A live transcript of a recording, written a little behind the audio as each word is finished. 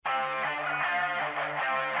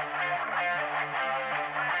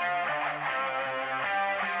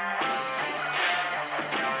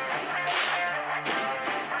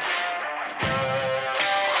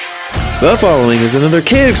The following is another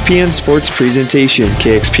KXPN Sports presentation.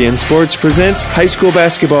 KXPN Sports presents high school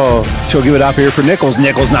basketball. She'll give it up here for Nichols.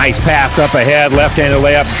 Nichols, nice pass up ahead. Left-handed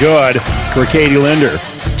layup, good for Katie Linder.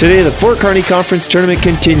 Today, the Fort Kearney Conference Tournament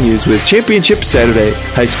continues with Championship Saturday.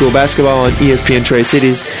 High school basketball on ESPN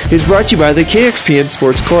Tri-Cities is brought to you by the KXPN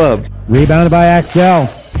Sports Club. Rebounded by Axtell.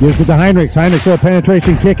 Gives it to Heinrichs. Heinrichs with a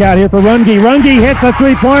penetration kick out here for Runge. Runge hits a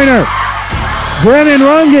three-pointer. Brennan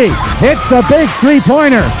Runge hits the big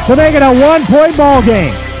three-pointer to make it a one-point ball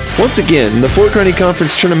game. Once again, the Fort Kearney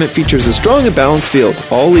Conference Tournament features a strong and balanced field,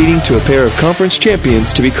 all leading to a pair of conference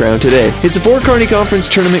champions to be crowned today. It's the Fort Kearney Conference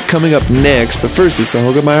Tournament coming up next, but first it's the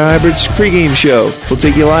Hogemeyer Hybrids pregame show. We'll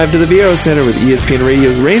take you live to the Viero Center with ESPN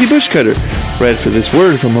Radio's Randy Bushcutter, right for this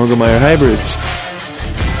word from Hogemeyer Hybrids.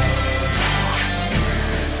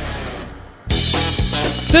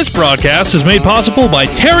 This broadcast is made possible by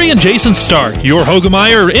Terry and Jason Stark, your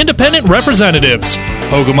Hogemeyer independent representatives.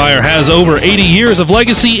 Hogemeyer has over 80 years of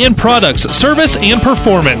legacy in products, service, and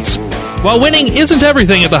performance. While winning isn't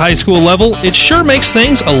everything at the high school level, it sure makes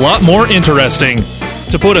things a lot more interesting.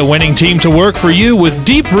 To put a winning team to work for you with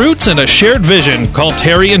deep roots and a shared vision, call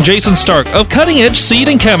Terry and Jason Stark of Cutting Edge Seed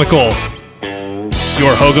and Chemical.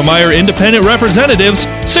 Your Hogemeyer independent representatives,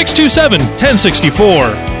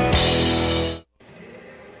 627-1064.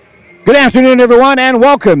 Good afternoon, everyone, and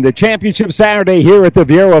welcome to Championship Saturday here at the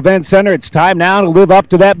Viero Event Center. It's time now to live up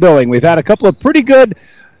to that billing. We've had a couple of pretty good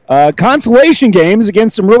consolation games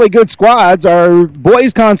against some really good squads. Our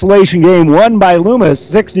boys' consolation game won by Loomis,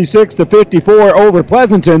 66-54 over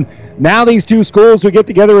Pleasanton. Now these two schools will get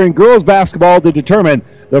together in girls' basketball to determine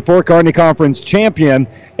the Fort Kearney Conference champion.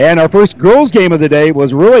 And our first girls' game of the day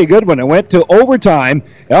was really a good one. It went to overtime.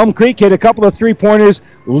 Elm Creek hit a couple of three-pointers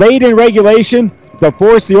late in regulation to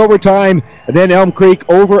force the overtime, and then Elm Creek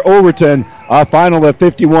over Overton, a final of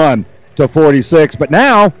 51-46. But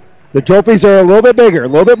now the trophies are a little bit bigger, a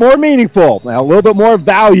little bit more meaningful, a little bit more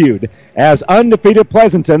valued, as undefeated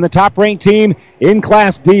Pleasanton, the top-ranked team in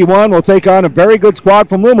Class D1, will take on a very good squad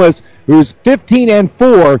from Loomis, who's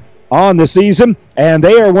 15-4 on the season, and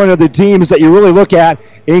they are one of the teams that you really look at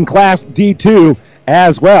in Class D2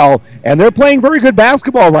 as well. And they're playing very good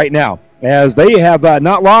basketball right now, as they have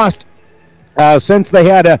not lost since they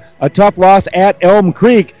had a tough loss at Elm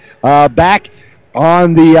Creek back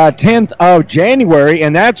on the 10th of January,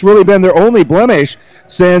 and that's really been their only blemish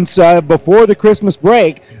since before the Christmas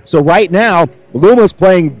break. So right now, Loomis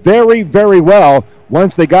playing very, very well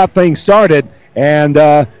once they got things started, and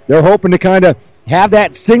they're hoping to kind of have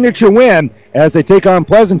that signature win as they take on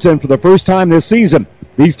Pleasanton for the first time this season.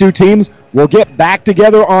 These two teams will get back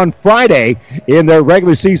together on Friday in their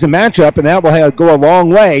regular season matchup, and that will go a long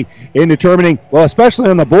way in determining, well, especially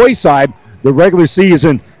on the boys' side, the regular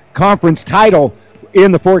season conference title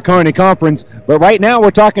in the Fort Kearney Conference. But right now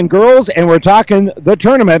we're talking girls, and we're talking the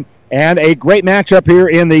tournament, and a great matchup here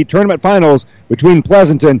in the tournament finals between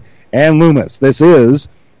Pleasanton and Loomis. This is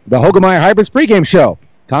the Hogemeyer Hybrids pregame show.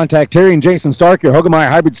 Contact Terry and Jason Stark, your Hogemeyer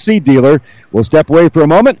Hybrid seed dealer. We'll step away for a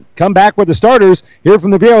moment, come back with the starters here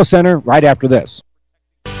from the Viero Center right after this.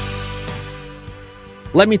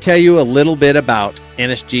 Let me tell you a little bit about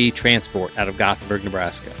NSG Transport out of Gothenburg,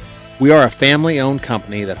 Nebraska. We are a family-owned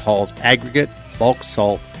company that hauls aggregate, bulk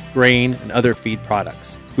salt, grain, and other feed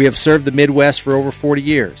products. We have served the Midwest for over 40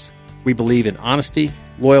 years. We believe in honesty,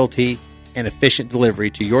 loyalty, and efficient delivery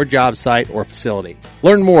to your job site or facility.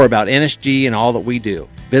 Learn more about NSG and all that we do.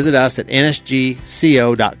 Visit us at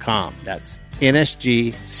nsgco.com. That's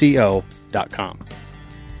nsgco.com.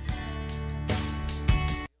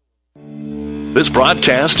 This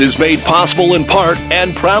broadcast is made possible in part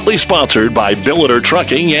and proudly sponsored by Billiter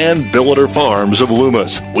Trucking and Billiter Farms of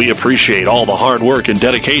Loomis. We appreciate all the hard work and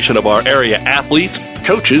dedication of our area athletes,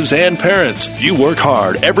 coaches, and parents. You work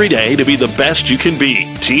hard every day to be the best you can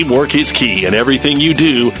be. Teamwork is key in everything you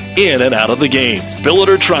do in and out of the game.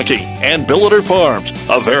 Billiter Trucking and Billiter Farms,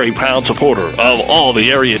 a very proud supporter of all the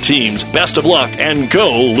area teams. Best of luck and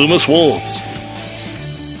go Loomis Wolves.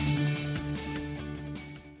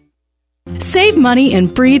 Save money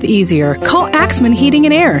and breathe easier. Call Axman Heating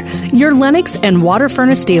and Air, your Lennox and water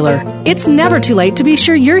furnace dealer. It's never too late to be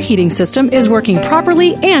sure your heating system is working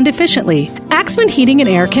properly and efficiently. Axman Heating and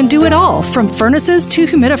Air can do it all, from furnaces to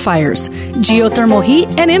humidifiers, geothermal heat,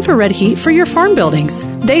 and infrared heat for your farm buildings.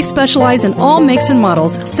 They specialize in all makes and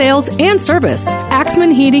models, sales, and service.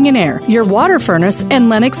 Axman Heating and Air, your water furnace and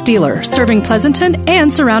Lennox dealer, serving Pleasanton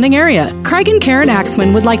and surrounding area. Craig and Karen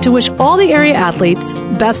Axman would like to wish all the area athletes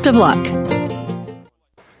best of luck.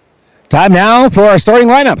 Time now for our starting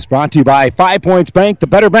lineups, brought to you by 5 Points Bank, the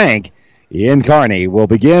better bank in Kearney. We'll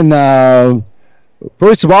begin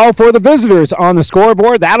First of all, for the visitors on the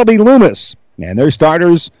scoreboard, that'll be Loomis. And their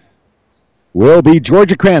starters will be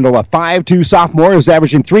Georgia Crandall, a 5'2 sophomore who's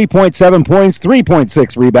averaging 3.7 points,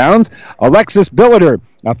 3.6 rebounds. Alexis Billiter,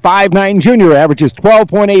 a 5'9 junior, averages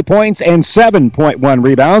 12.8 points and 7.1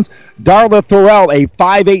 rebounds. Darla Thorell, a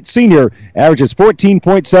 5'8 senior, averages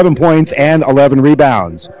 14.7 points and 11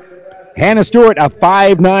 rebounds. Hannah Stewart, a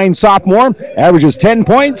 5'9 sophomore, averages 10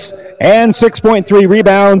 points and 6.3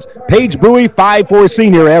 rebounds. Paige Bowie, 5'4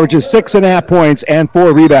 senior, averages 6.5 points and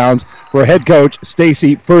 4 rebounds for head coach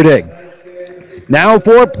Stacy Ferdig. Now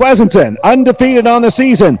for Pleasanton, undefeated on the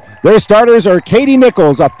season. Their starters are Katie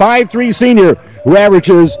Nichols, a 5'3 senior, who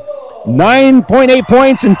averages 9.8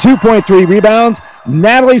 points and 2.3 rebounds.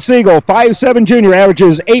 Natalie Siegel, 5'7 junior,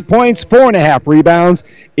 averages 8 points, 4.5 rebounds.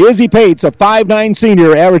 Izzy Pates, a 5'9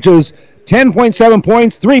 senior, averages 10.7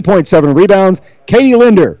 points, 3.7 rebounds. Katie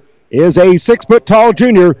Linder is a 6-foot-tall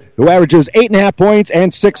junior who averages 8.5 points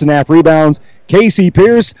and 6.5 rebounds. Casey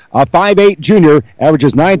Pierce, a 5'8 junior,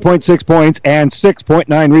 averages 9.6 points and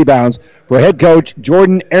 6.9 rebounds for head coach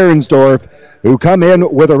Jordan Ahrensdorf, who come in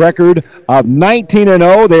with a record of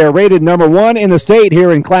 19-0. They are rated number 1 in the state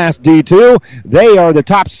here in Class D2. They are the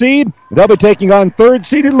top seed. They'll be taking on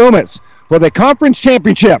third-seeded Loomis for the conference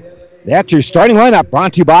championship. That's your starting lineup,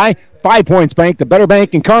 brought to you by 5 Points Bank, the better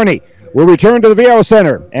bank in Kearney. We'll return to the Viejo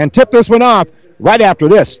Center and tip this one off right after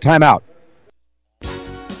this timeout.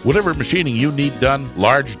 Whatever machining you need done,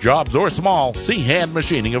 large jobs or small, see Hand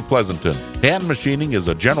Machining of Pleasanton. Hand Machining is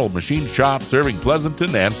a general machine shop serving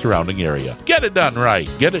Pleasanton and surrounding area. Get it done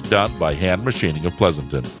right. Get it done by Hand Machining of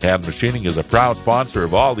Pleasanton. Hand Machining is a proud sponsor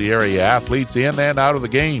of all the area athletes in and out of the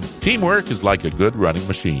game. Teamwork is like a good running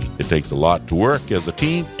machine. It takes a lot to work as a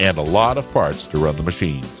team and a lot of parts to run the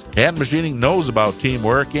machines. Hand Machining knows about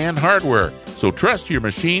teamwork and hard work, so trust your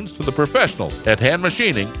machines to the professionals at Hand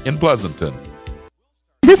Machining in Pleasanton.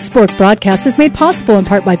 This sports broadcast is made possible in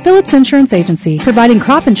part by Phillips Insurance Agency, providing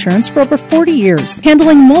crop insurance for over 40 years,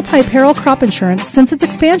 handling multi-peril crop insurance since its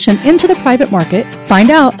expansion into the private market.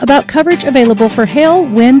 Find out about coverage available for hail,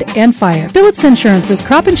 wind, and fire. Phillips Insurance is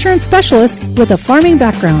crop insurance specialist with a farming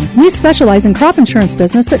background. We specialize in crop insurance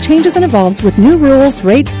business that changes and evolves with new rules,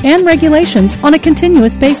 rates, and regulations on a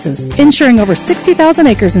continuous basis, insuring over 60,000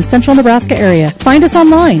 acres in central Nebraska area. Find us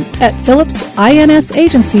online at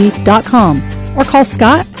phillipsinsagency.com. or call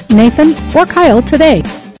Scott, Nathan, or Kyle today.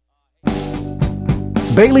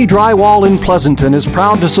 Bailey Drywall in Pleasanton is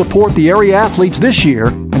proud to support the area athletes this year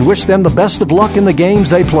and wish them the best of luck in the games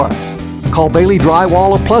they play. Call Bailey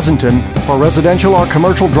Drywall of Pleasanton for residential or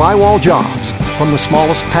commercial drywall jobs. From the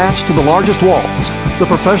smallest patch to the largest walls, the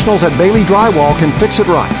professionals at Bailey Drywall can fix it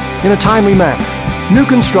right in a timely manner. New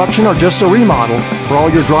construction or just a remodel, for all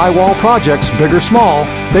your drywall projects, big or small,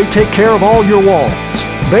 they take care of all your walls.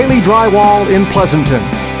 Bailey Drywall in Pleasanton.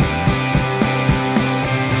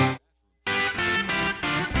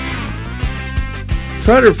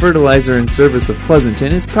 Trotter Fertilizer and Service of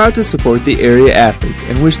Pleasanton is proud to support the area athletes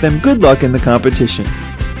and wish them good luck in the competition.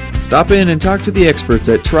 Stop in and talk to the experts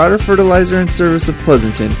at Trotter Fertilizer and Service of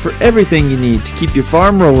Pleasanton for everything you need to keep your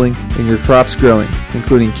farm rolling and your crops growing,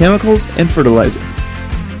 including chemicals and fertilizer.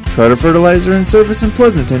 Trotter Fertilizer and Service in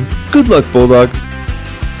Pleasanton. Good luck, Bulldogs.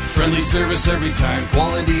 Friendly service every time.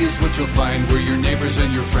 Quality is what you'll find where your neighbors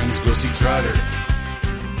and your friends go see Trotter.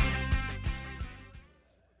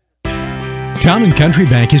 Town & Country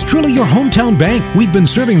Bank is truly your hometown bank. We've been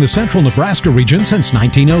serving the central Nebraska region since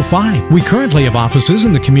 1905. We currently have offices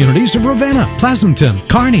in the communities of Ravenna, Pleasanton,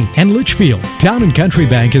 Kearney, and Litchfield. Town & Country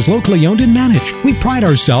Bank is locally owned and managed. We pride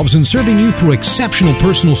ourselves in serving you through exceptional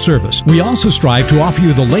personal service. We also strive to offer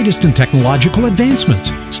you the latest in technological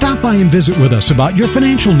advancements. Stop by and visit with us about your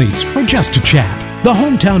financial needs or just to chat. The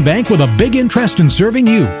hometown bank with a big interest in serving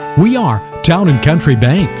you. We are Town & Country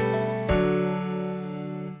Bank.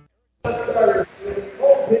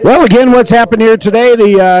 Well, again, what's happened here today,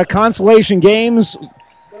 the consolation games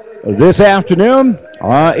this afternoon.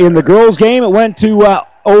 In the girls' game, it went to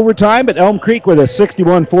overtime, but Elm Creek with a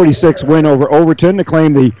 61-46 win over Overton to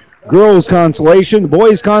claim the girls' consolation. The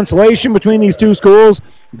boys' consolation between these two schools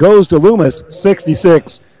goes to Loomis,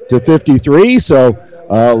 66-53. So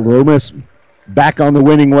Loomis back on the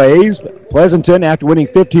winning ways. Pleasanton, after winning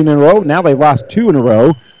 15 in a row, now they've lost 2 in a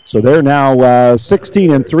row. So they're now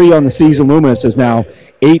 16-3 on the season. Loomis is now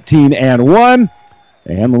 18-1.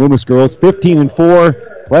 And the Loomis girls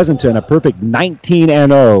 15-4. Pleasanton a perfect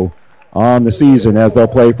 19-0 on the season as they'll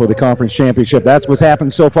play for the conference championship. That's what's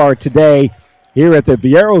happened so far today here at the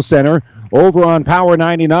Viejo Center over on Power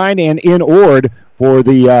 99 and in Ord for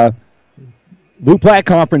the Blue Platte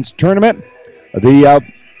Conference tournament. The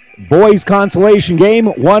boys consolation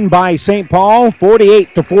game won by St. Paul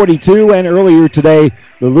 48-42, and earlier today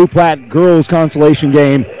the Loup Platte girls consolation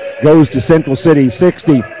game goes to Central City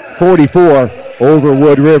 60-44 over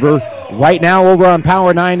Wood River. Right now over on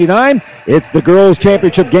Power 99, it's the girls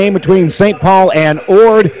championship game between St. Paul and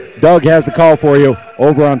Ord. Doug has the call for you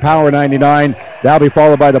over on Power 99. That'll be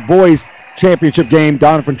followed by the boys championship game,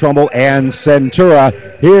 Donovan Trumbull and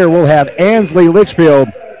Centura. Here we'll have Ansley Litchfield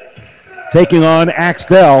taking on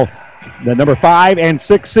Axtell. The number 5 and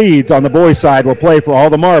 6 seeds on the boys' side will play for all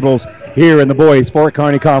the marbles here in the boys Fort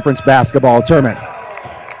Kearney Conference basketball tournament.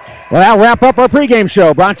 Well, that'll wrap up our pregame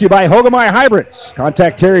show, brought to you by Hogemeyer Hybrids.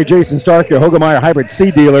 Contact Terry Jason Stark, your Hogemeyer Hybrid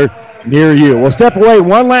seed dealer near you. We'll step away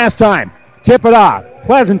one last time. Tip it off.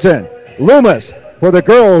 Pleasanton, Loomis for the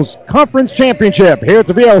girls' conference championship here at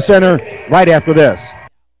the VO Center right after this.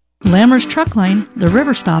 Lammer's Truck Line, the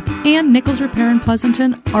River Stop, and Nichols Repair in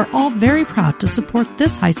Pleasanton are all very proud to support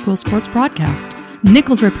this high school sports broadcast.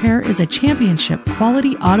 Nichols Repair is a championship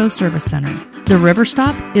quality auto service center. The River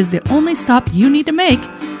Stop is the only stop you need to make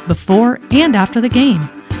before and after the game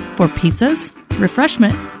for pizzas,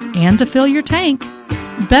 refreshment, and to fill your tank.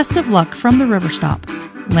 Best of luck from the River Stop,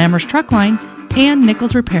 Lammer's Truck Line, and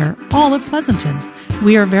Nichols Repair, all of Pleasanton.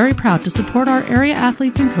 We are very proud to support our area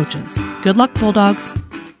athletes and coaches. Good luck, Bulldogs.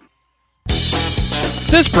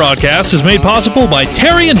 This broadcast is made possible by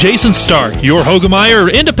Terry and Jason Stark, your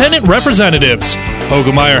Hogemeyer independent representatives.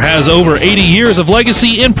 Hogemeyer has over 80 years of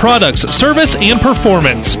legacy in products, service, and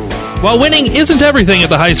performance. While winning isn't everything at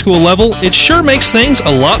the high school level, it sure makes things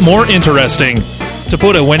a lot more interesting. To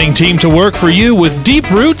put a winning team to work for you with deep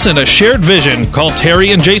roots and a shared vision, call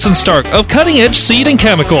Terry and Jason Stark of Cutting Edge Seed and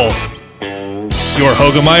Chemical. Your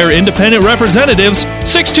Hogemeyer independent representatives,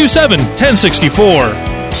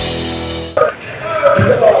 627-1064.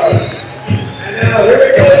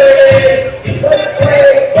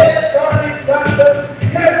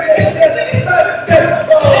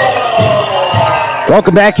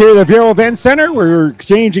 Welcome back here to the Bureau Event Center. We're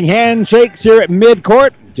exchanging handshakes here at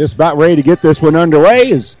midcourt. Just about ready to get this one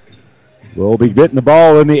underway as we'll be getting the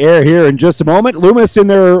ball in the air here in just a moment. Loomis in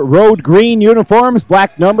their road green uniforms,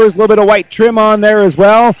 black numbers, a little bit of white trim on there as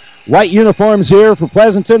well. White uniforms here for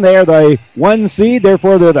Pleasanton. They are the 1 seed,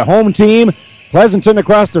 therefore they're the home team. Pleasanton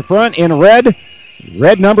across the front in red.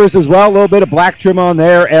 Red numbers as well, a little bit of black trim on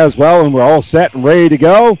there as well, and we're all set and ready to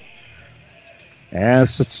go.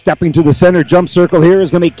 As stepping to the center jump circle here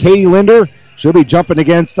is going to be Katie Linder. She'll be jumping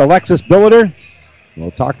against Alexis Billiter.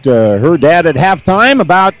 We'll talk to her dad at halftime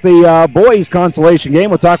about the boys' consolation game.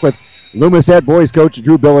 We'll talk with Loomis head boys coach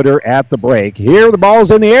Drew Billiter at the break. Here the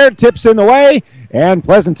ball's in the air, tips in the way, and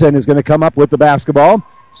Pleasanton is going to come up with the basketball.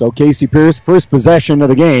 So Casey Pierce, first possession of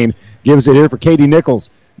the game, gives it here for Katie Nichols.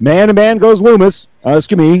 Man-to-man goes Loomis.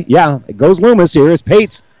 It goes Loomis here as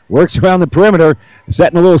Pates works around the perimeter,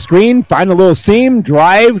 setting a little screen, finding a little seam,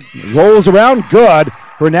 drive, rolls around. Good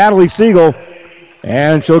for Natalie Siegel,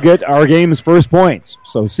 and she'll get our game's first points.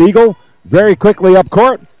 So Siegel very quickly up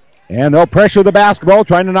court, and they'll pressure the basketball,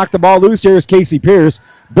 trying to knock the ball loose. Here is Casey Pierce.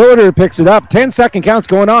 Billiter picks it up. 10-second counts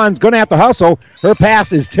going on. He's going to have to hustle. Her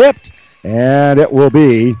pass is tipped, and it will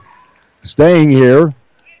be staying here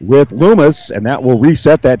with Loomis, and that will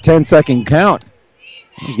reset that 10-second count.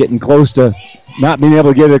 He's getting close to not being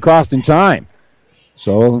able to get it across in time.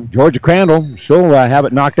 So Georgia Crandall, she'll have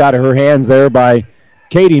it knocked out of her hands there by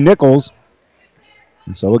Katie Nichols.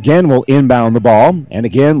 And so again, we'll inbound the ball. And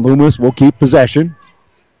again, Loomis will keep possession.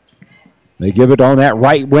 They give it on that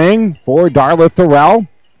right wing for Darla Thorell.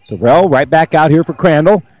 Thorell right back out here for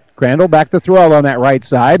Crandall. Crandall back to Thorell on that right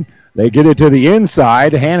side. They get it to the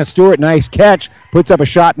inside. Hannah Stewart, nice catch. Puts up a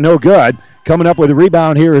shot, no good. Coming up with a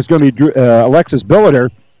rebound here is going to be Alexis Billiter.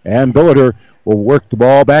 And Billiter will work the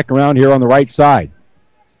ball back around here on the right side.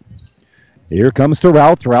 Here comes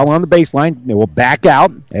Thorell. Thorell on the baseline. They will back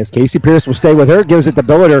out as Casey Pierce will stay with her. Gives it to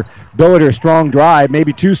Billiter. Billiter, strong drive,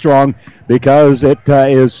 maybe too strong because it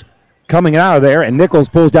is coming out of there. And Nichols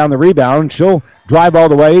pulls down the rebound. She'll drive all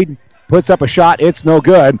the way, puts up a shot. It's no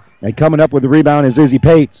good. And coming up with the rebound is Izzy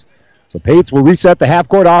Pates. So Pates will reset the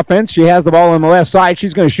half-court offense. She has the ball on the left side.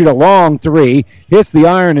 She's going to shoot a long three. Hits the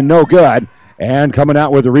iron and no good. And coming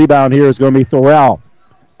out with the rebound here is going to be Thorell.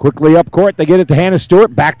 Quickly up court, they get it to Hannah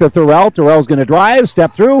Stewart. Back to Thorell. Thorell's going to drive,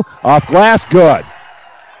 step through, off glass, good.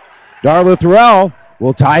 Darla Thorell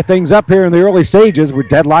will tie things up here in the early stages. We're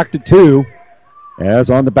deadlocked at 2. As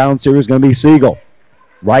on the bounce here is going to be Siegel.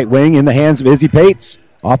 Right wing in the hands of Izzy Pates.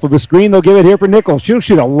 Off of the screen, they'll give it here for Nichols. She'll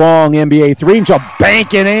shoot a long NBA three, and she'll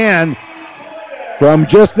bank it in from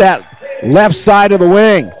just that left side of the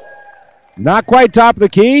wing. Not quite top of the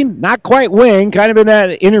key, not quite wing, kind of in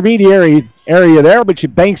that intermediary area there, but she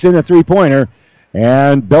banks in a three-pointer,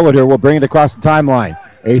 and Billiter will bring it across the timeline.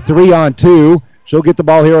 A 3-on-2. She'll get the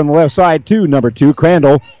ball here on the left side to number 2,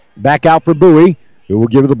 Crandall. Back out for Bowie, who will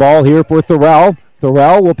give the ball here for Thorell.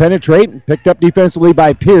 Thorell will penetrate, picked up defensively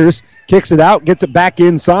by Pierce, kicks it out, gets it back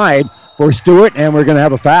inside for Stewart, and we're going to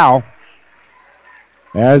have a foul.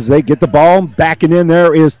 As they get the ball, backing in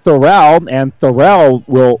there is Thorell, and Thorell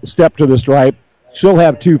will step to the stripe. She'll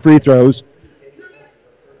have 2 free throws,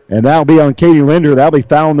 and that'll be on Katie Linder. That'll be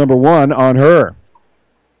foul number 1 on her.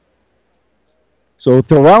 So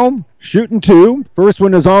Thorell shooting 2. First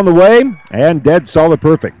one is on the way, and dead solid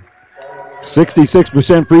perfect.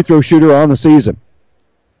 66% free throw shooter on the season.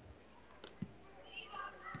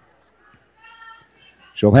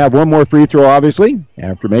 She'll have 1 more free throw, obviously,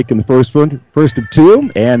 after making the first of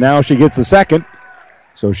 2, and now she gets the second.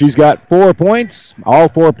 So she's got 4 points, all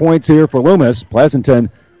 4 points here for Loomis.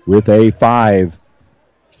 Pleasanton with a 5-4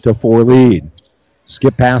 lead.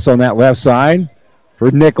 Skip pass on that left side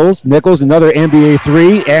for Nichols. Nichols, another NBA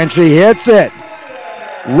 3, and she hits it.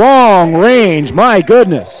 Long range, my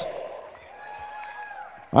goodness.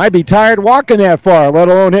 I'd be tired walking that far, let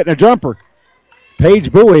alone hitting a jumper.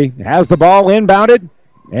 Paige Bowie has the ball inbounded.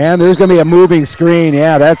 And there's going to be a moving screen.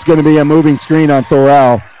 Yeah, that's going to be a moving screen on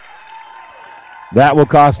Thorell. That will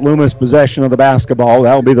cost Loomis possession of the basketball.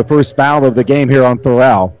 That will be the first foul of the game here on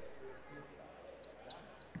Thorell.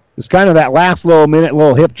 It's kind of that last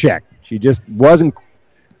little hip check. She just wasn't,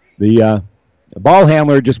 the ball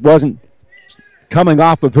handler just wasn't coming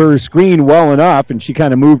off of her screen well enough, and she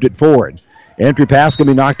kind of moved it forward. Entry pass going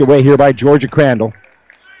to be knocked away here by Georgia Crandall.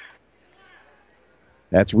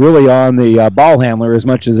 That's really on the ball handler as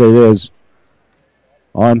much as it is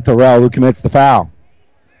on Thorell, who commits the foul.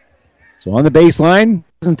 So on the baseline,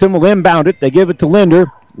 Pleasanton will inbound it. They give it to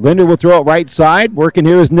Linder. Linder will throw it right side. Working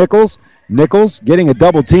here is Nichols. Nichols getting a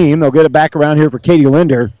double team. They'll get it back around here for Katie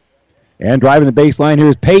Linder. And driving the baseline here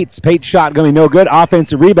is Pates. Pates' shot going to be no good.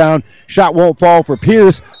 Offensive rebound. Shot won't fall for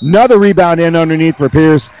Pierce. Another rebound in underneath for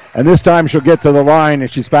Pierce. And this time she'll get to the line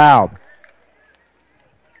and she's fouled.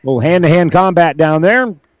 Little hand-to-hand combat down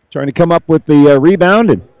there, trying to come up with the rebound.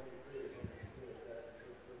 And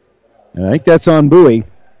I think that's on Bowie.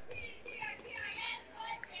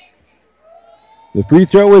 The free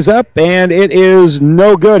throw is up, and it is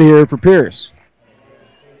no good here for Pierce.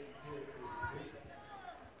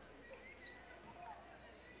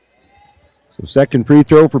 So second free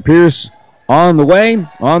throw for Pierce on the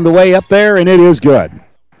way up there, and it is good.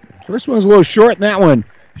 First one was a little short, and that one,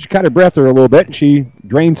 she caught her breath a little bit, and she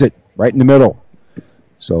drains it right in the middle.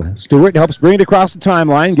 So Stewart helps bring it across the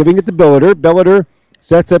timeline, giving it to Billiter. Billiter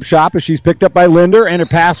sets up shop as she's picked up by Linder, and her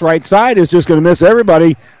pass right side is just going to miss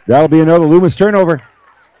everybody. That'll be another Loomis turnover.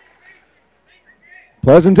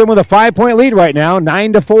 Pleasanton with a 5-point lead right now,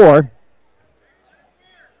 9-4.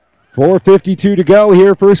 4:52 to go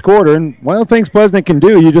here, first quarter. And one of the things Pleasanton can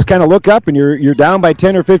do, you just kind of look up and you're down by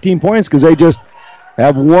 10 or 15 points because they just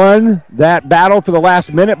have won that battle for the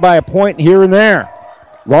last minute by a point here and there.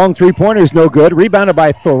 Long three-pointer is no good. Rebounded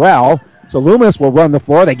by Thorell. So Loomis will run the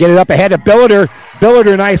floor. They get it up ahead of Billiter.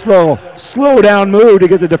 Billiter, nice little slow-down move to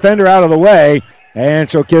get the defender out of the way. And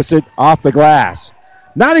she'll kiss it off the glass.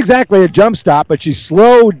 Not exactly a jump stop, but she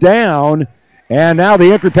slowed down. And now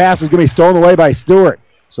the entry pass is going to be stolen away by Stewart.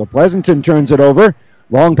 So Pleasanton turns it over.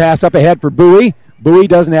 Long pass up ahead for Bowie. Bowie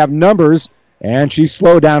doesn't have numbers, and she's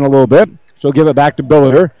slowed down a little bit. She'll give it back to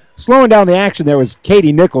Billiter. Slowing down the action there was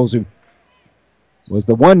Katie Nichols, who was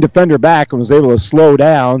the one defender back and was able to slow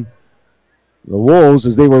down the Wolves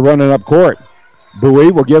as they were running up court.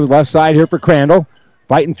 Bowie will give left side here for Crandall.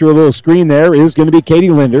 Fighting through a little screen there is going to be Katie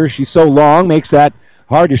Linder. She's so long, makes that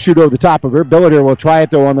hard to shoot over the top of her. Billiter will try it,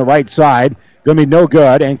 though, on the right side. Going to be no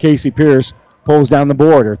good, and Casey Pierce pulls down the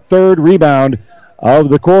board. Her third rebound of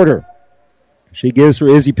the quarter. She gives for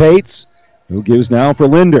Izzy Pates, who gives now for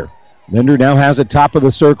Linder. Linder now has it top of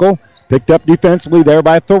the circle. Picked up defensively there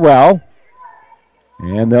by Thorell.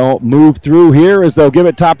 And they'll move through here as they'll give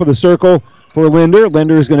it top of the circle for Linder.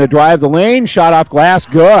 Linder is going to drive the lane. Shot off glass.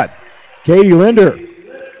 Good. Katie Linder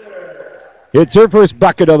hits her first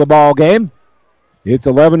bucket of the ball game. It's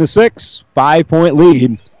 11-6. 5-point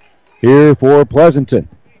lead here for Pleasanton.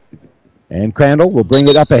 And Crandall will bring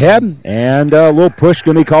it up ahead. And a little push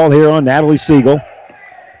going to be called here on Natalie Siegel.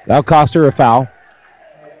 That'll cost her a foul.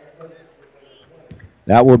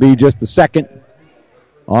 That will be just the second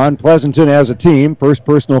on Pleasanton as a team. First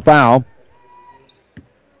personal foul.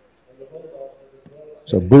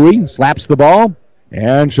 So Bowie slaps the ball.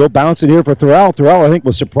 And she'll bounce it here for Thorell. Thorell, I think,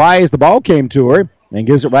 was surprised the ball came to her. And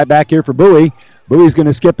gives it right back here for Bowie. Bowie's going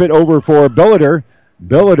to skip it over for Billiter.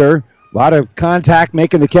 Billiter, a lot of contact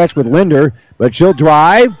making the catch with Linder, but she'll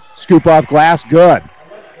drive, scoop off glass, good.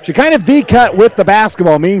 She kind of V-cut with the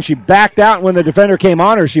basketball, meaning she backed out when the defender came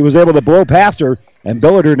on her. She was able to blow past her, and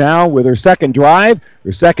Billiter now with her second drive,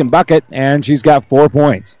 her second bucket, and she's got 4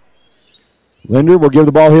 points. Linder will give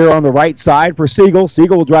the ball here on the right side for Siegel.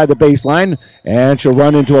 Siegel will drive the baseline, and she'll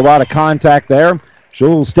run into a lot of contact there.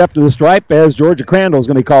 She'll step to the stripe as Georgia Crandall is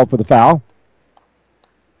going to be called for the foul.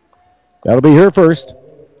 That'll be her first.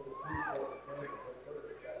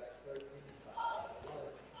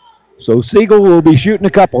 So Siegel will be shooting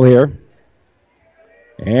a couple here.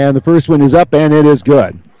 And the first one is up, and it is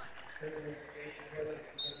good.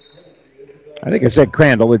 I think I said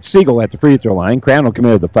Crandall. It's Siegel at the free throw line. Crandall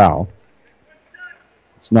committed the foul.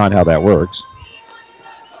 It's not how that works.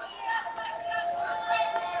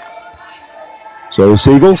 So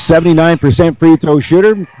Siegel, 79% free throw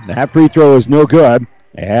shooter. That free throw is no good.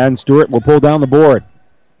 And Stewart will pull down the board.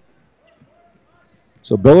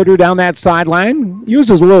 So Billiter down that sideline.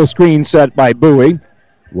 Uses a little screen set by Bowie.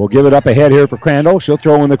 We'll give it up ahead here for Crandall. She'll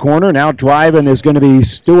throw in the corner. Now driving is going to be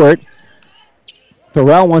Stewart.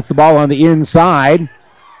 Thorell wants the ball on the inside.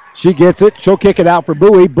 She gets it. She'll kick it out for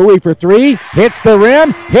Bowie. Bowie for three. Hits the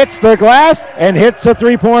rim. Hits the glass. And hits a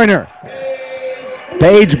three-pointer.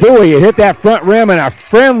 Paige Bowie. It hit that front rim, and a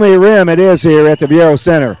friendly rim it is here at the Viero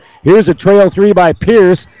Center. Here's a trail three by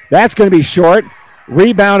Pierce. That's going to be short.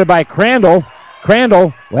 Rebounded by Crandall.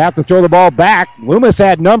 Crandall will have to throw the ball back. Loomis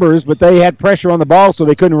had numbers, but they had pressure on the ball, so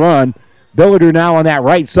they couldn't run. Billiter now on that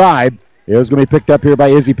right side. It was going to be picked up here by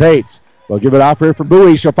Izzy Pates. They'll give it off here for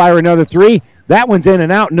Bowie. She'll fire another three. That one's in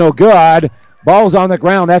and out, no good. Ball's on the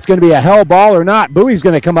ground. That's going to be a hell ball or not. Bowie's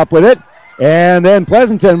going to come up with it. And then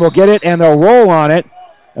Pleasanton will get it, and they'll roll on it.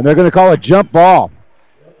 And they're going to call it jump ball.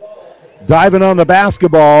 Diving on the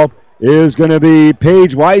basketball is going to be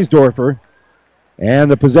Paige Weisdorfer. And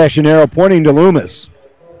the possession arrow pointing to Loomis.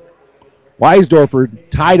 Weisdorfer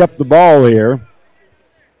tied up the ball here,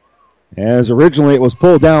 as originally it was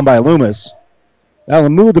pulled down by Loomis. That'll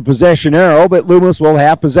move the possession arrow, but Loomis will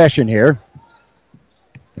have possession here.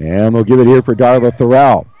 And we'll give it here for Darla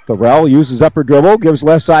Thorell. Thorell uses upper dribble, gives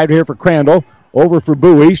left side here for Crandall. Over for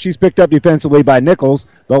Bowie. She's picked up defensively by Nichols.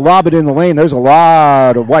 They'll lob it in the lane. There's a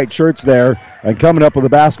lot of white shirts there. And coming up with the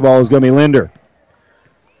basketball is going to be Linder.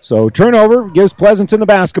 So turnover gives Pleasanton the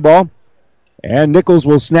basketball. And Nichols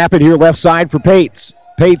will snap it here left side for Pates.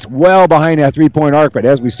 Pates well behind that three-point arc, but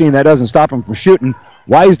as we've seen, that doesn't stop him from shooting.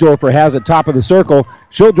 Weisdorfer has it top of the circle.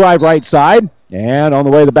 She'll drive right side. And on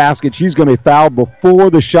the way to the basket, she's going to be fouled before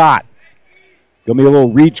the shot. Going to be a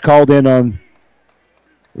little reach called in on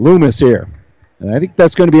Loomis here. And I think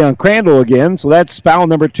that's going to be on Crandall again, so that's foul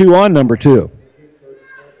number 2 on number 2.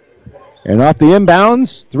 And off the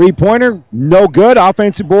inbounds, three-pointer, no good.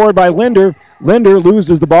 Offensive board by Linder. Linder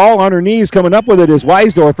loses the ball. On her knees coming up with it is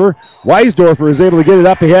Weisdorfer. Weisdorfer is able to get it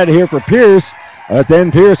up ahead here for Pierce. But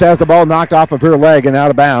then Pierce has the ball knocked off of her leg and out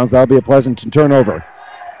of bounds. That'll be a Pleasanton turnover.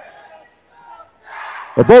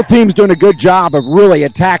 But both teams doing a good job of really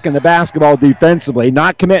attacking the basketball defensively,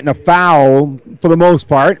 not committing a foul for the most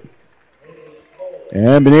part,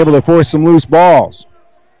 and been able to force some loose balls.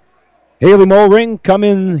 Haley Mulring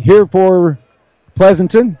coming here for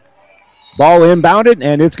Pleasanton. Ball inbounded,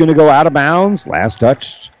 and it's going to go out of bounds. Last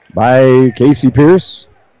touch by Casey Pierce.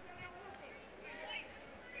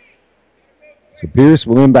 So Pierce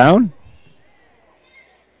will inbound.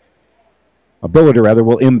 Billiter, rather,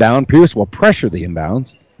 will inbound. Pierce will pressure the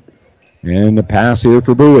inbounds. And the pass here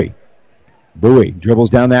for Bowie. Bowie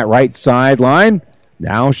dribbles down that right sideline.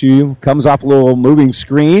 Now she comes off a little moving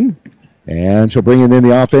screen. And she'll bring it in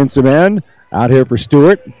the offensive end. Out here for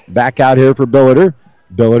Stewart. Back out here for Billiter.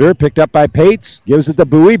 Billiter picked up by Pates. Gives it to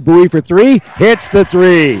Bowie. Bowie for three. Hits the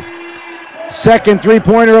three. Second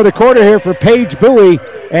three-pointer of the quarter here for Paige Bowie.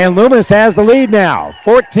 And Loomis has the lead now.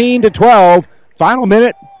 14-12. Final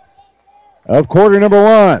minute of quarter number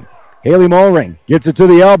 1. Haley Mulring gets it to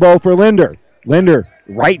the elbow for Linder. Linder,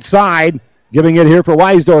 right side, giving it here for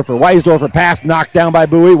Weisdorfer. Weisdorfer pass knocked down by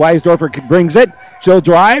Bowie. Weisdorfer brings it. She'll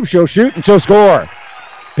drive, she'll shoot, and she'll score.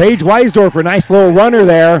 Paige Weisdorfer, nice little runner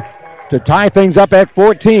there to tie things up at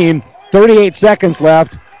 14. 38 seconds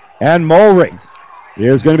left. And Mulring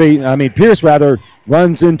is going to be, Pierce rather,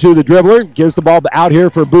 runs into the dribbler, gives the ball out here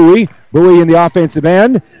for Bowie. Bowie in the offensive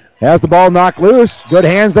end. Has the ball knocked loose. Good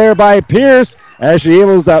hands there by Pierce. As she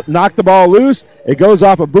able to knock the ball loose, it goes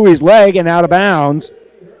off of Bowie's leg and out of bounds.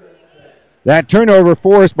 That turnover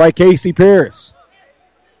forced by Casey Pierce.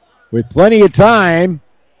 With plenty of time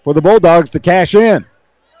for the Bulldogs to cash in.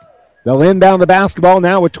 They'll inbound the basketball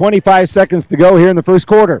now with 25 seconds to go here in the first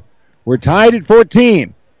quarter. We're tied at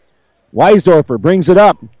 14. Weisdorfer brings it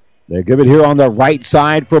up. They give it here on the right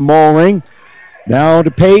side for Moehling. Now to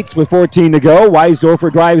Pates with 14 to go.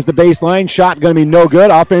 Weisdorfer drives the baseline. Shot going to be no good.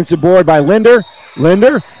 Offensive board by Linder.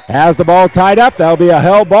 Linder has the ball tied up. That'll be a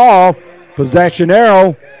held ball. Possession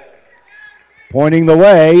arrow pointing the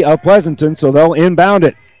way of Pleasanton, so they'll inbound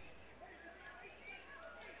it.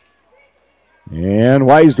 And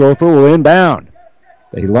Weisdorfer will inbound.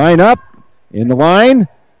 They line up in the line,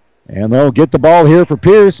 and they'll get the ball here for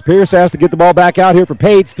Pierce. Pierce has to get the ball back out here for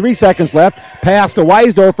Pates. 3 seconds left. Pass to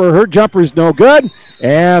Weisdorfer. Her jumper's no good,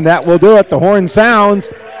 and that will do it. The horn sounds,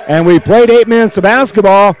 and we played 8 minutes of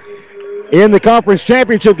basketball in the conference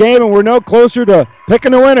championship game, and we're no closer to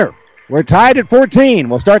picking a winner. We're tied at 14.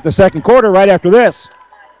 We'll start the second quarter right after this.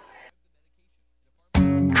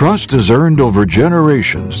 Trust is earned over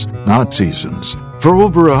generations, not seasons. For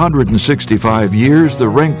over 165 years, the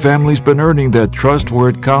Rank family's been earning that trust where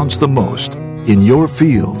it counts the most, in your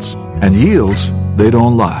fields. And yields, they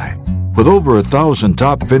don't lie. With over 1,000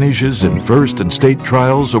 top finishes in first and state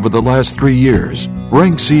trials over the last 3 years,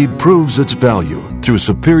 Rank Seed proves its value through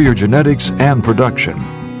superior genetics and production.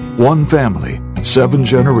 One family, 7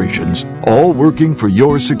 generations, all working for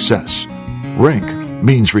your success. Rank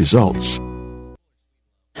means results.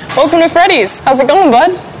 Welcome to Freddy's. How's it going,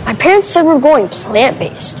 bud? My parents said we're going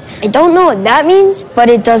plant-based. I don't know what that means, but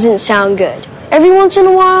it doesn't sound good. Every once in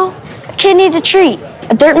a while, a kid needs a treat.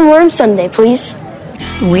 A dirt and worm sundae, please.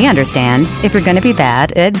 We understand. If you're going to be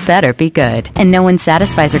bad, it better be good. And no one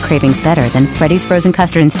satisfies your cravings better than Freddy's Frozen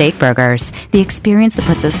Custard and Steak Burgers. The experience that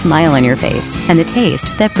puts a smile on your face and the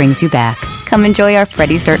taste that brings you back. Come enjoy our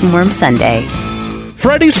Freddy's Dirt and Worm Sundae.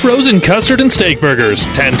 Freddy's Frozen Custard and Steak Burgers,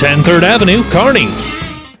 1010 3rd Avenue, Kearney.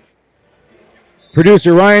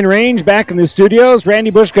 Producer Ryan Range back in the studios.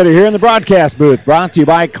 Randy Bushcutter here in the broadcast booth. Brought to you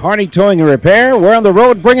by Kearney Towing and Repair. We're on the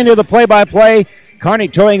road bringing you the play-by-play. Kearney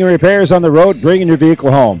Towing and Repair is on the road bringing your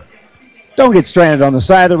vehicle home. Don't get stranded on the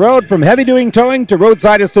side of the road. From heavy-duty towing to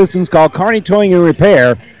roadside assistance, call Kearney Towing and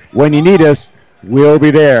Repair. When you need us, we'll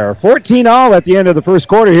be there. 14-all at the end of the first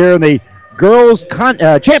quarter here in the girls'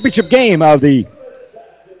 championship game of the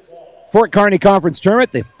Fort Kearney Conference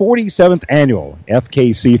Tournament, the 47th annual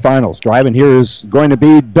FKC Finals. Driving here is going to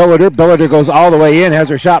be Billiter. Billiter goes all the way in, has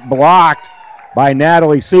her shot blocked by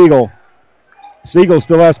Natalie Siegel. Siegel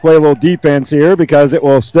still has to play a little defense here because it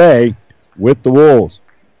will stay with the Wolves.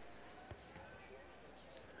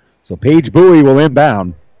 So Paige Bowie will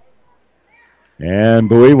inbound. And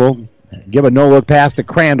Bowie will give a no-look pass to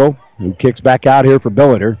Crandall, who kicks back out here for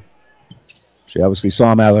Billiter. She obviously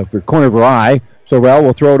saw him out of the corner of her eye. Sorrell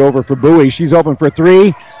will throw it over for Bowie. She's open for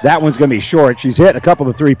 3. That one's going to be short. She's hit a couple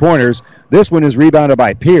of 3-pointers. This one is rebounded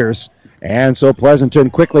by Pierce. And so Pleasanton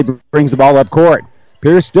quickly brings the ball up court.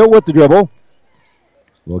 Pierce still with the dribble.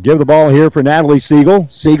 We'll give the ball here for Natalie Siegel.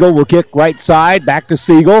 Siegel will kick right side. Back to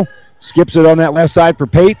Siegel. Skips it on that left side for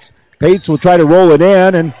Pates. Pates will try to roll it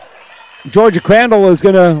in. And Georgia Crandall is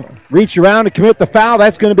going to reach around and commit the foul.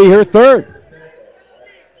 That's going to be her third.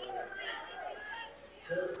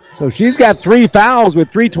 So she's got 3 fouls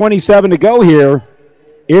with 3:27 to go here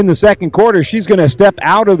in the second quarter. She's going to step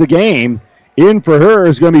out of the game. In for her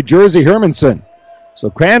is going to be Jersey Hermanson.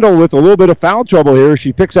 So Crandall with a little bit of foul trouble here.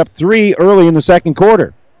 She picks up 3 early in the second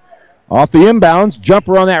quarter. Off the inbounds,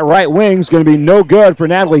 jumper on that right wing is going to be no good for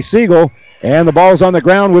Natalie Siegel. And the ball's on the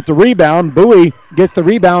ground with the rebound. Bowie gets the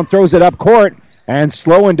rebound, throws it up court. And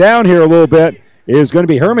slowing down here a little bit is going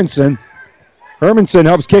to be Hermanson. Hermanson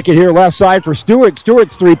helps kick it here left side for Stewart.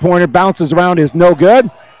 Stewart's 3-pointer bounces around, is no good.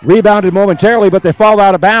 Rebounded momentarily, but they fall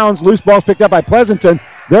out of bounds. Loose ball's picked up by Pleasanton.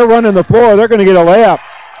 They're running the floor. They're going to get a layup.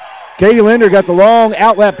 Katie Linder got the long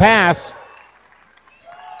outlet pass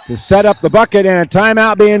to set up the bucket, and a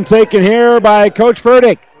timeout being taken here by Coach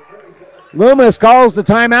Furtick. Loomis calls the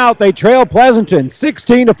timeout. They trail Pleasanton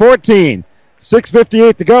 16-14.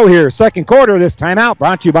 6:58 to go here. Second quarter. This timeout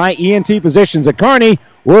brought to you by ENT Physicians at Kearney.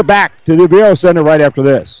 We're back to the Bureau Center right after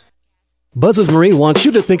this. Buzz's Marine wants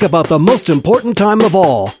you to think about the most important time of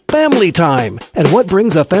all, family time. And what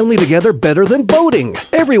brings a family together better than boating?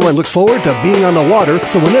 Everyone looks forward to being on the water,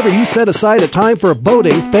 so whenever you set aside a time for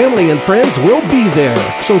boating, family and friends will be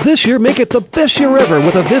there. So this year, make it the best year ever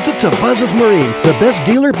with a visit to Buzz's Marine, the best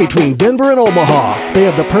dealer between Denver and Omaha. They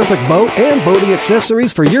have the perfect boat and boating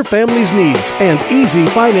accessories for your family's needs, and easy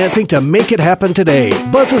financing to make it happen today.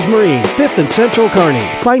 Buzz's Marine, 5th and Central Kearney.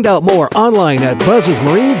 Find out more online at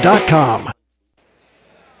buzzesmarine.com.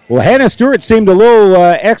 Well, Hannah Stewart seemed a little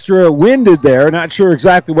extra winded there. Not sure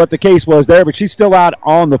exactly what the case was there, but she's still out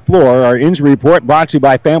on the floor. Our injury report brought to you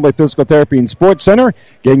by Family Physical Therapy and Sports Center,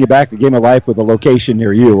 getting you back to Game of Life with a location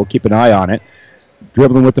near you. We'll keep an eye on it.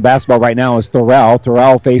 Dribbling with the basketball right now is Thorell.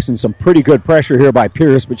 Thorell facing some pretty good pressure here by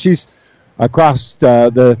Pierce, but she's across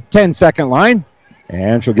the 10-second line,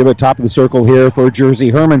 and she'll give it top of the circle here for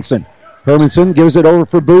Jersey Hermanson. Hermanson gives it over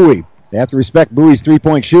for Bowie. They have to respect Bowie's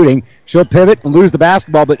three-point shooting. She'll pivot and lose the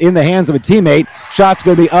basketball, but in the hands of a teammate. Shot's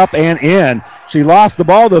going to be up and in. She lost the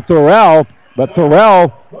ball to Thorell, but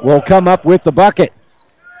Thorell will come up with the bucket.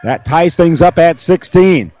 That ties things up at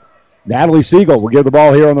 16. Natalie Siegel will give the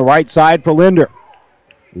ball here on the right side for Linder.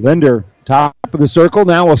 Linder, top of the circle.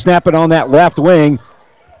 Now will snap it on that left wing.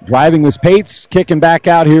 Driving was Pates. Kicking back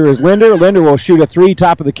out here is Linder. Linder will shoot a three,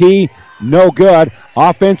 top of the key. No good.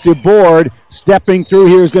 Offensive board. Stepping through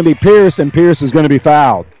here is going to be Pierce, and Pierce is going to be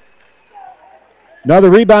fouled. Another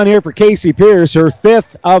rebound here for Casey Pierce, her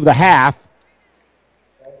 5th of the half.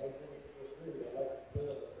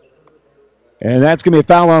 And that's going to be a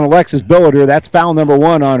foul on Alexis Billiter. That's foul number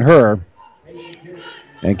 1 on her.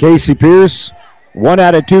 And Casey Pierce, 1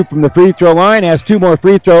 out of 2 from the free throw line, has 2 more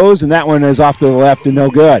free throws, and that one is off to the left and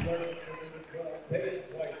no good.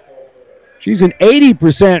 She's an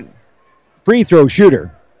 80% free throw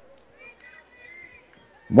shooter.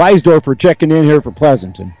 Weisdorfer checking in here for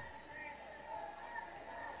Pleasanton.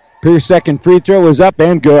 Pierce's second free throw is up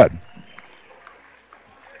and good.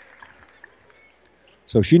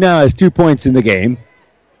 So she now has 2 points in the game.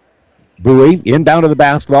 Bowie inbound to the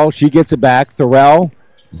basketball. She gets it back. Thorell,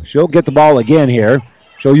 she'll get the ball again here.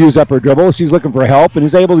 She'll use up her dribble. She's looking for help and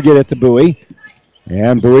is able to get it to Bowie.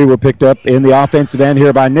 And Bowie will picked up in the offensive end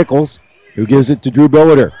here by Nichols, who gives it to Drew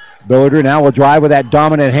Billiter. Billiter now will drive with that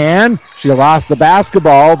dominant hand. She lost the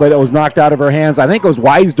basketball, but it was knocked out of her hands. I think it was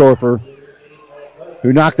Weisdorfer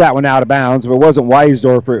who knocked that one out of bounds. If it wasn't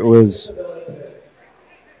Weisdorfer, it was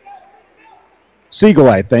Siegel,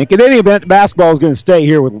 I think. In any event, the basketball is going to stay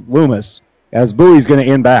here with Loomis as Bowie's going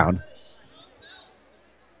to inbound.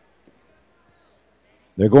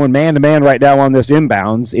 They're going man-to-man right now on this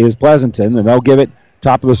inbounds is Pleasanton, and they'll give it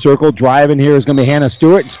top of the circle. Driving here is going to be Hannah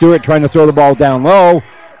Stewart. Stewart trying to throw the ball down low.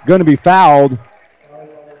 Going to be fouled.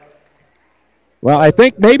 Well, I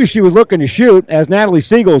think maybe she was looking to shoot as Natalie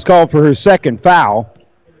Siegel is called for her second foul.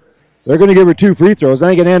 They're going to give her 2 free throws. I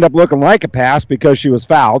think it ended up looking like a pass because she was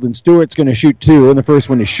fouled, and Stewart's going to shoot 2, and the first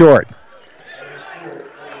one is short.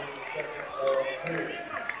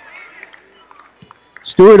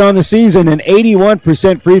 Stewart on the season, an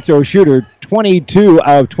 81% free throw shooter, 22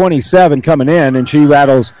 of 27 coming in, and she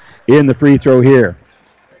rattles in the free throw here.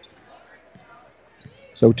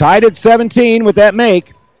 So tied at 17 with that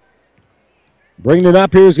make. Bringing it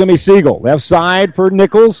up here is going to be Siegel. Left side for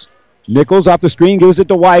Nichols. Nichols off the screen gives it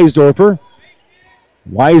to Weisdorfer.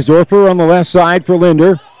 Weisdorfer on the left side for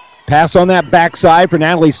Linder. Pass on that backside for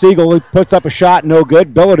Natalie Siegel. It puts up a shot, no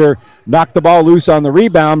good. Billiter knocked the ball loose on the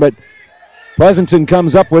rebound, but Pleasanton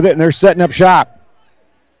comes up with it, and they're setting up shop.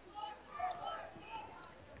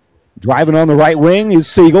 Driving on the right wing is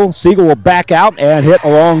Siegel. Siegel will back out and hit a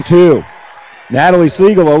long 2. Natalie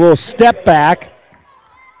Siegel, a little step back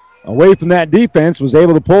away from that defense, was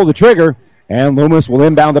able to pull the trigger, and Loomis will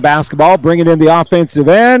inbound the basketball, bring it in the offensive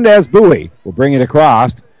end as Bowie will bring it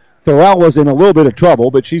across. Thorell was in a little bit of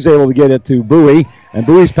trouble, but she's able to get it to Bowie, and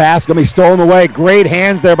Bowie's pass going to be stolen away. Great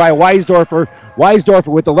hands there by Weisdorfer. Weisdorfer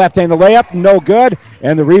with the left-handed layup, no good,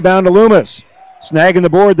 and the rebound to Loomis. Snagging the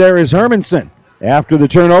board there is Hermanson after the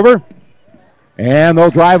turnover, and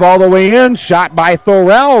they'll drive all the way in. Shot by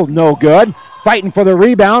Thorell, no good. Fighting for the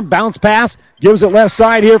rebound, bounce pass, gives it left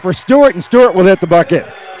side here for Stewart, and Stewart will hit the bucket.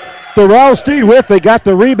 Thorell stayed with, they got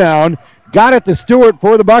the rebound, got it to Stewart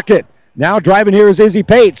for the bucket. Now driving here is Izzy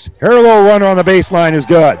Pates. Her little runner on the baseline is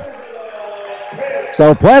good.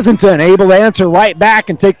 So Pleasanton able to answer right back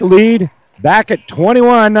and take the lead back at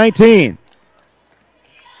 21-19.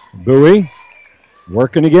 Bowie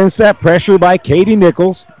working against that pressure by Katie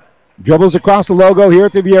Nichols. Dribbles across the logo here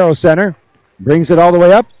at the Viero Center. Brings it all the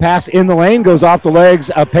way up. Pass in the lane. Goes off the legs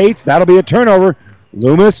of Pates. That'll be a turnover.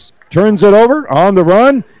 Loomis turns it over. On the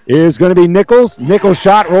run is going to be Nichols. Nichols'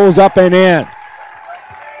 shot rolls up and in.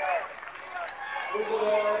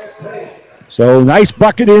 So nice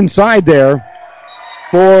bucket inside there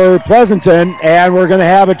for Pleasanton, and we're going to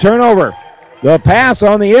have a turnover. The pass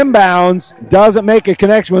on the inbounds doesn't make a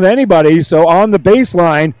connection with anybody, so on the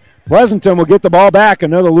baseline, Pleasanton will get the ball back.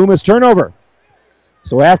 Another Loomis turnover.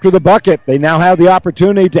 So after the bucket, they now have the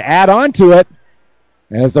opportunity to add on to it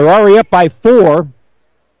as they're already up by 4.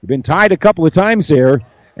 They've been tied a couple of times here,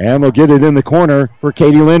 and they'll get it in the corner for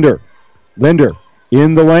Katie Linder. Linder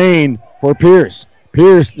in the lane for Pierce.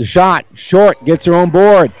 Pierce, the shot, short, gets her own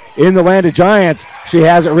board. In the land of Giants, she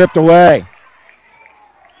has it ripped away.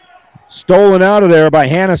 Stolen out of there by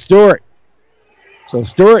Hannah Stewart. So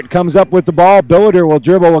Stewart comes up with the ball. Billiter will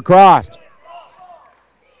dribble across.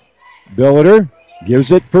 Billiter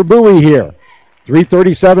gives it for Bowie here.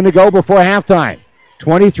 3:37 to go before halftime.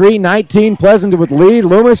 23-19, Pleasanton with the lead.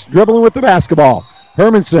 Loomis dribbling with the basketball.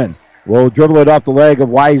 Hermanson will dribble it off the leg of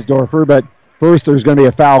Weisdorfer, but first there's going to be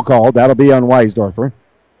a foul called. That'll be on Weisdorfer.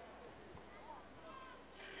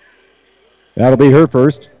 That'll be her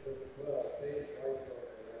first.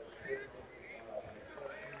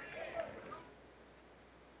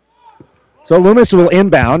 So Loomis will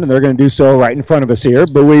inbound, and they're going to do so right in front of us here.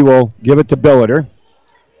 Bowie will give it to Billiter.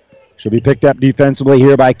 She'll be picked up defensively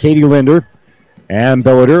here by Katie Linder. And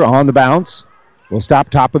Billiter on the bounce. Will stop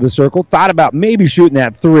top of the circle. Thought about maybe shooting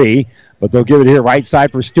that three, but they'll give it here right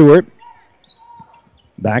side for Stewart.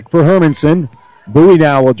 Back for Hermanson. Bowie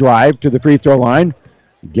now will drive to the free throw line.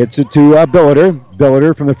 Gets it to Billiter.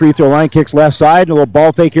 Billiter from the free throw line kicks left side. A little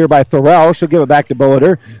ball fake here by Thorell. She'll give it back to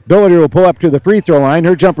Billiter. Billiter will pull up to the free throw line.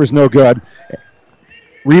 Her jumper's no good.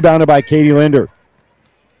 Rebounded by Katie Linder.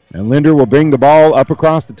 And Linder will bring the ball up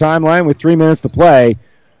across the timeline with 3 minutes to play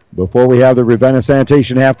before we have the Ravenna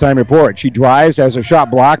Sanitation halftime report. She drives, has her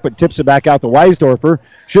shot blocked, but tips it back out to Weisdorfer.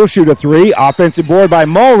 She'll shoot a three. Offensive board by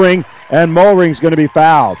Mulring, and Mulring's going to be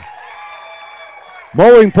fouled.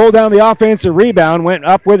 Mulring pulled down the offensive rebound, went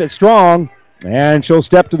up with it strong, and she'll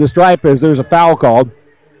step to the stripe as there's a foul called.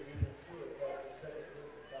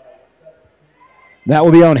 That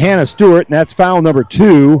will be on Hannah Stewart, and that's foul number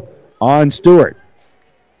 2 on Stewart.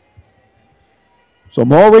 So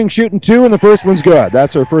Mulring shooting 2, and the first one's good.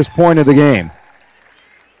 That's her first point of the game.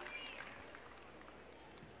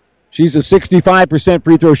 She's a 65%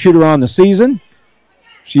 free throw shooter on the season.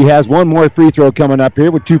 She has one more free throw coming up here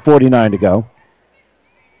with 2:49 to go.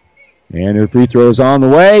 And her free throw is on the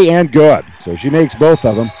way and good. So she makes both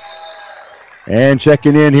of them. And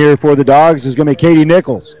checking in here for the Dogs is going to be Katie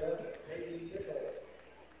Nichols.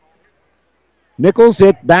 Nichols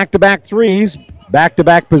hit back-to-back threes,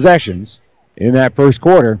 back-to-back possessions in that first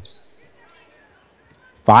quarter.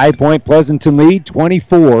 5-point Pleasanton lead,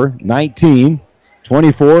 24-19.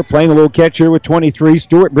 24 playing a little catch here with 23.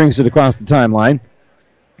 Stewart brings it across the timeline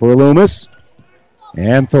for Loomis.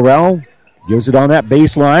 And Thorell gives it on that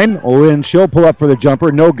baseline. And she'll pull up for the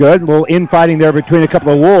jumper. No good. A little infighting there between a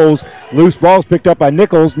couple of Wolves. Loose balls picked up by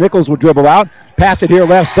Nichols. Nichols will dribble out. Pass it here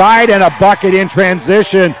left side and a bucket in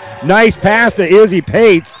transition. Nice pass to Izzy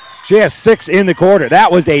Pates. She has 6 in the quarter.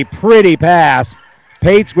 That was a pretty pass.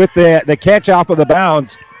 Pates with the catch off of the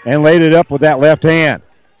bounce and laid it up with that left hand.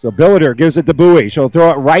 So Billiter gives it to Bowie. She'll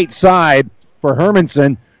throw it right side for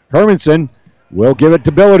Hermanson. Hermanson will give it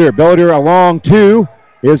to Billiter. Billiter along 2.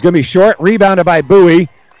 Is going to be short, rebounded by Bowie.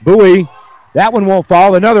 Bowie, that one won't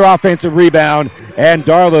fall. Another offensive rebound, and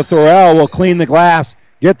Darla Thorell will clean the glass,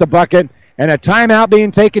 get the bucket, and a timeout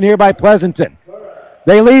being taken here by Pleasanton.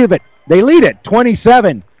 They lead it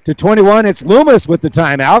 27-21. It's Loomis with the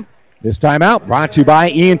timeout. This timeout brought to you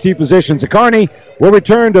by ENT Physicians of Kearney. We'll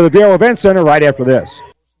return to the Vero Event Center right after this.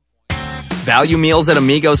 Value meals at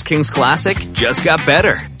Amigos Kings Classic just got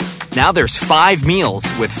better. Now there's 5 meals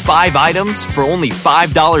with 5 items for only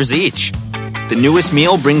 $5 each. The newest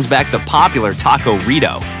meal brings back the popular Taco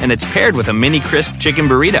Rito, and it's paired with a mini crisp chicken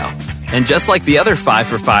burrito. And just like the other 5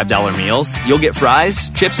 for $5 meals, you'll get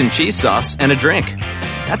fries, chips and cheese sauce, and a drink.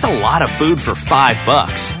 That's a lot of food for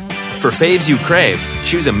 $5. For faves you crave,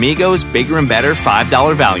 choose Amigos Bigger and Better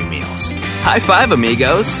 $5 value meals. High five,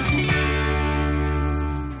 Amigos!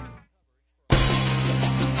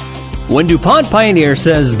 When DuPont Pioneer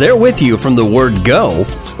says they're with you from the word go,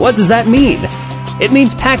 what does that mean? It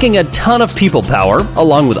means packing a ton of people power,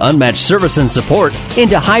 along with unmatched service and support,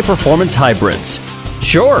 into high-performance hybrids.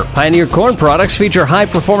 Sure, Pioneer corn products feature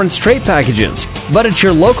high-performance trait packages, but it's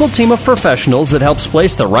your local team of professionals that helps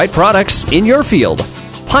place the right products in your field.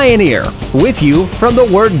 Pioneer, with you from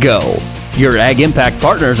the word go. Your Ag Impact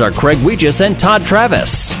partners are Craig Weegis and Todd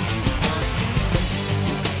Travis.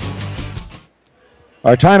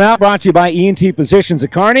 Our timeout brought to you by ENT Physicians of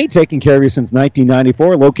Kearney, taking care of you since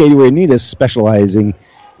 1994, located where you need us, specializing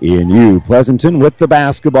in you. Pleasanton with the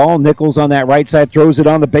basketball. Nichols on that right side throws it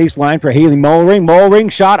on the baseline for Haley Mulring. Mulring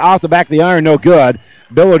shot off the back of the iron, no good.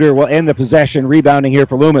 Billiter will end the possession, rebounding here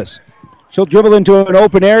for Loomis. She'll dribble into an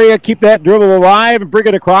open area, keep that dribble alive, and bring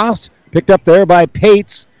it across. Picked up there by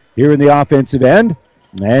Pates here in the offensive end.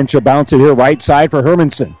 And she'll bounce it here right side for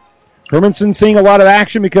Hermanson. Hermanson seeing a lot of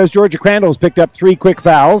action because Georgia Crandall's picked up 3 quick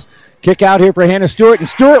fouls. Kick out here for Hannah Stewart, and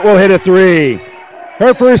Stewart will hit a 3.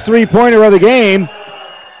 Her first 3-pointer of the game.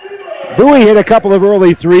 Bowie hit a couple of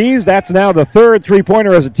early threes. That's now the 3rd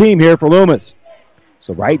 3-pointer as a team here for Loomis.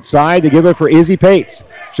 So right side to give it for Izzy Pates.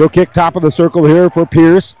 She'll kick top of the circle here for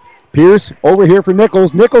Pierce. Pierce over here for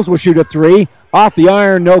Nichols. Nichols will shoot a three. Off the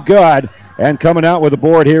iron, no good. And coming out with a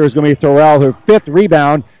board here is going to be Thorell, her 5th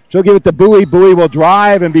rebound. She'll give it to Bowie. Bowie will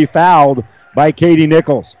drive and be fouled by Katie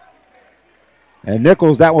Nichols. And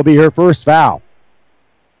Nichols, that will be her first foul.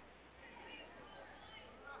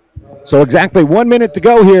 So exactly 1 minute to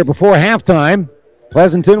go here before halftime.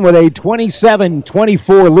 Pleasanton with a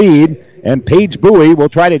 27-24 lead. And Paige Bowie will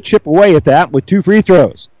try to chip away at that with 2 free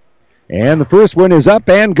throws. And the first one is up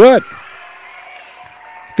and good.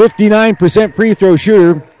 59% free throw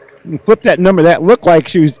shooter. You flip that number. That looked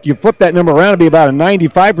like you flip that number around to be about a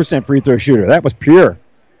 95% free throw shooter. That was pure.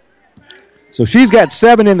 So she's got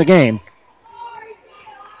 7 in the game.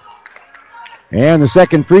 And the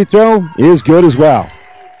second free throw is good as well.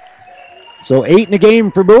 So 8 in the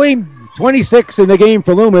game for Bowie, 26 in the game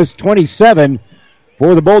for Loomis, 27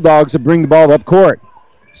 for the Bulldogs to bring the ball up court.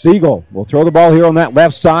 Siegel will throw the ball here on that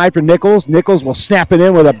left side for Nichols. Nichols will snap it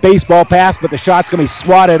in with a baseball pass, but the shot's going to be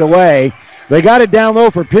swatted away. They got it down low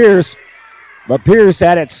for Pierce, but Pierce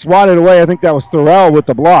had it swatted away. I think that was Thorell with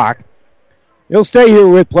the block. He'll stay here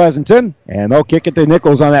with Pleasanton, and they'll kick it to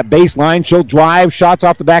Nichols on that baseline. She'll drive, shots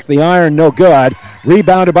off the back of the iron, no good.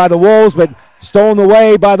 Rebounded by the Wolves, but stolen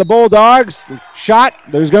away by the Bulldogs. Shot,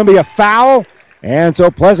 there's going to be a foul, and so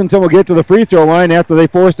Pleasanton will get to the free throw line after they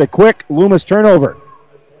forced a quick Loomis turnover.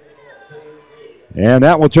 And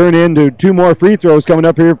that will turn into 2 more free throws coming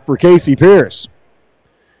up here for Casey Pierce.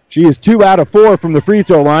 She is 2 out of 4 from the free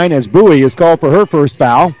throw line as Bowie is called for her first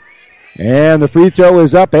foul. And the free throw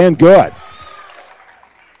is up and good.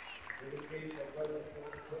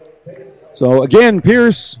 So again,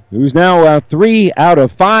 Pierce, who's now 3 out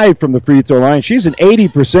of 5 from the free throw line. She's an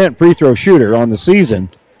 80% free throw shooter on the season.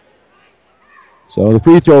 So the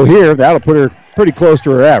free throw here, that'll put her pretty close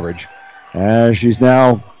to her average. She's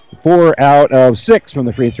now 4 out of 6 from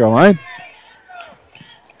the free throw line.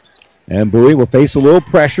 And Bowie will face a little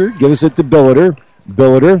pressure, gives it to Billiter.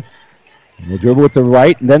 Billiter will dribble with the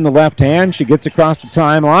right and then the left hand. She gets across the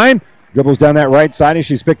timeline, dribbles down that right side, and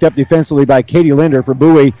she's picked up defensively by Katie Linder for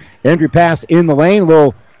Bowie. Entry pass in the lane, a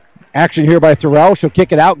little action here by Thorell. She'll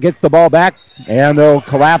kick it out, gets the ball back, and they'll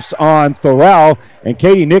collapse on Thorell, and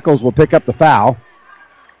Katie Nichols will pick up the foul.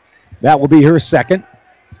 That will be her second.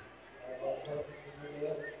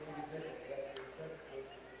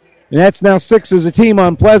 And that's now 6 as a team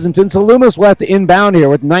on Pleasanton. So Loomis will have to inbound here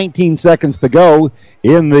with 19 seconds to go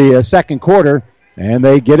in the second quarter. And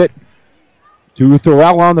they get it to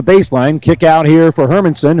Thorell on the baseline. Kick out here for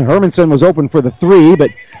Hermanson. Hermanson was open for the 3,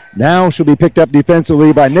 but now she'll be picked up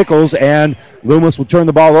defensively by Nichols, and Loomis will turn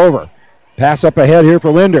the ball over. Pass up ahead here for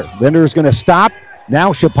Linder. Linder is going to stop.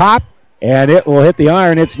 Now she'll pop, and it will hit the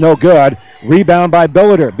iron. It's no good. Rebound by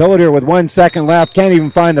Billiter. Billiter with 1 second left. Can't even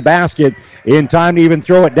find the basket in time to even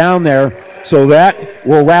throw it down there. So that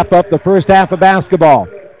will wrap up the first half of basketball.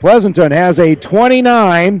 Pleasanton has a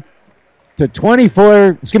 29 to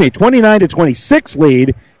 26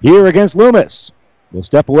 lead here against Loomis. We'll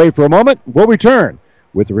step away for a moment. We'll return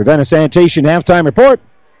with the Ravenna Sanitation halftime report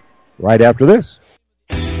right after this.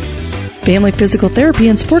 Family Physical Therapy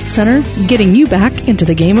and Sports Center, getting you back into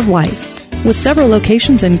the game of life. With several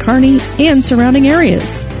locations in Kearney and surrounding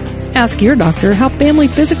areas. Ask your doctor how Family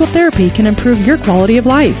Physical Therapy can improve your quality of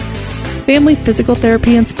life. Family Physical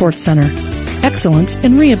Therapy and Sports Center. Excellence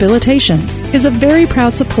in Rehabilitation is a very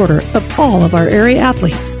proud supporter of all of our area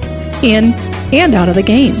athletes, in and out of the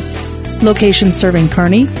game. Locations serving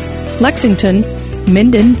Kearney, Lexington,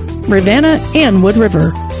 Minden, Ravenna, and Wood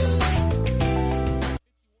River.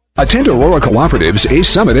 Attend Aurora Cooperative's ACE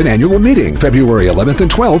Summit and Annual Meeting, February 11th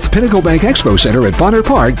and 12th, Pinnacle Bank Expo Center at Bonner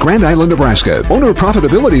Park, Grand Island, Nebraska. Owner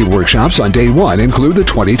profitability workshops on day 1 include the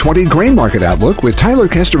 2020 Grain Market Outlook with Tyler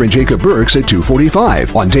Kester and Jacob Burks at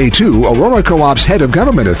 2:45. On day 2, Aurora Co-op's Head of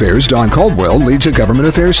Government Affairs, Don Caldwell, leads a Government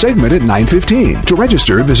Affairs segment at 9:15. To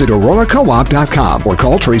register, visit auroracoop.com or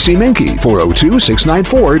call Tracy Menke,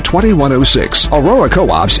 402-694-2106. Aurora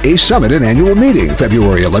Co-op's ACE Summit and Annual Meeting,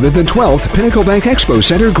 February 11th and 12th, Pinnacle Bank Expo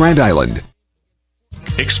Center, Grand Island.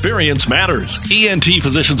 Experience matters. ENT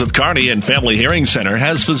Physicians of Kearney and Family Hearing Center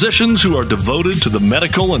has physicians who are devoted to the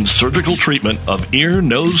medical and surgical treatment of ear,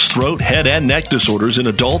 nose, throat, head, and neck disorders in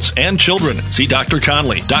adults and children. See Dr.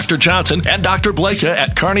 Conley, Dr. Johnson, and Dr. Blaka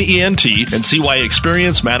at Kearney ENT and see why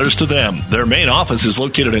experience matters to them. Their main office is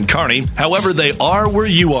located in Kearney. However, they are where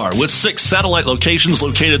you are. With 6 satellite locations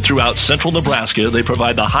located throughout central Nebraska, they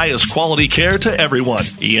provide the highest quality care to everyone.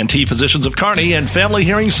 ENT Physicians of Kearney and Family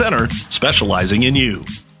Hearing Center, specializing in you.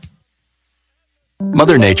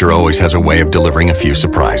 Mother Nature always has a way of delivering a few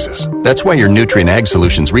surprises. That's why your Nutrient Ag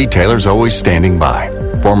Solutions retailer is always standing by.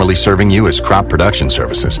 Formerly serving you as Crop Production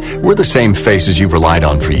Services, we're the same faces you've relied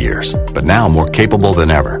on for years, but now more capable than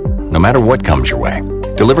ever, no matter what comes your way.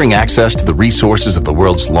 Delivering access to the resources of the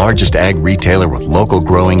world's largest ag retailer with local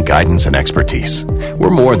growing guidance and expertise. We're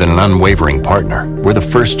more than an unwavering partner. We're the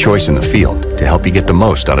first choice in the field to help you get the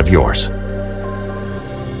most out of yours.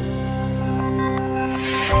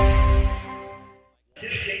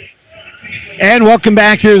 And welcome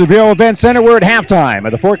back here to the Bureau Event Center. We're at halftime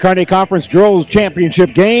of the Fort Kearney Conference Girls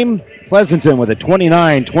Championship game. Pleasanton with a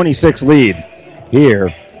 29-26 lead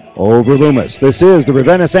here over Loomis. This is the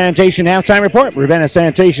Ravenna Sanitation Halftime Report. Ravenna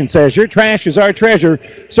Sanitation says your trash is our treasure,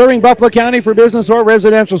 serving Buffalo County for business or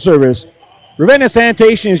residential service. Ravenna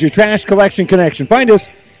Sanitation is your trash collection connection. Find us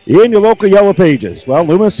in your local Yellow Pages. Well,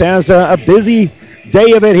 Loomis has a busy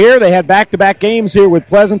day of it here. They had back-to-back games here with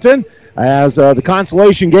Pleasanton, as the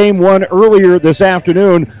consolation game won earlier this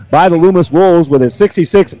afternoon by the Loomis Wolves with a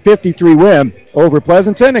 66-53 win over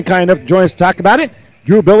Pleasanton. And kind enough to join us to talk about it,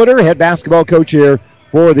 Drew Billiter, head basketball coach here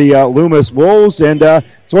for the Loomis Wolves. And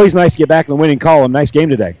it's always nice to get back in the winning column. Nice game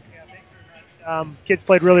today. Kids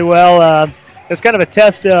played really well. It's kind of a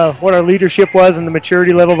test of what our leadership was and the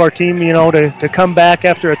maturity level of our team, to come back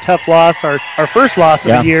after a tough loss, our first loss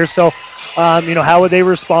of the year. So, how would they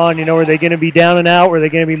respond? Were they going to be down and out? Were they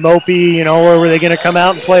going to be mopey? Or were they going to come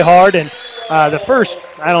out and play hard? And the first,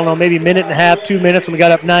 maybe minute and a half, 2 minutes when we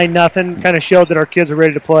got up 9-0, kind of showed that our kids are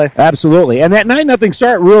ready to play. Absolutely. And that 9-0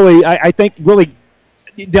 start really, I think,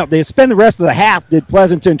 they spend the rest of the half, did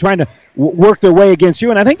Pleasanton, trying to work their way against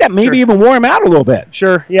you. And I think that maybe even wore them out a little bit.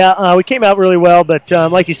 Sure. Yeah, we came out really well. But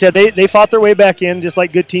like you said, they fought their way back in just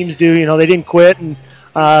like good teams do. They didn't quit. And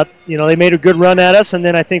they made a good run at us, and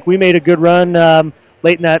then I think we made a good run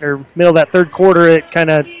late in that or middle of that third quarter. It kind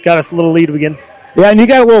of got us a little lead again. Yeah, and you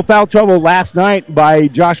got a little foul trouble last night by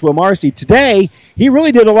Joshua Marcy. Today, he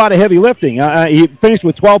really did a lot of heavy lifting. He finished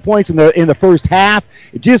with 12 points in the first half.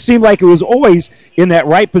 It just seemed like it was always in that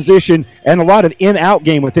right position, and a lot of in-out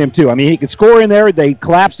game with him, too. I mean, he could score in there. They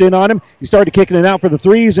collapsed in on him. He started kicking it out for the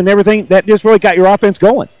threes and everything. That just really got your offense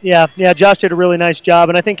going. Yeah, Josh did a really nice job,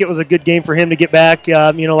 and I think it was a good game for him to get back.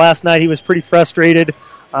 Last night he was pretty frustrated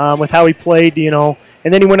with how he played, and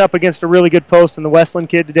then he went up against a really good post in the Westland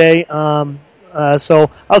kid today. So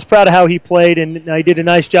I was proud of how he played, and he did a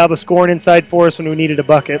nice job of scoring inside for us when we needed a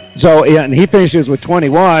bucket. So, and he finishes with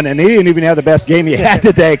 21, and he didn't even have the best game he had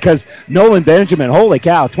today because Nolan Benjamin, holy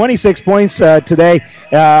cow, 26 points today,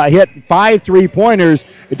 hit 5 3-pointers.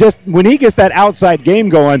 Just when he gets that outside game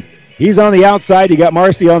going, he's on the outside. You got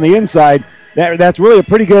Marcy on the inside. That's really a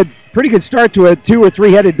pretty good start to a 2 or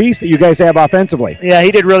 3-headed beast that you guys have offensively. Yeah,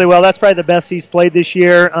 he did really well. That's probably the best he's played this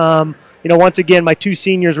year. Once again, my two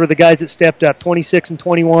seniors were the guys that stepped up, 26 and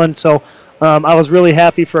 21. So I was really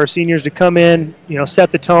happy for our seniors to come in,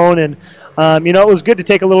 set the tone. And, it was good to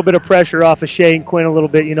take a little bit of pressure off of Shea and Quinn a little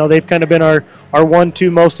bit. They've kind of been our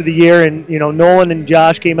 1-2 most of the year. And, Nolan and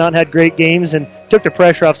Josh came out and had great games and took the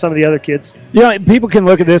pressure off some of the other kids. People can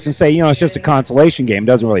look at this and say, it's just a consolation game. It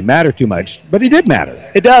doesn't really matter too much. But it did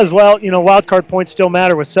matter. It does. Well, wild card points still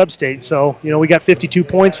matter with sub-state. So, we got 52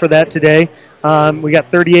 points for that today. We got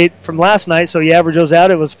 38 from last night, so you average those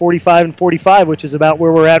out. It was 45 and 45, which is about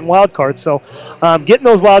where we're at in wild card. So getting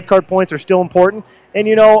those wild card points are still important. And,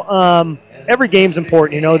 every game's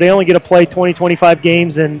important. They only get to play 20, 25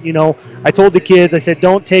 games. And, I told the kids, I said,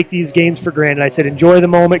 don't take these games for granted. I said, enjoy the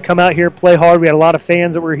moment. Come out here, play hard. We had a lot of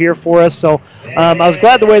fans that were here for us. So I was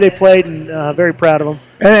glad the way they played and very proud of them.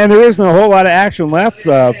 And there isn't a whole lot of action left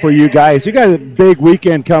for you guys. You got a big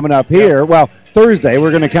weekend coming up here. Yep. Well, Thursday,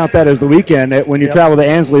 we're going to count that as the weekend. When you travel to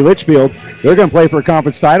Ansley Litchfield, they're going to play for a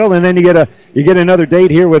conference title, and then you get another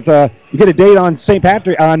date here with you get a date on St.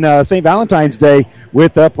 Valentine's Day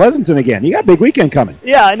with Pleasanton again. You got a big weekend coming.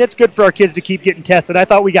 Yeah, and it's good for our kids to keep getting tested. I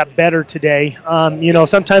thought we got better today.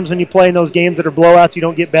 Sometimes when you play in those games that are blowouts, you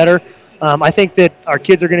don't get better. I think that our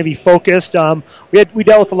kids are going to be focused. We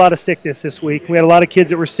dealt with a lot of sickness this week. We had a lot of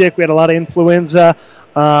kids that were sick. We had a lot of influenza.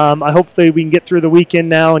 I hope that we can get through the weekend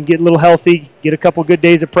now and get a little healthy, get a couple good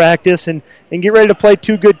days of practice, and get ready to play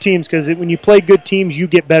two good teams, because when you play good teams, you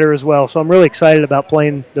get better as well. So I'm really excited about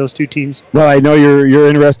playing those two teams. Well, I know you're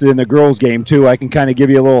interested in the girls' game, too. I can kind of give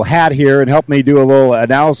you a little hat here and help me do a little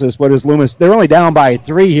analysis. What is Loomis? They're only down by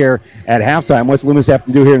 3 here at halftime. What's Loomis have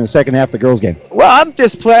to do here in the second half of the girls' game? Well,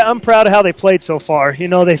 I'm proud of how they played so far.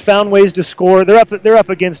 They found ways to score. They're up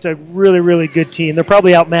against a really, really good team. They're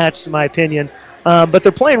probably outmatched, in my opinion. But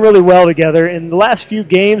they're playing really well together. In the last few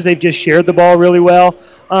games, they've just shared the ball really well.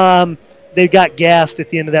 they got gassed at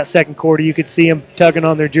the end of that second quarter. You could see them tugging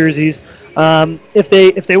on their jerseys. If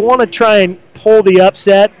they want to try and pull the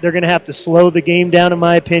upset, they're going to have to slow the game down, in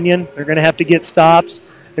my opinion. They're going to have to get stops,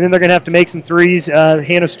 and then they're going to have to make some threes,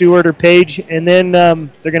 Hannah Stewart or Paige, and then they're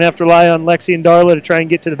going to have to rely on Lexi and Darla to try and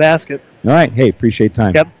get to the basket. All right. Hey, appreciate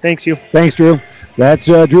time. Yep, thanks you. Thanks, Drew. That's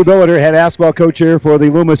Drew Billiter, head basketball coach here for the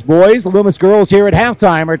Loomis boys. The Loomis girls here at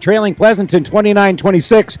halftime are trailing Pleasanton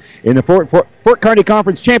 29-26 in the Fort Kearny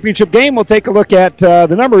Conference Championship game. We'll take a look at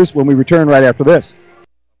the numbers when we return right after this.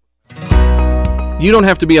 You don't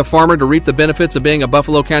have to be a farmer to reap the benefits of being a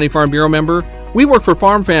Buffalo County Farm Bureau member. We work for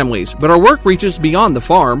farm families, but our work reaches beyond the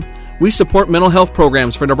farm. We support mental health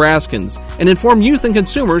programs for Nebraskans and inform youth and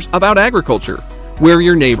consumers about agriculture. We're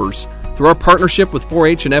your neighbors. Through our partnership with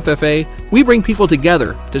 4-H and FFA, we bring people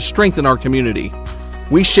together to strengthen our community.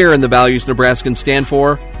 We share in the values Nebraskans stand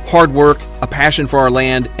for: hard work, a passion for our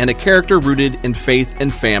land, and a character rooted in faith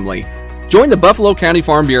and family. Join the Buffalo County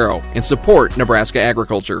Farm Bureau and support Nebraska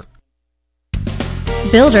agriculture.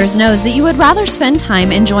 Builders knows that you would rather spend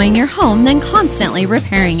time enjoying your home than constantly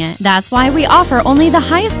repairing it. That's why we offer only the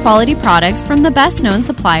highest quality products from the best known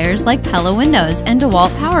suppliers like Pella Windows and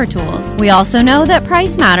DeWalt Power Tools. We also know that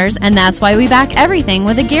price matters, and that's why we back everything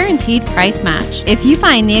with a guaranteed price match. If you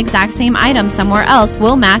find the exact same item somewhere else,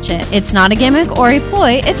 we'll match it. It's not a gimmick or a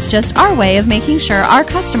ploy, it's just our way of making sure our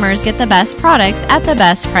customers get the best products at the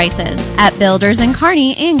best prices. At Builders in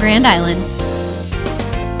Kearney and Grand Island.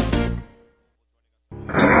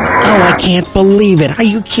 Oh, I can't believe it. Are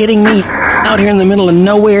you kidding me? Out here in the middle of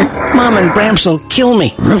nowhere, Mom and Gramps will kill me.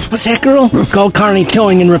 What's that, girl? Call Kearney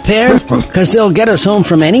Towing and Repair? Because they'll get us home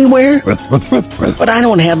from anywhere? But I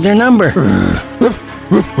don't have their number.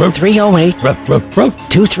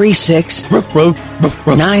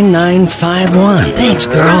 308-236-9951. Thanks,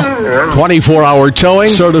 girl. 24-hour towing,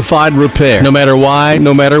 certified repair. No matter why,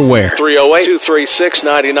 no matter where.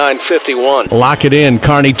 308-236-9951. Lock it in,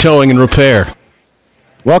 Kearney Towing and Repair.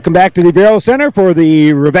 Welcome back to the Bureau Center for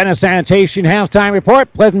the Ravenna Sanitation Halftime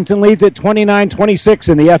Report. Pleasanton leads at 29-26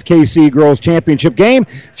 in the FKC Girls Championship game.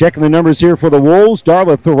 Checking the numbers here for the Wolves.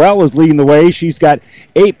 Darla Thorell is leading the way. She's got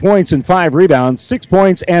 8 points and 5 rebounds. 6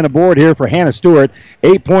 points and a board here for Hannah Stewart.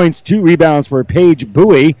 8 points, 2 rebounds for Paige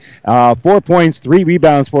Bowie. 4 points, 3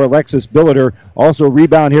 rebounds for Alexis Billiter. Also a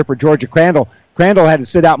rebound here for Georgia Crandall. Crandall had to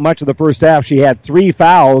sit out much of the first half. She had 3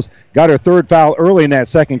 fouls, got her third foul early in that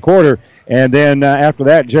second quarter, and then after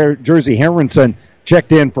that, Jersey Henriksen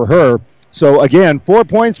checked in for her. So, again, 4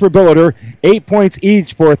 points for Billiter, 8 points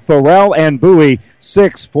each for Thorell and Bowie,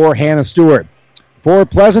 6 for Hannah Stewart. For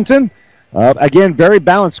Pleasanton, again, very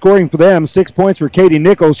balanced scoring for them. 6 points for Katie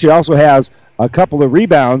Nichols. She also has a couple of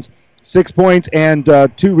rebounds. 6 points and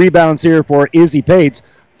 2 rebounds here for Izzy Pates.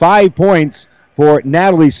 5 points for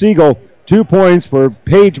Natalie Siegel. 2 points for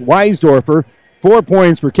Paige Weisdorfer. 4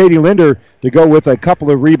 points for Katie Linder to go with a couple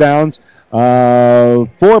of rebounds. 4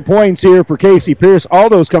 points here for Casey Pierce. All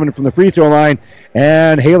those coming from the free throw line.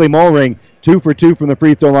 And Haley Mulring, 2 for 2 from the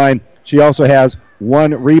free throw line. She also has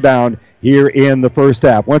 1 rebound here in the first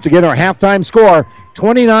half. Once again, our halftime score,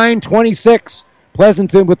 29-26.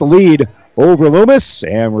 Pleasanton with the lead over Loomis.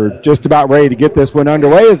 And we're just about ready to get this one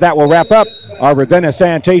underway, as that will wrap up our Ravenna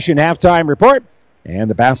Sanitation halftime report. And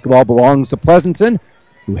the basketball belongs to Pleasanton,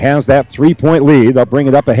 who has that 3-point lead. They'll bring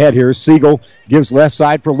it up ahead here. Siegel gives left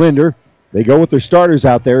side for Linder. They go with their starters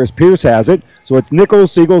out there as Pierce has it. So it's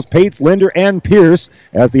Nichols, Siegels, Pates, Linder, and Pierce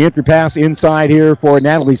as the entry pass inside here for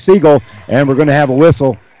Natalie Siegel. And we're going to have a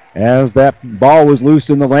whistle as that ball was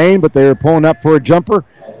loose in the lane, but they're pulling up for a jumper.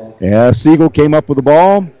 As Siegel came up with the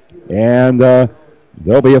ball. And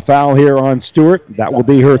there'll be a foul here on Stewart. That will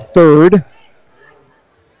be her third.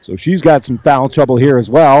 So she's got some foul trouble here as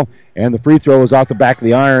well. And the free throw is off the back of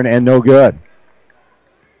the iron and no good.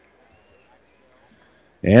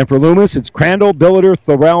 And for Loomis, it's Crandall, Billiter,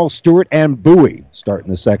 Thorell, Stewart, and Bowie starting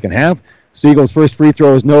the second half. Siegel's first free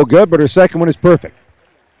throw is no good, but her second one is perfect.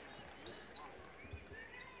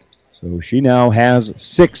 So she now has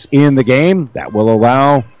 6 in the game. That will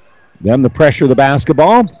allow them to pressure the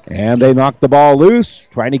basketball. And they knock the ball loose,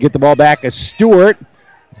 trying to get the ball back as Stewart.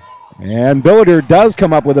 And Billiter does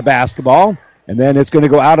come up with a basketball. And then it's going to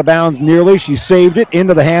go out of bounds nearly. She saved it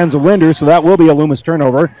into the hands of Linder, so that will be a Loomis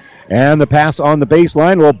turnover. And the pass on the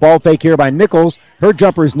baseline. Well, ball fake here by Nichols. Her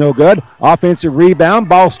jumper is no good. Offensive rebound.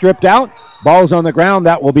 Ball stripped out. Ball's on the ground.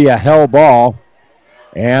 That will be a hell ball.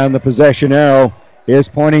 And the possession arrow is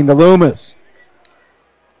pointing to Loomis.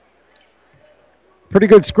 Pretty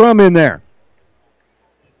good scrum in there.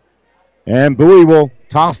 And Bowie will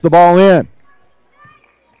toss the ball in.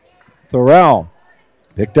 Thorell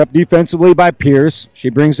Picked up defensively by Pierce. She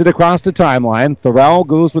brings it across the timeline. Thorell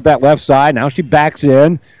goes with that left side. Now she backs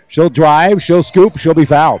in. She'll drive. She'll scoop. She'll be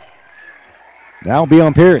fouled. That'll be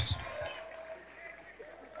on Pierce.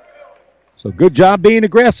 So good job being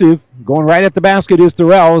aggressive. Going right at the basket is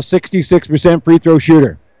Thorell, 66% free throw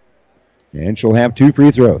shooter. And she'll have 2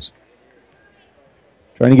 free throws.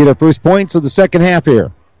 Trying to get her first points of the second half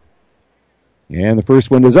here. And the first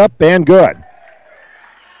one is up and good.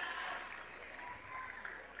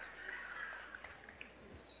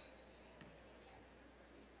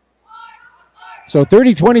 So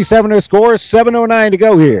 30-27 our score, 7:09 to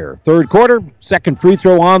go here. Third quarter, second free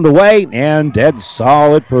throw on the way, and dead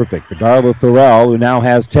solid perfect for Darla Thorell, who now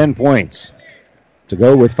has 10 points to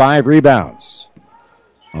go with 5 rebounds.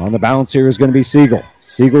 On the bounce here is going to be Siegel.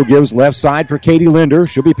 Siegel gives left side for Katie Linder.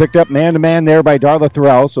 She'll be picked up man-to-man there by Darla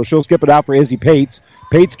Thorell, so she'll skip it out for Izzy Pates.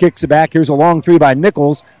 Pates kicks it back. Here's a long 3 by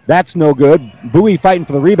Nichols. That's no good. Bowie fighting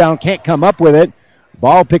for the rebound, can't come up with it.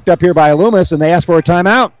 Ball picked up here by Loomis, and they ask for a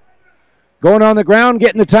timeout. Going on the ground,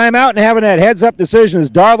 getting the timeout, and having that heads-up decision is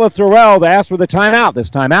Darla Thorell to ask for the timeout. This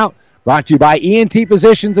timeout brought to you by E&T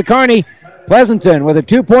Positions at Kearney. Pleasanton with a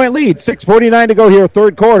 2-point lead, 6:49 to go here,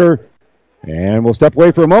 third quarter. And we'll step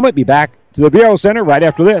away for a moment, be back to the Bureau Center right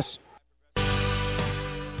after this.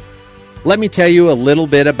 Let me tell you a little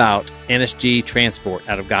bit about NSG Transport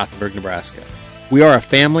out of Gothenburg, Nebraska. We are a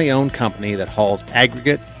family-owned company that hauls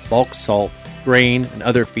aggregate, bulk salt, grain, and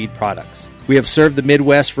other feed products. We have served the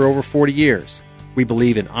Midwest for over 40 years. We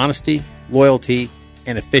believe in honesty, loyalty,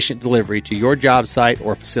 and efficient delivery to your job site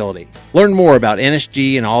or facility. Learn more about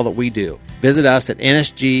NSG and all that we do. Visit us at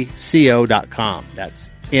nsgco.com. That's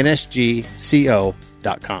nsgco.com.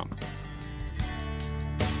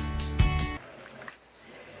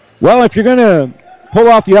 Well, if you're going to pull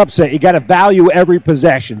off the upset, you got to value every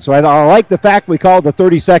possession. So I like the fact we called the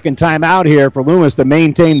 30-second timeout here for Loomis to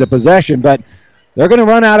maintain the possession, but they're going to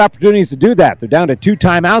run out opportunities to do that. They're down to 2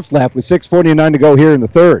 timeouts left with 6:49 to go here in the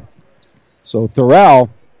third. So Thorell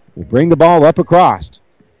will bring the ball up across.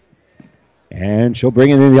 And she'll bring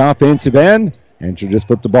it in the offensive end, and she'll just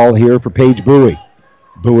flip the ball here for Paige Bowie.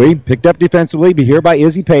 Bowie picked up defensively, be here by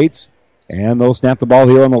Izzy Pates, and they'll snap the ball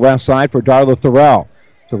here on the left side for Darla Thorell.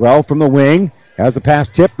 Thorell from the wing has the pass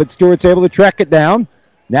tip, but Stewart's able to track it down.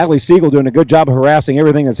 Natalie Siegel doing a good job of harassing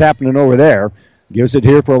everything that's happening over there. Gives it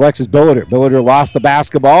here for Alexis Billiter. Billiter lost the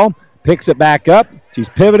basketball, picks it back up. She's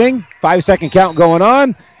pivoting. 5-second count going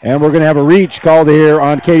on, and we're going to have a reach called here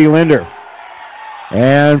on Katie Linder.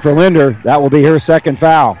 And for Linder, that will be her second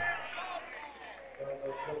foul.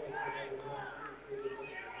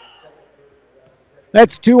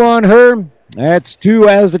 That's 2 on her. That's 2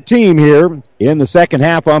 as a team here in the second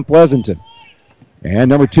half on Pleasanton. And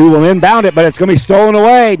number 2 will inbound it, but it's going to be stolen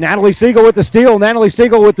away. Natalie Siegel with the steal. Natalie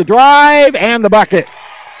Siegel with the drive and the bucket.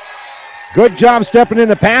 Good job stepping in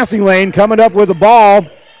the passing lane, coming up with the ball,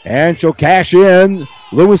 and she'll cash in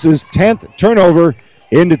Lewis's 10th turnover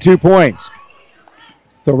into 2 points.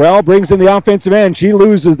 Thorell brings in the offensive end. She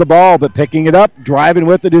loses the ball, but picking it up, driving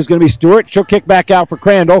with it is going to be Stewart. She'll kick back out for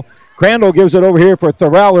Crandall. Crandall gives it over here for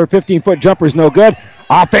Thorell. Her 15-foot jumper is no good.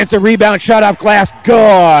 Offensive rebound, shut off glass,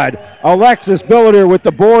 good. Alexis Billiter with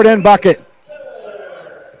the board and bucket.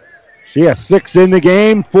 She has 6 in the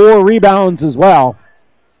game, 4 rebounds as well.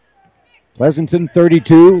 Pleasanton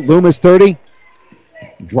 32, Loomis 30.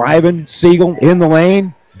 Driving, Siegel in the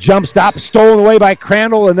lane. Jump stop, stolen away by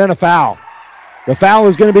Crandall, and then a foul. The foul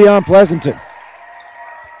is going to be on Pleasanton.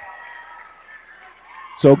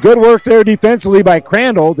 So good work there defensively by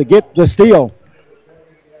Crandall to get the steal.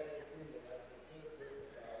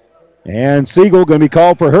 And Siegel going to be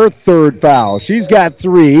called for her 3rd foul. She's got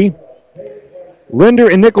 3. Linder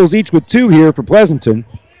and Nichols each with 2 here for Pleasanton.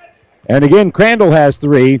 And again, Crandall has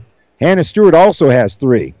 3. Hannah Stewart also has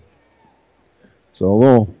 3. So a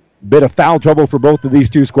little bit of foul trouble for both of these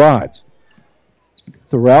 2 squads.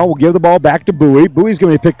 Thorell will give the ball back to Bowie. Bowie's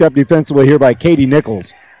going to be picked up defensively here by Katie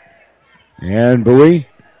Nichols. And Bowie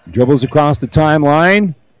dribbles across the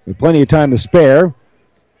timeline with plenty of time to spare.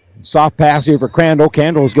 Soft pass here for Crandall.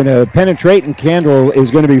 Crandall is going to penetrate, and Crandall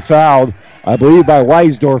is going to be fouled, I believe, by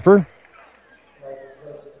Weisdorfer.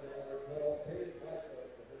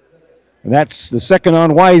 And that's the second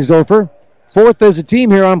on Weisdorfer. 4th as a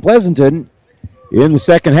team here on Pleasanton in the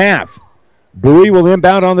second half. Bowie will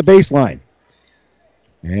inbound on the baseline.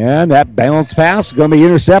 And that balanced pass is going to be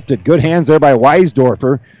intercepted. Good hands there by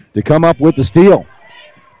Weisdorfer to come up with the steal.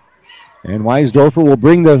 And Weisdorfer will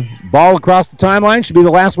bring the ball across the timeline. She'll be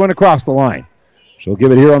the last one across the line. She'll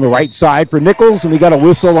give it here on the right side for Nichols, and we got a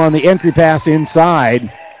whistle on the entry pass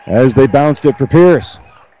inside as they bounced it for Pierce.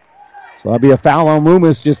 So that'll be a foul on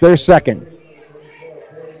Loomis, just their second.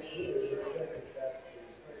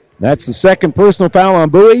 That's the second personal foul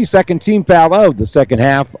on Bowie, second team foul of the second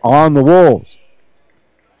half on the Wolves.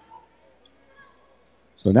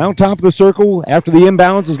 So now top of the circle after the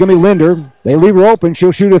inbounds is going to be Linder. They leave her open.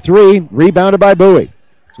 She'll shoot a three, rebounded by Bowie.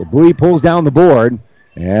 So Bowie pulls down the board,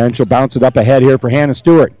 and she'll bounce it up ahead here for Hannah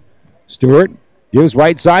Stewart. Stewart gives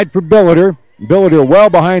right side for Billiter. Billiter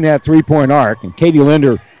well behind that three-point arc, and Katie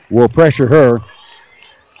Linder will pressure her.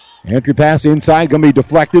 Entry pass inside, going to be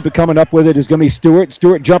deflected, but coming up with it is going to be Stewart.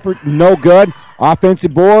 Stewart jumper, no good.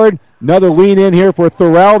 Offensive board, another lean in here for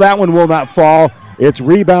Thorell. That one will not fall. It's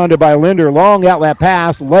rebounded by Linder. Long outlet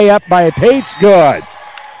pass, layup by Pates, good.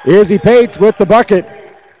 Izzy Pates with the bucket.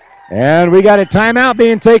 And we got a timeout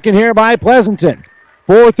being taken here by Pleasanton.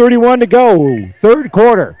 4:31 to go, third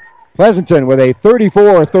quarter. Pleasanton with a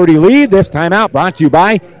 34-30 lead. This timeout brought to you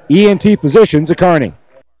by ENT Physicians of Kearney.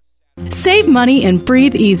 Save money and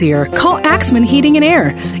breathe easier. Call Axman Heating and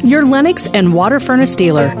Air, your Lennox and water furnace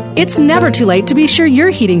dealer. It's never too late to be sure your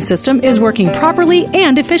heating system is working properly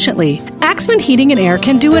and efficiently. Axman Heating and Air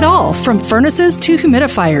can do it all, from furnaces to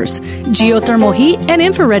humidifiers, geothermal heat, and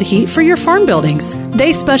infrared heat for your farm buildings.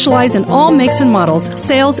 They specialize in all makes and models,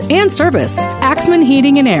 sales, and service. Axman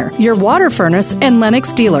Heating and Air, your water furnace and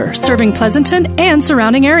Lennox dealer, serving Pleasanton and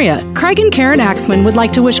surrounding area. Craig and Karen Axman would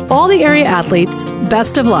like to wish all the area athletes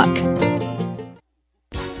best of luck.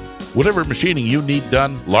 Whatever machining you need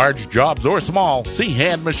done, large jobs or small, see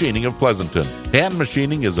Hand Machining of Pleasanton. Hand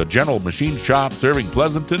Machining is a general machine shop serving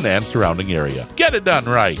Pleasanton and surrounding area. Get it done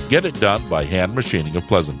right. Get it done by Hand Machining of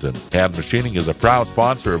Pleasanton. Hand Machining is a proud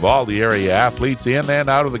sponsor of all the area athletes in and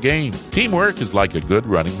out of the game. Teamwork is like a good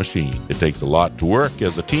running machine. It takes a lot to work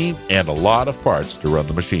as a team and a lot of parts to run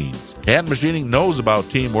the machines. Hand Machining knows about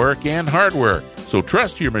teamwork and hard work, so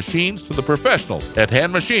trust your machines to the professionals at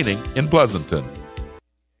Hand Machining in Pleasanton.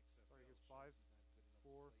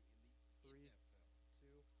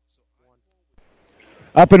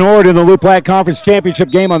 Up in Ord in the Loup Platte Conference Championship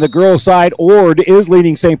game on the girls' side, Ord is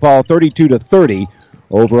leading St. Paul 32-30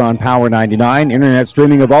 over on Power 99. Internet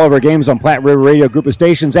streaming of all of our games on Platte River Radio Group of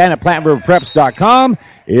Stations and at PlatteRiverPreps.com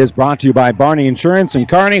is brought to you by Barney Insurance in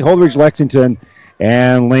Kearney, Holdridge, Lexington,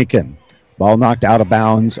 and Lincoln. Ball knocked out of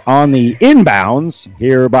bounds on the inbounds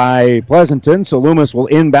here by Pleasanton, so Loomis will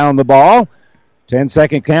inbound the ball.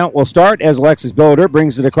 10-second count will start as Alexis Billiter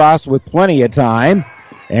brings it across with plenty of time.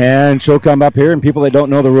 And she'll come up here, and people that don't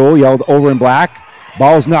know the rule yelled over in black.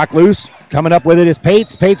 Ball's knocked loose. Coming up with it is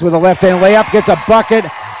Pates. Pates with a left-hand layup, gets a bucket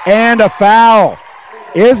and a foul.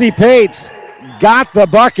 Izzy Pates got the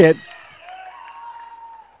bucket.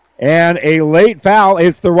 And a late foul.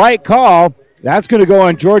 It's the right call. That's going to go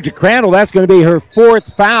on Georgia Crandall. That's going to be her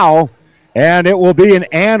fourth foul. And it will be an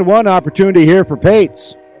and one opportunity here for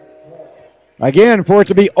Pates. Again, for it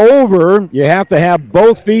to be over, you have to have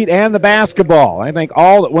both feet and the basketball. I think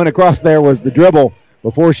all that went across there was the dribble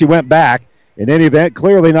before she went back. In any event,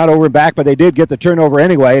 clearly not over and back, but they did get the turnover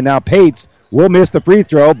anyway. And now Pates will miss the free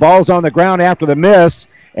throw. Ball's on the ground after the miss.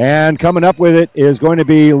 And coming up with it is going to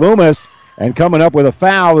be Loomis. And coming up with a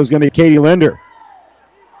foul is going to be Katie Linder.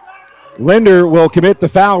 Linder will commit the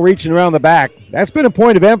foul reaching around the back. That's been a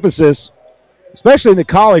point of emphasis, especially in the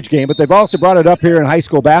college game, but they've also brought it up here in high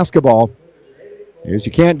school basketball. Is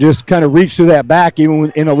you can't just kind of reach through that back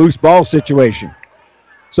even in a loose ball situation.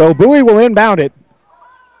 So Bowie will inbound it.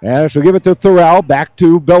 And she'll give it to Thorell. Back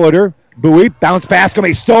to Billiter. Bowie, bounce pass going to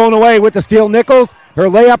be stolen away with the steal. Nichols, her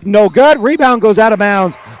layup no good. Rebound goes out of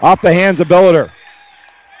bounds off the hands of Billiter.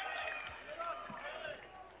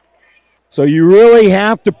 So you really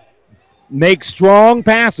have to make strong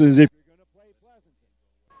passes if you're going to play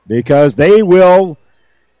Pleasanton, because they will,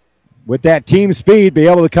 with that team speed, be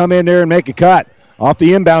able to come in there and make a cut. Off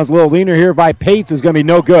the inbounds, a little leaner here by Pates is going to be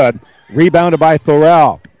no good. Rebounded by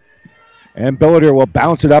Thorell. And Billiter will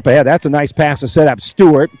bounce it up ahead. That's a nice pass to set up.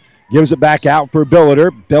 Stewart gives it back out for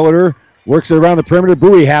Billiter. Billiter works it around the perimeter.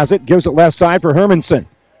 Bowie has it. Gives it left side for Hermanson.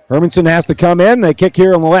 Hermanson has to come in. They kick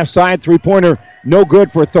here on the left side. Three-pointer no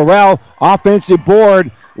good for Thorell. Offensive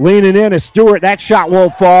board leaning in is Stewart. That shot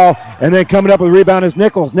won't fall. And then coming up with the rebound is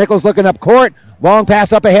Nichols. Nichols looking up court. Long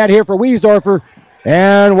pass up ahead here for Wiesdorfer.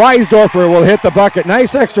 And Weisdorfer will hit the bucket.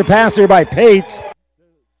 Nice extra pass here by Pates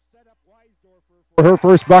for her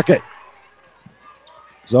first bucket.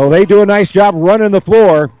 So they do a nice job running the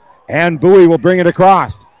floor, and Bowie will bring it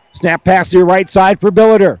across. Snap pass to your right side for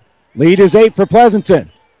Billiter. Lead is 8 for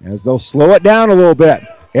Pleasanton, as they'll slow it down a little bit.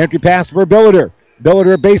 Entry pass for Billiter.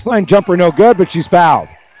 Billiter baseline jumper no good, but she's fouled.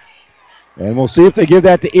 And we'll see if they give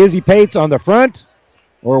that to Izzy Pates on the front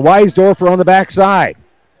or Weisdorfer on the backside.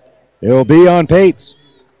 It'll be on Pates.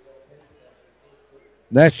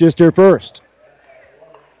 That's just her first.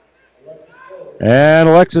 And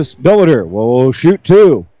Alexis Billiter will shoot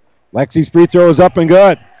 2. Lexi's free throw is up and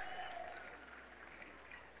good.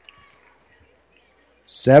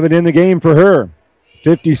 7 in the game for her.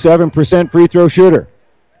 57% free throw shooter.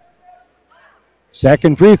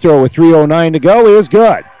 Second free throw with 3:09 to go is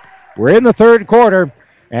good. We're in the third quarter,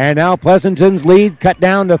 and now Pleasanton's lead cut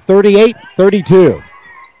down to 38-32.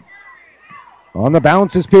 On the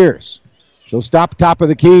bounce is Pierce. She'll stop top of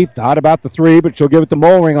the key. Thought about the 3, but she'll give it to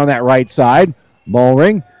Mulring on that right side.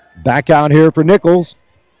 Mulring back out here for Nichols.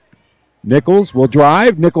 Nichols will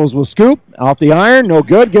drive. Nichols will scoop. Off the iron. No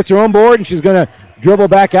good. Gets her own board, and she's going to dribble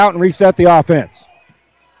back out and reset the offense.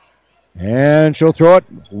 And she'll throw it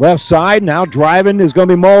left side. Now driving is going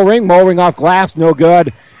to be Mulring. Mulring off glass. No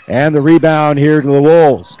good. And the rebound here to the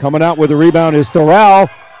Wolves. Coming out with the rebound is Thorell.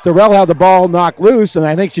 Thorell had the ball knocked loose, and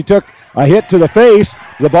I think she took a hit to the face.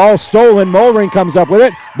 The ball stolen. Mulring comes up with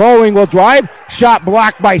it. Mulring will drive. Shot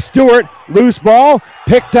blocked by Stewart. Loose ball.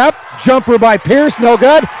 Picked up. Jumper by Pierce. No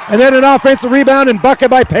good. And then an offensive rebound and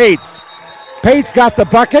bucket by Pates. Pates got the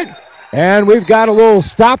bucket. And we've got a little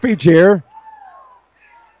stoppage here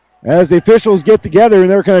as the officials get together,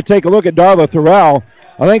 and they're going to take a look at Darla Thorell.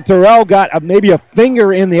 I think Thorell got maybe a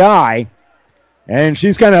finger in the eye, and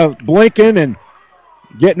she's kind of blinking and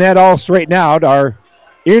getting that all straightened out. Our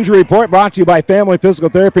injury report brought to you by Family Physical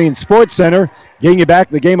Therapy and Sports Center, getting you back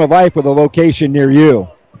to the game of life with a location near you.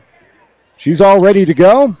 She's all ready to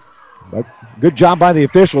go, but good job by the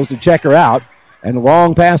officials to check her out. And the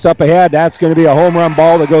long pass up ahead, that's going to be a home run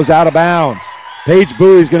ball that goes out of bounds. Paige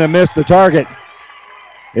Bowie's going to miss the target.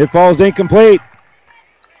 It falls incomplete,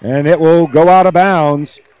 and it will go out of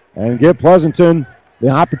bounds and give Pleasanton the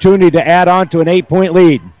opportunity to add on to an 8-point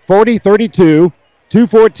lead. 40-32,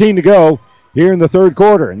 2:14 to go here in the third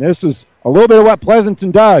quarter. And this is a little bit of what Pleasanton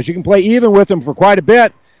does. You can play even with them for quite a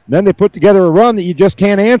bit, and then they put together a run that you just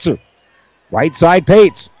can't answer. Right side,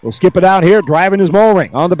 Pates will skip it out here. Driving is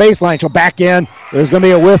Mulring on the baseline. She'll back in. There's going to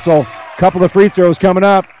be a whistle. Couple of free throws coming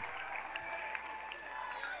up.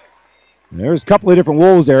 There's a couple of different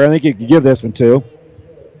Wolves there. I think you could give this one to.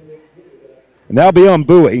 And that'll be on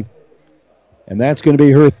Bowie. And that's going to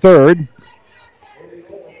be her third.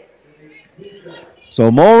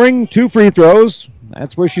 So Mulring, 2 free throws.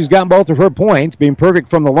 That's where she's gotten both of her points, being perfect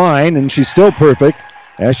from the line, and she's still perfect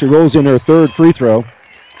as she rolls in her third free throw.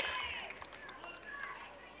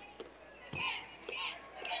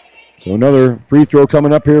 So another free throw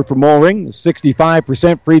coming up here for Mulring.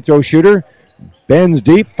 65% free throw shooter. Bends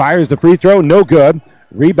deep, fires the free throw, no good.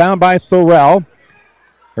 Rebound by Thorell.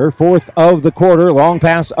 Her 4th of the quarter. Long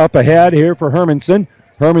pass up ahead here for Hermanson.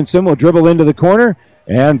 Hermanson will dribble into the corner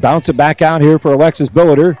and bounce it back out here for Alexis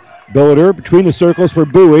Billiter. Billiter between the circles for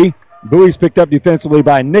Bowie. Bowie's picked up defensively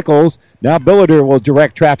by Nichols. Now Billiter will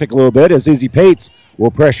direct traffic a little bit as Izzy Pates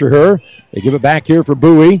will pressure her. They give it back here for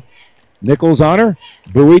Bowie. Nichols on her.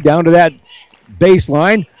 Bowie down to that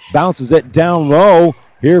baseline. Bounces it down low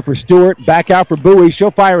here for Stewart. Back out for Bowie.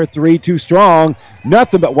 She'll fire a 3. Too strong.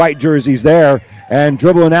 Nothing but white jerseys there. And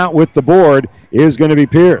dribbling out with the board is going to be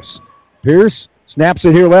Pierce. Pierce snaps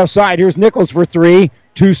it here left side. Here's Nichols for 3.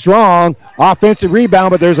 Too strong. Offensive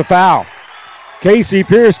rebound, but there's a foul. Casey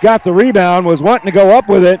Pierce got the rebound, was wanting to go up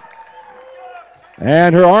with it.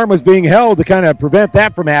 And her arm was being held to kind of prevent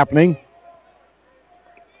that from happening.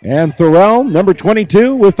 And Thorell, number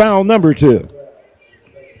 22, with foul number 2.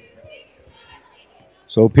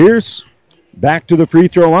 So Pierce back to the free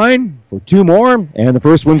throw line for 2 more, and the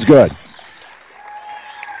first one's good.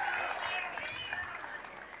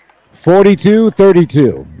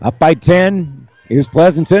 42-32. Up by 10 is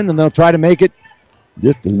Pleasanton, and they'll try to make it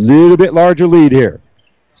just a little bit larger lead here.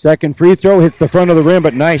 Second free throw hits the front of the rim,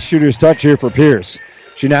 but nice shooter's touch here for Pierce.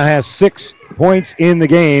 She now has 6 points in the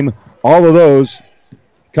game, all of those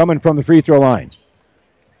coming from the free throw line.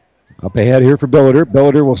 Up ahead here for Billiter.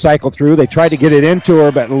 Billiter will cycle through. They tried to get it into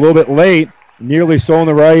her, but a little bit late. Nearly stolen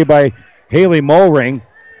away by Haley Mulring,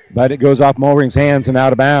 but it goes off Mulring's hands and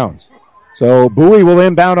out of bounds. So Bowie will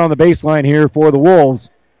inbound on the baseline here for the Wolves,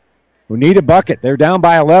 who need a bucket. They're down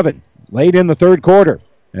by 11 late in the third quarter,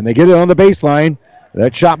 and they get it on the baseline.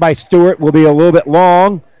 That shot by Stewart will be a little bit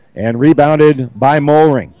long and rebounded by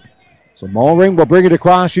Mulring. So Mulring will bring it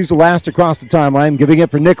across. She's the last across the timeline, giving it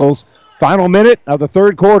for Nichols. Final minute of the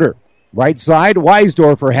third quarter. Right side,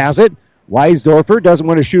 Weisdorfer has it. Weisdorfer doesn't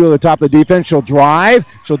want to shoot on the top of the defense. She'll drive.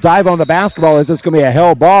 She'll dive on the basketball. Is this going to be a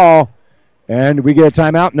hell ball? And we get a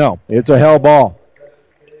timeout? No, it's a hell ball.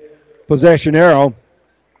 Possession arrow.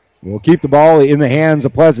 We'll keep the ball in the hands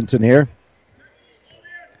of Pleasanton here.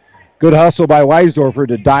 Good hustle by Weisdorfer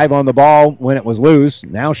to dive on the ball when it was loose.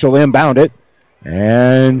 Now she'll inbound it.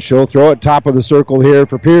 And she'll throw it top of the circle here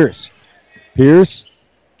for Pierce. Pierce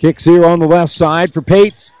kicks here on the left side for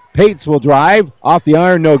Pates. Pates will drive. Off the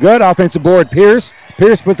iron, no good. Offensive board, Pierce.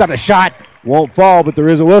 Pierce puts out a shot. Won't fall, but there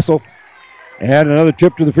is a whistle. And another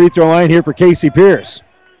trip to the free throw line here for Casey Pierce.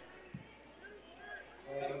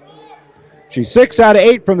 She's 6 out of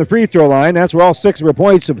 8 from the free throw line. That's where all 6 of her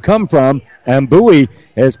points have come from. And Bowie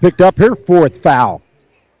has picked up her 4th foul.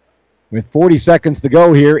 With 40 seconds to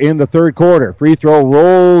go here in the third quarter. Free throw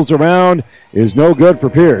rolls around, is no good for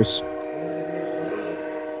Pierce.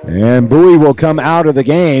 And Bowie will come out of the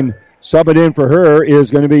game. Subbing in for her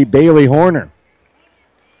is going to be Bailey Horner.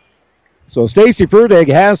 So Stacy Ferdig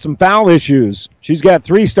has some foul issues. She's got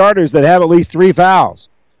 3 starters that have at least 3 fouls.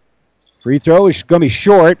 Free throw is going to be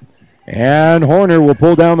short, and Horner will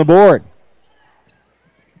pull down the board.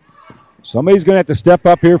 Somebody's going to have to step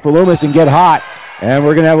up here for Loomis and get hot, and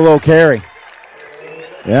we're going to have a little carry.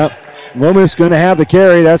 Yep, Loomis going to have the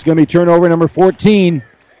carry. That's going to be turnover number 14.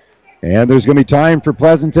 And there's going to be time for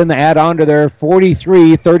Pleasanton to add on to their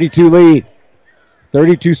 43-32 lead.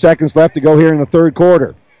 32 seconds left to go here in the third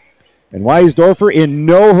quarter. And Weisdorfer in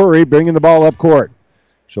no hurry bringing the ball up court.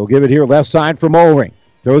 She'll give it here left side for Mulring.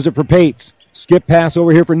 Throws it for Pates. Skip pass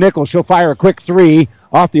over here for Nichols. She'll fire a quick 3.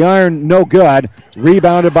 Off the iron, no good.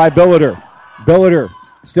 Rebounded by Billiter. Billiter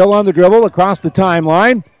still on the dribble across the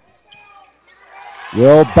timeline.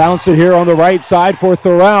 Will bounce it here on the right side for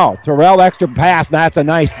Thorell. Thorell extra pass. That's a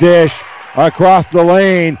nice dish across the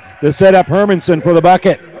lane to set up Hermanson for the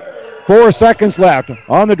bucket. 4 seconds left.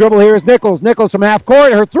 On the dribble here is Nichols. Nichols from half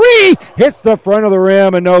court. Her 3 hits the front of the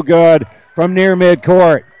rim and no good from near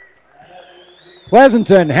midcourt.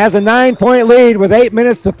 Pleasanton has a 9-point lead with 8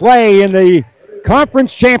 minutes to play in the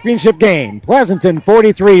conference championship game. Pleasanton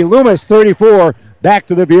 43, Loomis 34. Back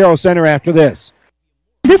to the Bureau Center after this.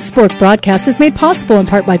 This sports broadcast is made possible in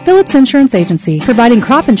part by Phillips Insurance Agency, providing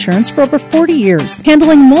crop insurance for over 40 years,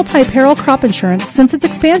 handling multi-peril crop insurance since its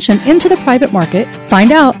expansion into the private market.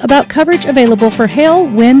 Find out about coverage available for hail,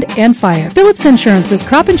 wind, and fire. Phillips Insurance is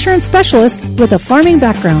crop insurance specialist with a farming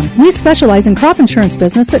background. We specialize in crop insurance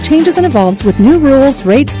business that changes and evolves with new rules,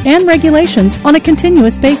 rates, and regulations on a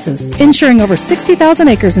continuous basis, insuring over 60,000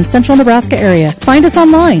 acres in central Nebraska area. Find us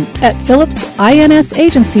online at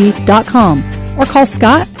phillipsinsagency.com. or call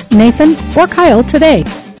Scott, Nathan, or Kyle today.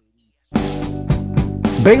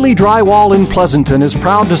 Bailey Drywall in Pleasanton is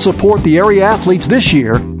proud to support the area athletes this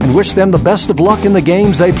year and wish them the best of luck in the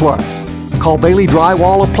games they play. Call Bailey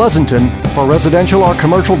Drywall of Pleasanton for residential or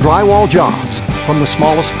commercial drywall jobs. From the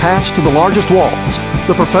smallest patch to the largest walls,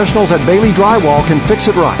 the professionals at Bailey Drywall can fix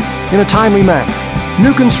it right in a timely manner.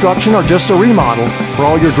 New construction or just a remodel, for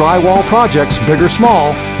all your drywall projects, big or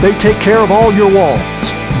small, they take care of all your walls.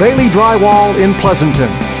 Bailey Drywall in Pleasanton.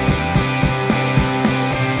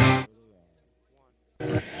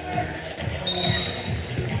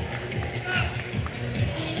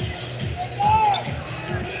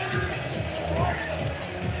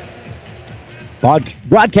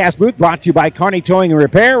 Broadcast booth brought to you by Kearney Towing and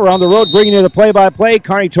Repair. We're on the road bringing you the play-by-play.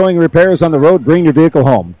 Kearney Towing and Repair is on the road bringing your vehicle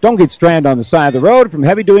home. Don't get stranded on the side of the road. From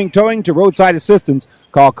heavy-duty towing to roadside assistance,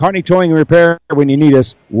 call Kearney Towing and Repair. When you need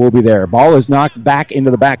us, we'll be there. Ball is knocked back into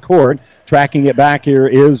the back court. Tracking it back here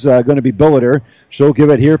is going to be Billiter. She'll give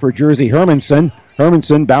it here for Jersey Hermanson.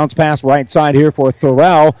 Hermanson bounce pass right side here for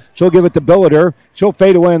Thorell. She'll give it to Billiter. She'll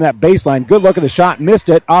fade away on that baseline. Good look at the shot. Missed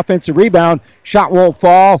it. Offensive rebound. Shot won't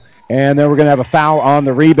fall. And then we're going to have a foul on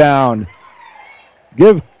the rebound.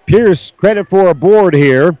 Give Pierce credit for a board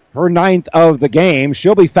here. Her 9th of the game.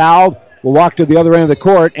 She'll be fouled. Will walk to the other end of the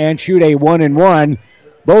court and shoot a 1-and-1.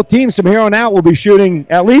 Both teams from here on out will be shooting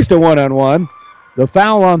at least a 1-on-1. The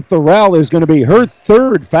foul on Thorell is going to be her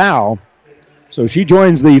 3rd foul. So she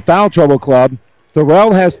joins the foul trouble club.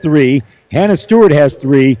 Thorell has 3. Hannah Stewart has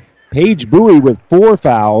 3. Paige Bowie with 4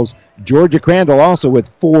 fouls. Georgia Crandall also with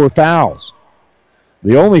 4 fouls.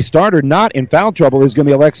 The only starter not in foul trouble is going to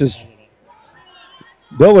be Alexis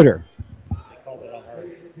Billiter.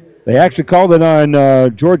 They actually called it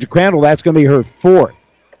on Georgia Crandall. That's going to be her 5th.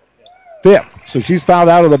 So she's fouled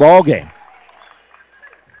out of the ball game.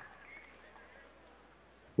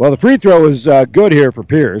 Well, the free throw is good here for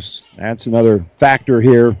Pierce. That's another factor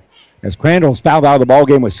here as Crandall's fouled out of the ball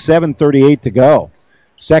game with 7:38 to go.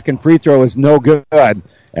 Second free throw is no good.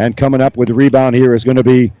 And coming up with the rebound here is going to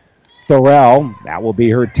be Thorell. That will be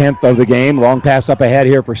her 10th of the game. Long pass up ahead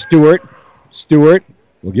here for Stewart. Stewart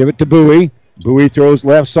will give it to Bowie. Bowie throws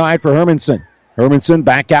left side for Hermanson. Hermanson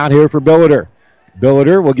back out here for Billiter.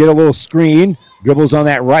 Billiter will get a little screen. Dribbles on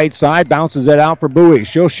that right side. Bounces it out for Bowie.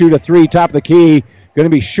 She'll shoot a 3 top of the key. Going to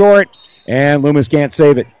be short. And Loomis can't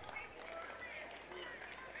save it.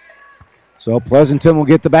 So Pleasanton will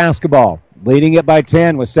get the basketball, leading it by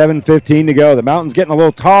 10 with 7:15 to go. The Mountains getting a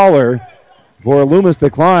little taller for Loomis to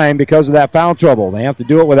climb because of that foul trouble. They have to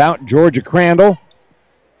do it without Georgia Crandall.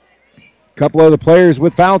 A couple of the players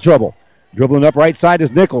with foul trouble. Dribbling up right side is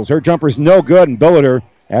Nichols. Her jumper's no good, and Billiter,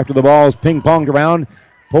 after the ball is ping-ponged around,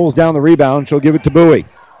 pulls down the rebound. She'll give it to Bowie.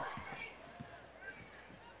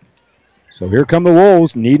 So here come the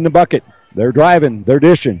Wolves, needing a bucket. They're driving. They're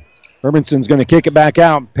dishing. Hermanson's going to kick it back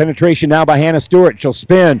out. Penetration now by Hannah Stewart. She'll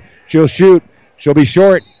spin. She'll shoot. She'll be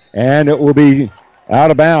short, and it will be out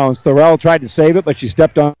of bounds. Thorell tried to save it, but she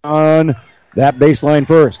stepped on that baseline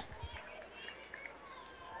first.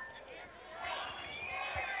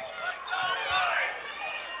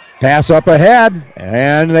 Pass up ahead,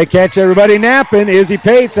 and they catch everybody napping. Izzy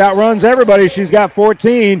Pates outruns everybody. She's got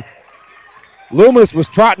 14. Loomis was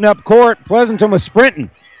trotting up court. Pleasanton was sprinting.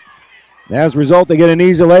 As a result, they get an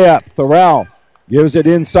easy layup. Thorell gives it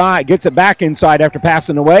inside, gets it back inside after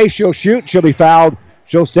passing away. She'll shoot. She'll be fouled.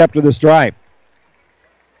 She'll step to the stripe.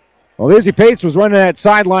 Well, Izzy Pates was running that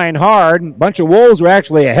sideline hard. A bunch of Wolves were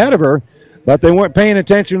actually ahead of her, but they weren't paying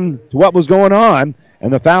attention to what was going on.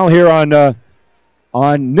 And the foul here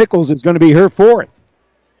on Nichols is going to be her fourth.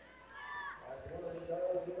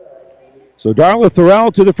 So Darla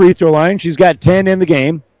Thorell to the free throw line. She's got 10 in the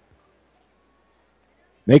game.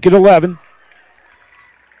 Make it 11.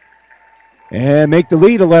 And make the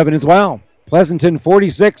lead 11 as well. Pleasanton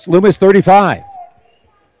 46, Loomis 35.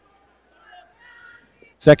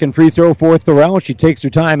 Second free throw for Thorell. She takes her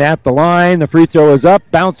time at the line. The free throw is up,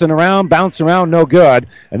 bouncing around, no good.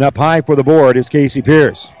 And up high for the board is Casey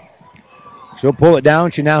Pierce. She'll pull it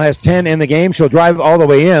down. She now has 10 in the game. She'll drive all the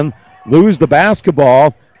way in, lose the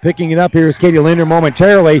basketball. Picking it up here is Katie Linder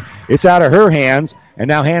momentarily. It's out of her hands, and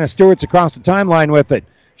now Hannah Stewart's across the timeline with it.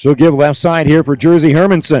 She'll give left side here for Jersey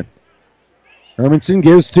Hermanson. Hermanson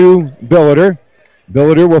gives to Billiter.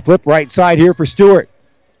 Billiter will flip right side here for Stewart.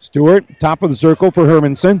 Stewart, top of the circle for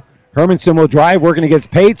Hermanson. Hermanson will drive, working against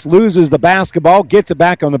Pates, loses the basketball, gets it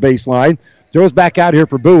back on the baseline. Throws back out here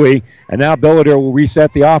for Bowie, and now Billiter will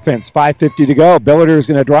reset the offense. 5:50 to go. Billiter is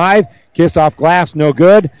going to drive. Kiss off glass, no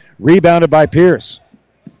good. Rebounded by Pierce.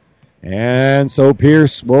 And so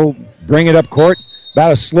Pierce will bring it up court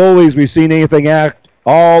about as slowly as we've seen anything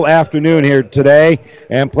all afternoon here today.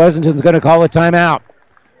 And Pleasanton's going to call a timeout.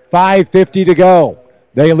 5:50 to go.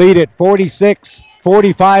 They lead it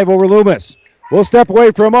 46-45 over Loomis. We'll step away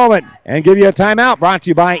for a moment and give you a timeout, brought to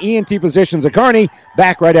you by E&T Physicians of Kearney.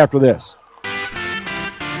 Back right after this.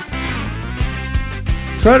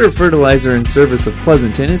 Trotter Fertilizer and Service of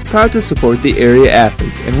Pleasanton is proud to support the area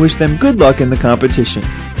athletes and wish them good luck in the competition.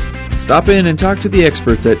 Stop in and talk to the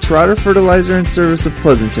experts at Trotter Fertilizer and Service of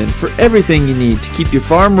Pleasanton for everything you need to keep your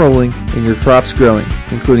farm rolling and your crops growing,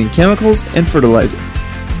 including chemicals and fertilizer.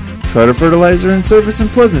 Trotter Fertilizer and Service in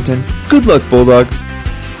Pleasanton. Good luck, Bulldogs.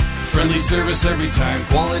 Friendly service every time.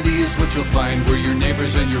 Quality is what you'll find where your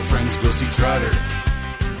neighbors and your friends go see Trotter.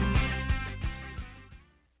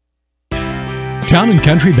 Town &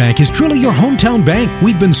 Country Bank is truly your hometown bank.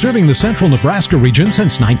 We've been serving the central Nebraska region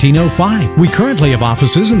since 1905. We currently have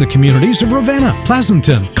offices in the communities of Ravenna,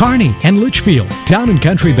 Pleasanton, Kearney, and Litchfield. Town &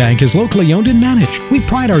 Country Bank is locally owned and managed. We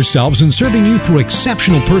pride ourselves in serving you through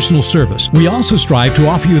exceptional personal service. We also strive to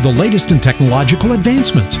offer you the latest in technological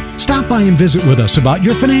advancements. Stop by and visit with us about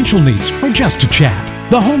your financial needs or just to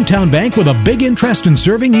chat. The hometown bank with a big interest in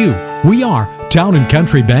serving you. We are Town &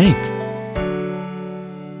 Country Bank.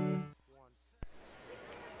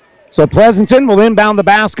 So Pleasanton will inbound the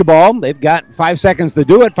basketball. They've got 5 seconds to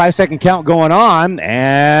do it. 5-second count going on,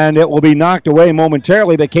 and it will be knocked away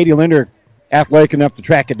momentarily, but Katie Linder, athletic enough to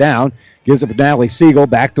track it down, gives it to Natalie Siegel.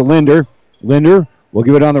 Back to Linder. Linder will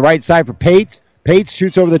give it on the right side for Pates. Pates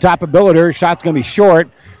shoots over the top of Billiter. Shot's going to be short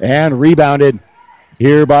and rebounded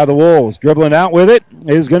here by the Wolves. Dribbling out with it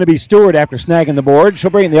is going to be Stewart after snagging the board. She'll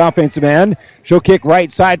bring it in the offensive end. She'll kick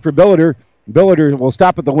right side for Billiter. Billiter will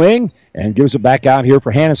stop at the wing and gives it back out here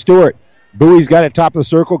for Hannah Stewart. Bowie's got it top of the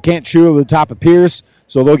circle, can't shoot over the top of Pierce,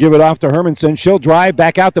 so they'll give it off to Hermanson. She'll drive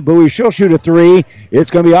back out to Bowie. She'll shoot a three. It's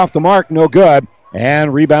going to be off the mark, no good,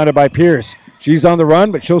 and rebounded by Pierce. She's on the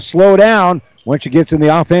run, but she'll slow down when she gets in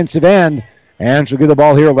the offensive end, and she'll get the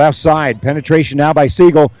ball here left side. Penetration now by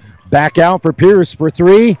Siegel. Back out for Pierce for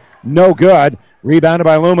three, no good. Rebounded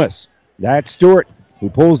by Loomis. That's Stewart, who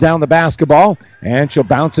pulls down the basketball, and she'll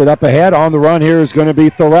bounce it up ahead. On the run here is going to be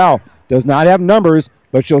Thorell. Does not have numbers,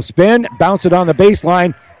 but she'll spin, bounce it on the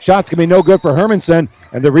baseline. Shot's going to be no good for Hermanson,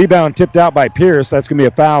 and the rebound tipped out by Pierce. That's going to be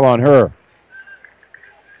a foul on her.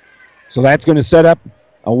 So that's going to set up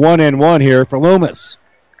a 1-and-1 here for Loomis.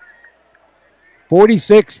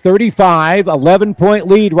 46-35, 11-point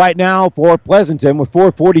lead right now for Pleasanton with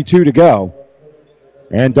 4:42 to go.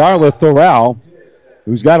 And Darla Thorell,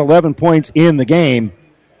 who's got 11 points in the game,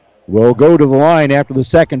 will go to the line after the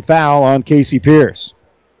second foul on Casey Pierce.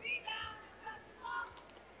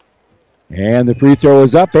 And the free throw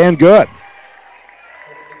is up and good.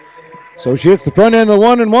 So she hits the front end of the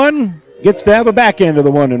 1-and-1, gets to have a back end of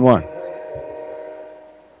the 1-and-1.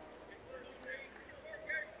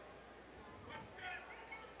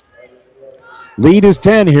 Lead is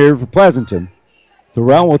 10 here for Pleasanton.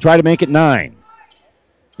 Thorell will try to make it 9.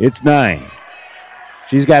 It's 9.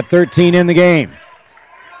 She's got 13 in the game.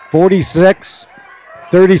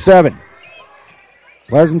 46-37.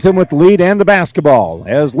 Pleasanton with the lead and the basketball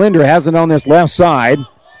as Linder has it on this left side.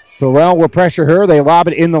 Thorell will pressure her. They lob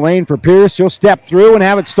it in the lane for Pierce. She'll step through and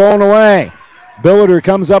have it stolen away. Billiter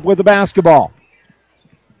comes up with the basketball.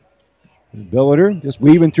 Billiter just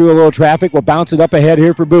weaving through a little traffic. Will bounce it up ahead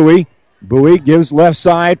here for Bowie. Bowie gives left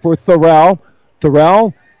side for Thorell.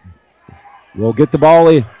 Thorell will get the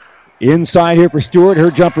ball inside here for Stewart.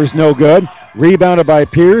 Her jumper's no good. Rebounded by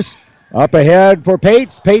Pierce. Up ahead for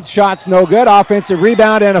Pates. Pates' shot's no good. Offensive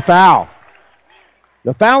rebound and a foul.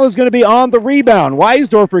 The foul is going to be on the rebound.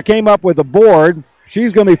 Weisdorfer came up with a board.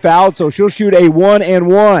 She's going to be fouled, so she'll shoot a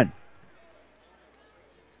 1-and-1.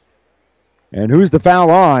 And who's the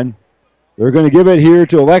foul on? They're going to give it here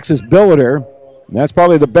to Alexis Billiter. And that's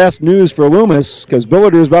probably the best news for Loomis because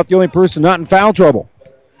Billiter is about the only person not in foul trouble.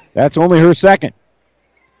 That's only her second.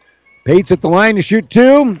 Pates at the line to shoot to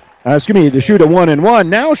shoot a 1-and-1.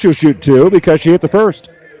 Now she'll shoot 2 because she hit the first.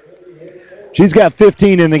 She's got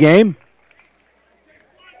 15 in the game.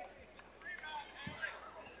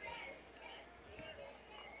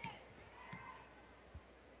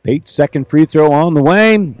 Pates' second free throw on the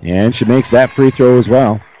way, and she makes that free throw as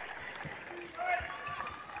well.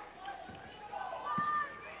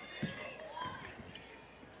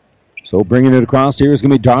 So bringing it across here is going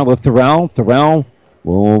to be Darla Thorell. Thorell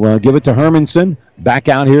will give it to Hermanson. Back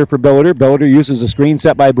out here for Billiter. Billiter uses a screen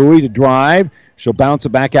set by Bowie to drive. She'll bounce it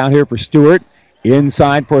back out here for Stewart.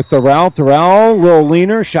 Inside for Thorell. Thorell, a little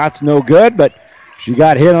leaner. Shot's no good, but she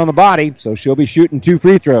got hit on the body, so she'll be shooting 2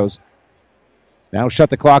 free throws. Now shut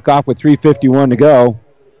the clock off with 3:51 to go.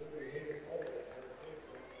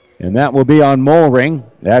 And that will be on Mulring.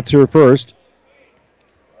 That's her first.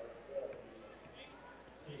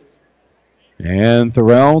 And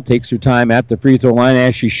Thorell takes her time at the free throw line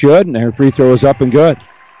as she should, and her free throw is up and good.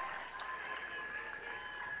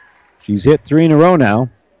 She's hit 3 in a row now.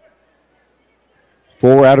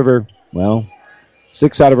 6 out of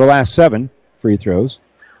her last 7 free throws.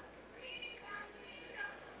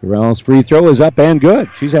 Thorell's free throw is up and good.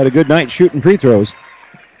 She's had a good night shooting free throws.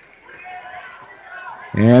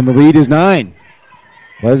 And the lead is 9.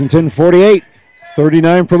 Pleasanton 48,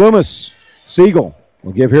 39 for Loomis. Siegel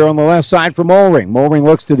will give here on the left side for Mulring. Mulring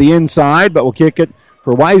looks to the inside, but will kick it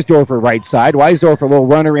for Weisdorfer right side. Weisdorfer, a little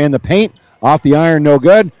runner in the paint. Off the iron, no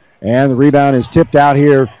good. And the rebound is tipped out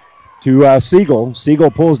here to Siegel. Siegel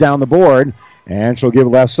pulls down the board, and she'll give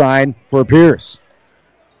left side for Pierce.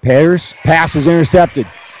 Pierce, pass is intercepted.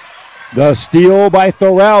 The steal by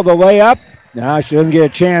Thorell, the layup. Now she doesn't get a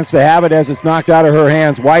chance to have it as it's knocked out of her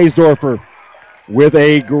hands. Weisdorfer with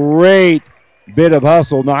a great bit of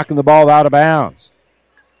hustle, knocking the ball out of bounds.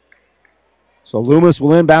 So Loomis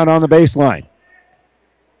will inbound on the baseline.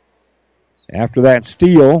 After that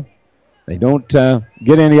steal, they don't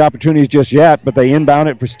get any opportunities just yet, but they inbound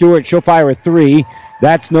it for Stewart. She'll fire a 3.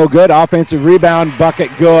 That's no good. Offensive rebound,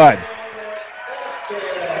 bucket good.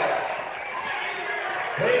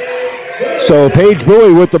 So Paige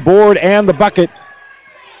Bowie with the board and the bucket.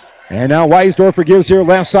 And now Weisdorfer gives here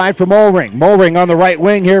left side for Mulring. Mulring on the right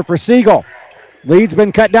wing here for Siegel. Lead's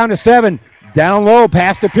been cut down to 7. Down low,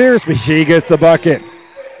 pass to Pierce, but she gets the bucket.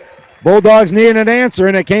 Bulldogs needed an answer,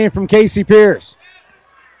 and it came from Casey Pierce.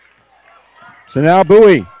 So now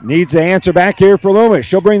Bowie needs to answer back here for Loomis.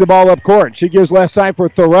 She'll bring the ball up court. She gives left side for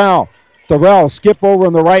Thorell. Thorell skip over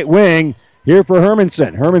on the right wing here for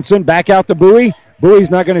Hermanson. Hermanson back out to Bowie.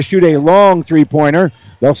 Bowie's not going to shoot a long three-pointer.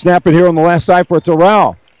 They'll snap it here on the left side for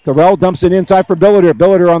Thorell. Thorell dumps it inside for Billiter.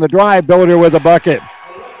 Billiter on the drive. Billiter with a bucket.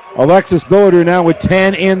 Alexis Billiter now with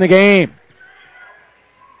 10 in the game.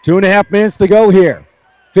 2.5 minutes to go here.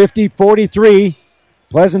 50-43.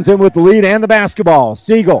 Pleasanton with the lead and the basketball.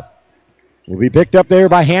 Siegel will be picked up there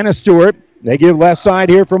by Hannah Stewart. They give left side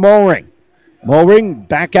here for Mulring. Mulring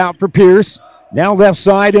back out for Pierce. Now left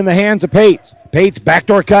side in the hands of Pates. Pates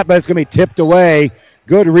backdoor cut, but it's going to be tipped away.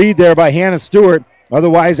 Good read there by Hannah Stewart.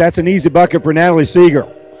 Otherwise, that's an easy bucket for Natalie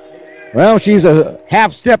Seeger. Well, she's a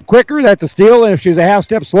half step quicker. That's a steal. And if she's a half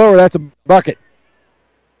step slower, that's a bucket.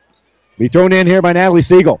 Be thrown in here by Natalie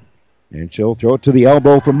Siegel. And she'll throw it to the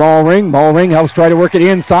elbow from Mallring. Mallring helps try to work it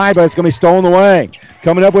inside, but it's going to be stolen away.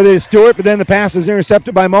 Coming up with it is Stewart, but then the pass is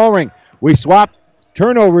intercepted by Mallring. We swap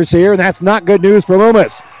turnovers here, and that's not good news for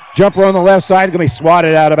Loomis. Jumper on the left side, going to be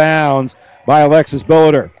swatted out of bounds by Alexis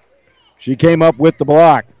Billiter. She came up with the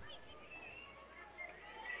block.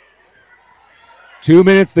 2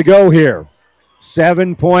 minutes to go here.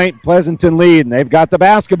 7-point Pleasanton lead, and they've got the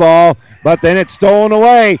basketball, but then it's stolen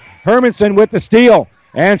away. Hermanson with the steal,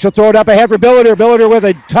 and she'll throw it up ahead for Billiter. Billiter with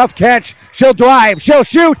a tough catch. She'll drive, she'll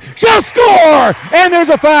shoot, she'll score, and there's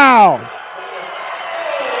a foul.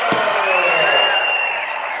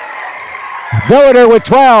 Billiter with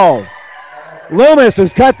 12. Loomis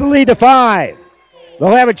has cut the lead to 5.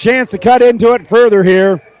 They'll have a chance to cut into it further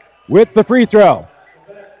here with the free throw.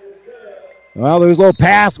 Well, there's a little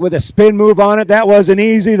pass with a spin move on it. That wasn't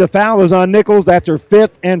easy. The foul was on Nichols. That's her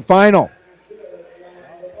 5th and final.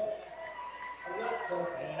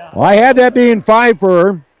 Well, I had that being 5 for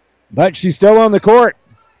her, but she's still on the court.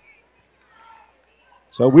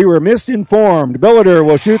 So we were misinformed. Billiter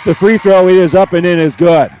will shoot the free throw. It is up and in is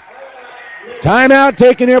good. Timeout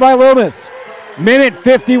taken here by Loomis. Minute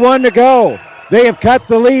 51 to go. They have cut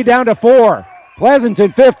the lead down to 4.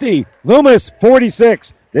 Pleasanton 50, Loomis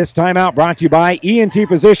 46. This timeout brought to you by E&T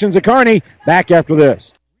Physicians of Kearney. Back after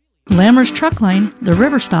this. Lammers Truck Line, the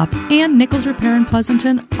River Stop, and Nichols Repair in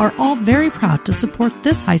Pleasanton are all very proud to support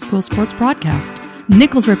this high school sports broadcast.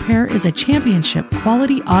 Nichols Repair is a championship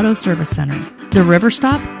quality auto service center. The River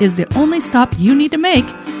Stop is the only stop you need to make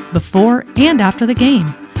before and after the game.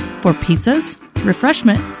 For pizzas,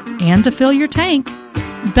 refreshment, and to fill your tank.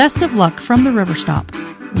 Best of luck from the River Stop,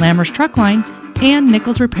 Lammers Truck Line, and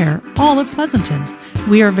Nichols Repair, all of Pleasanton.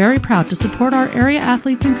 We are very proud to support our area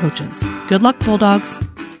athletes and coaches. Good luck, Bulldogs.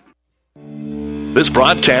 This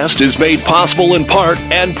broadcast is made possible in part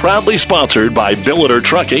and proudly sponsored by Billiter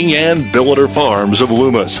Trucking and Billiter Farms of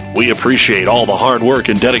Loomis. We appreciate all the hard work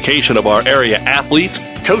and dedication of our area athletes,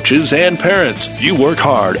 coaches, and parents. You work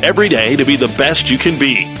hard every day to be the best you can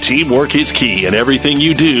be. Teamwork is key in everything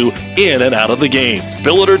you do in and out of the game.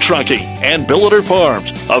 Billiter Trucking and Billiter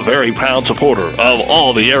Farms, a very proud supporter of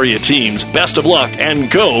all the area teams. Best of luck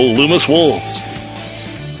and go Loomis Wolves.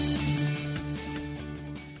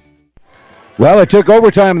 Well, it took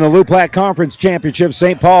overtime in the Lou Platte Conference Championship.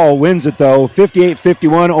 St. Paul wins it, though,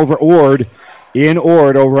 58-51 over Ord in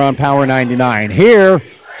Ord over on Power 99. Here,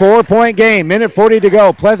 4-point game, minute 40 to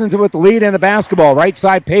go. Pleasanton with the lead and the basketball. Right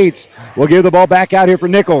side, Pates will give the ball back out here for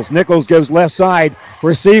Nichols. Nichols gives left side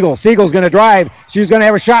for Siegel. Siegel's going to drive. She's going to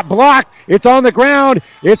have a shot blocked. It's on the ground.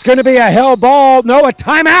 It's going to be a held ball. No, a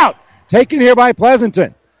timeout taken here by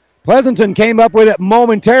Pleasanton. Pleasanton came up with it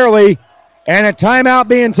momentarily, and a timeout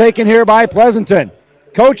being taken here by Pleasanton.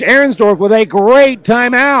 Coach Ahrensdorf with a great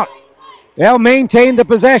timeout. They'll maintain the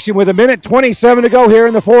possession with a minute 27 to go here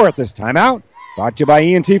in the fourth. This timeout brought to you by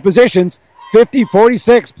E&T Positions.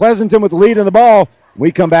 50-46, Pleasanton with the lead in the ball.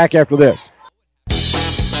 We come back after this.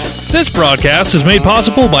 This broadcast is made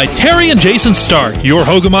possible by Terry and Jason Stark, your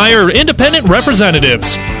Hogemeyer independent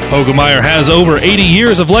representatives. Hogemeyer has over 80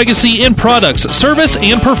 years of legacy in products, service,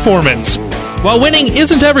 and performance. While winning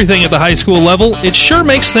isn't everything at the high school level, it sure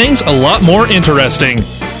makes things a lot more interesting.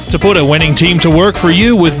 To put a winning team to work for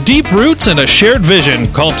you with deep roots and a shared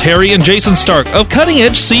vision, call Terry and Jason Stark of Cutting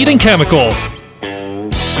Edge Seed and Chemical.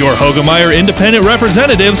 Your Hogemeyer independent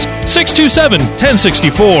representatives,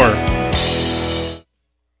 627-1064.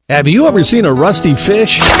 Have you ever seen a rusty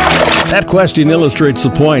fish? That question illustrates the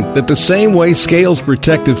point that the same way Scales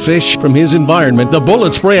protected fish from his environment, the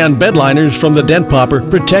bullet spray-on bed liners from the Dent Popper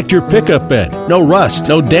protect your pickup bed. No rust,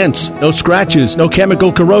 no dents, no scratches, no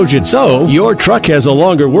chemical corrosion. So, your truck has a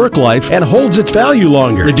longer work life and holds its value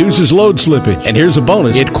longer. Reduces load slippage. And here's a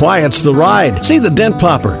bonus. It quiets the ride. See the Dent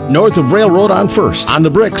Popper, north of Railroad on 1st, on the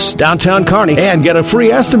Bricks, downtown Kearney, and get a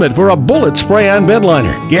free estimate for a bullet spray-on bed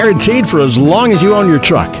liner. Guaranteed for as long as you own your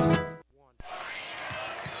truck.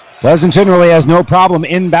 Pleasanton really has no problem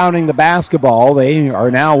inbounding the basketball. They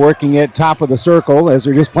are now working at top of the circle as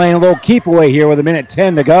they're just playing a little keep away here with a minute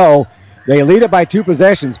 10 to go. They lead it by 2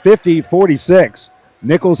 possessions, 50-46.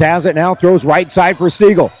 Nichols has it now, throws right side for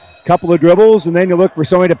Siegel. Couple of dribbles, and then you look for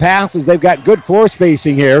somebody to pass as they've got good floor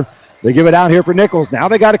spacing here. They give it out here for Nichols. Now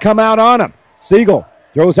they got to come out on him. Siegel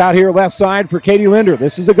throws out here left side for Katie Linder.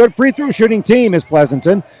 This is a good free throw shooting team, is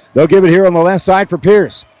Pleasanton. They'll give it here on the left side for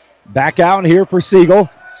Pierce. Back out here for Siegel.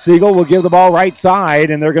 Siegel will give the ball right side,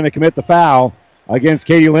 and they're going to commit the foul against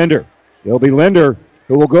Katie Linder. It'll be Linder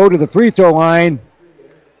who will go to the free throw line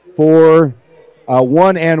for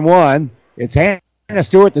 1-and-1. It's Hannah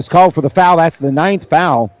Stewart that's called for the foul. That's the 9th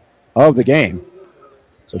foul of the game.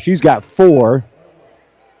 So she's got 4.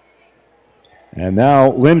 And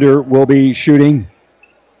now Linder will be shooting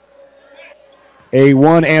a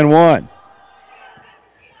 1-and-1.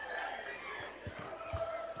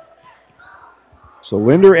 So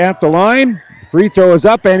Linder at the line. Free throw is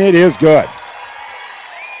up, and it is good.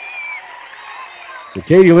 So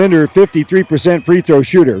Katie Linder, 53% free throw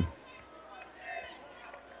shooter.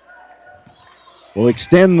 Will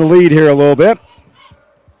extend the lead here a little bit.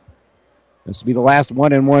 This will be the last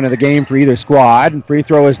 1-and-1 of the game for either squad. And free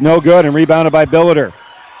throw is no good and rebounded by Billiter.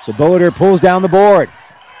 So Billiter pulls down the board.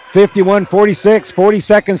 51-46, 40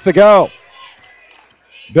 seconds to go.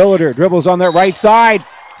 Billiter dribbles on that right side.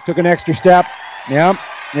 Took an extra step. Yep.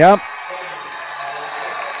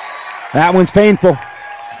 That one's painful.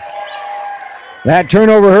 That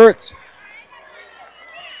turnover hurts.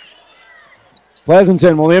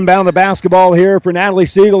 Pleasanton will inbound the basketball here for Natalie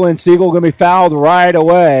Siegel, and Siegel going to be fouled right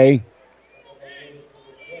away.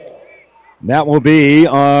 That will be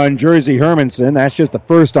on Jersey Hermanson. That's just the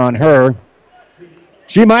first on her.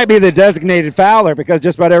 She might be the designated fouler because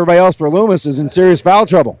just about everybody else for Loomis is in serious foul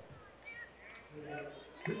trouble.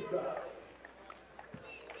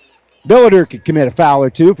 Billiter could commit a foul or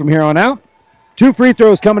two from here on out. 2 free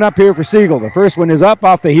throws coming up here for Siegel. The first one is up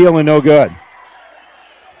off the heel and no good.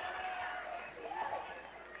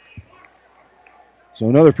 So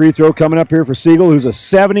another free throw coming up here for Siegel, who's a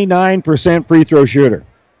 79% free throw shooter.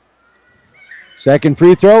 Second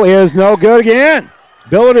free throw is no good again.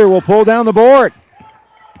 Billiter will pull down the board.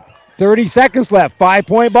 30 seconds left.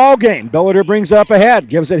 5-point ball game. Billiter brings up ahead.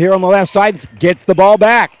 Gives it here on the left side. Gets the ball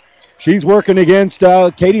back. She's working against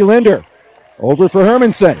Katie Linder. Over for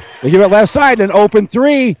Hermanson. They give it left side. An open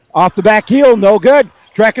 3 off the back heel. No good.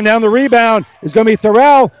 Tracking down the rebound is going to be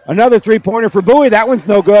Thorell. Another 3-pointer for Bowie. That one's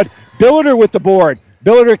no good. Billiter with the board.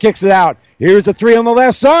 Billiter kicks it out. Here's a 3 on the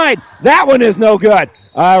left side. That one is no good.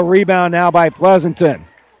 Rebound now by Pleasanton.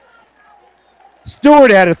 Stewart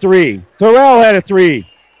had a 3. Thorell had a 3.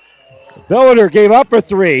 Billiter gave up a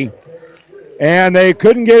 3. And they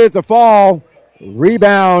couldn't get it to fall.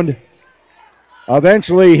 Rebound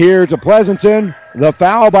eventually here to Pleasanton. The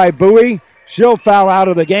foul by Bowie. She'll foul out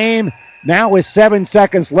of the game. Now with 7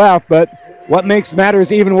 seconds left. But what makes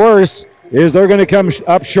matters even worse is they're going to come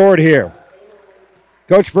up short here.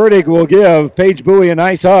 Coach Verdig will give Paige Bowie a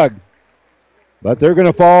nice hug. But they're going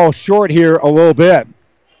to fall short here a little bit.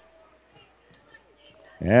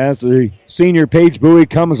 As the senior Paige Bowie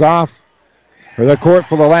comes off for the court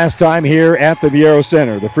for the last time here at the Viero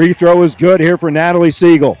Center. The free throw is good here for Natalie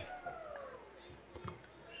Siegel.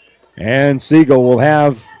 And Siegel will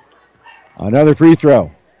have another free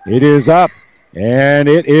throw. It is up, and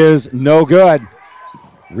it is no good.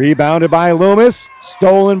 Rebounded by Loomis,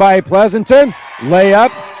 stolen by Pleasanton.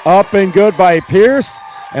 Layup, up and good by Pierce,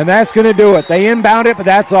 and that's going to do it. They inbound it, but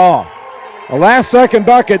that's all. A last-second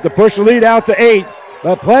bucket to push the lead out to 8,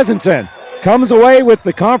 but Pleasanton comes away with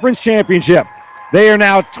the conference championship. They are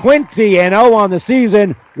now 20-0 on the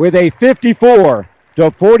season with a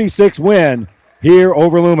 54-46 win here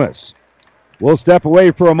over Loomis. We'll step away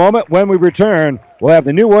for a moment. When we return, we'll have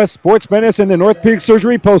the New West Sports Medicine and Orthopedic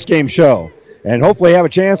Surgery postgame show, and hopefully have a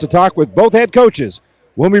chance to talk with both head coaches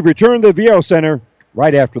when we return to the Viero Center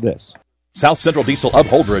right after this. South Central Diesel of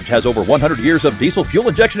Holdridge has over 100 years of diesel fuel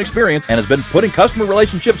injection experience and has been putting customer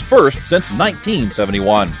relationships first since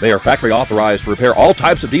 1971. They are factory authorized to repair all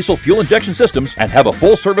types of diesel fuel injection systems and have a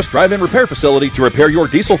full-service drive-in repair facility to repair your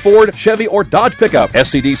diesel Ford, Chevy, or Dodge pickup.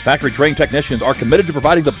 SCD's factory-trained technicians are committed to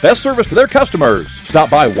providing the best service to their customers. Stop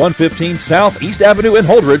by 115 South East Avenue in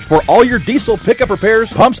Holdridge for all your diesel pickup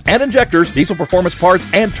repairs, pumps and injectors, diesel performance parts,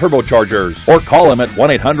 and turbochargers. Or call them at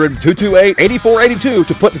 1-800-228-8482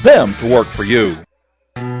 to put them to work for you.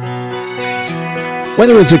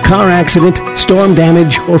 Whether it's a car accident, storm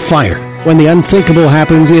damage, or fire, when the unthinkable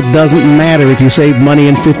happens, it doesn't matter if you save money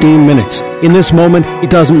in 15 minutes. In this moment,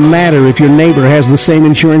 it doesn't matter if your neighbor has the same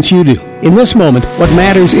insurance you do. In this moment, what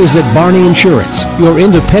matters is that Barney Insurance, your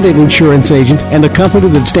independent insurance agent, and the company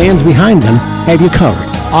that stands behind them have you covered.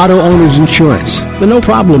 Auto Owners Insurance, the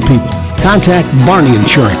no-problem people. Contact Barney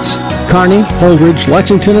Insurance, Kearney, Holdridge,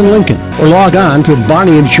 Lexington, and Lincoln, or log on to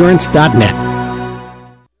barneyinsurance.net.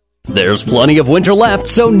 There's plenty of winter left,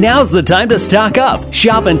 so now's the time to stock up.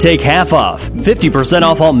 Shop and take half off. 50%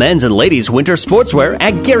 off all men's and ladies' winter sportswear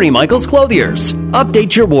at Gary Michaels Clothiers.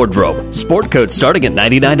 Update your wardrobe. Sport coats starting at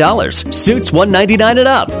 $99. Suits $199 and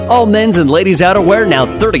up. All men's and ladies' outerwear now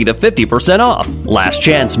 30 to 50% off. Last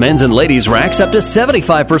chance men's and ladies' racks up to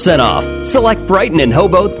 75% off. Select Brighton and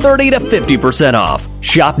Hobo 30 to 50% off.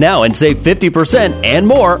 Shop now and save 50% and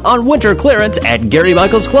more on winter clearance at Gary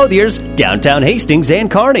Michaels Clothiers, downtown Hastings and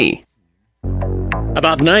Kearney.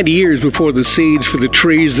 About 90 years before the seeds for the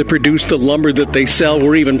trees that produce the lumber that they sell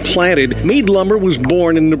were even planted, Meade Lumber was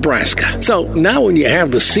born in Nebraska. So now when you have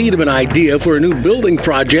the seed of an idea for a new building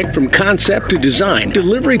project from concept to design,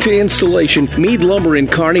 delivery to installation, Meade Lumber in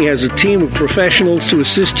Kearney has a team of professionals to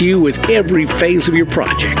assist you with every phase of your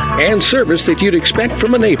project and service that you'd expect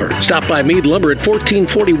from a neighbor. Stop by Meade Lumber at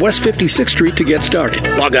 1440 West 56th Street to get started.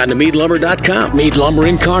 Log on to MeadeLumber.com. Meade Lumber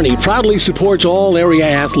in Kearney proudly supports all area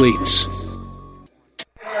athletes.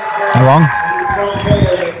 How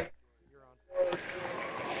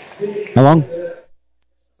long?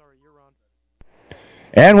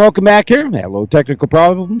 And welcome back here. Had a little technical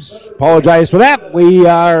problems. Apologize for that. We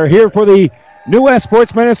are here for the New West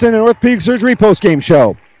Sports Medicine and Orthopedic Surgery postgame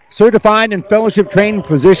show. Certified and fellowship trained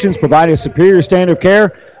physicians provide a superior standard of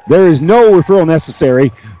care. There is no referral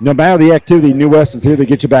necessary. No matter the activity, New West is here to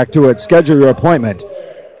get you back to it. Schedule your appointment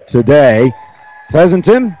today.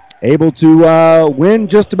 Pleasanton able to win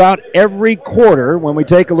just about every quarter when we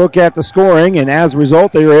take a look at the scoring, and as a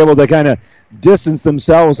result, they were able to kind of distance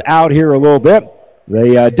themselves out here a little bit.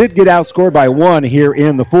 They did get outscored by 1 here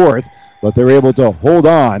in the fourth, but they're able to hold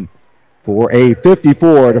on for a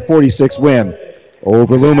 54-46 win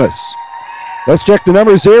over Loomis. Let's check the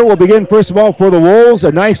numbers here. We'll begin, first of all, for the Wolves.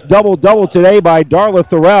 A nice double-double today by Darla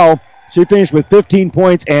Thorell. She finished with 15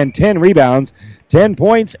 points and 10 rebounds. 10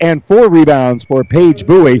 points and 4 rebounds for Paige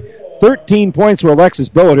Bowie. 13 points for Alexis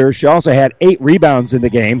Billiter. She also had 8 rebounds in the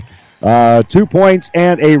game. 2 points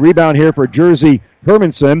and a rebound here for Jersey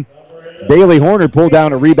Hermanson. Bailey Horner pulled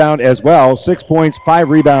down a rebound as well. 6 points, 5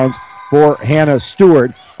 rebounds for Hannah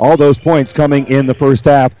Stewart. All those points coming in the first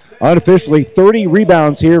half. Unofficially, 30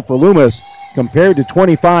 rebounds here for Loomis compared to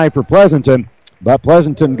 25 for Pleasanton. But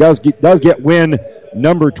Pleasanton does get win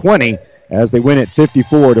number 20 as they win at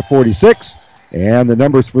 54-46. And the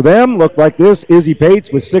numbers for them look like this. Izzy Pates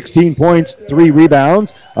with 16 points, 3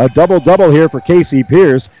 rebounds. A double-double here for Casey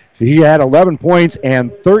Pierce. She had 11 points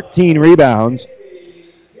and 13 rebounds.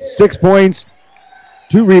 6 points,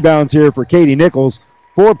 2 rebounds here for Katie Nichols.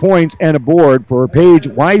 4 points and a board for Paige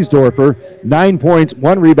Weisdorfer. 9 points,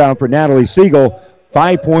 1 rebound for Natalie Siegel.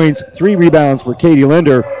 5 points, 3 rebounds for Katie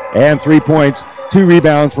Linder. And 3 points, 2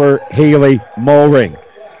 rebounds for Haley Mulring.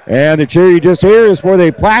 And the cheer you just hear is for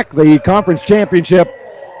the plaque, the conference championship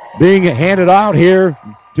being handed out here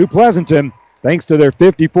to Pleasanton thanks to their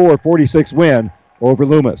 54-46 win over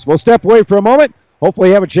Loomis. We'll step away for a moment. Hopefully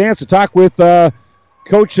have a chance to talk with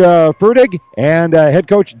Coach Fertig and head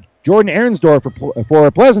coach Jordan Ahrensdorf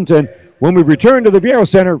for Pleasanton when we return to the Viero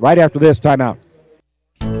Center right after this timeout.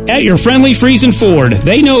 At your friendly Friesen Ford,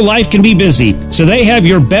 they know life can be busy, so they have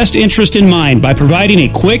your best interest in mind by providing a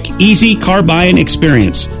quick, easy car buying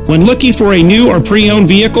experience. When looking for a new or pre-owned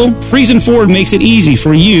vehicle, Friesen Ford makes it easy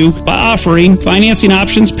for you by offering financing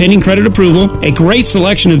options pending credit approval, a great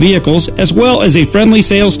selection of vehicles, as well as a friendly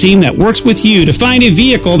sales team that works with you to find a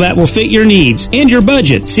vehicle that will fit your needs and your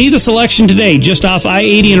budget. See the selection today just off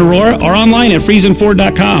I-80 in Aurora or online at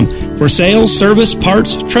FriesenFord.com. For sales, service,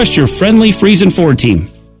 parts, trust your friendly Friesen Ford team.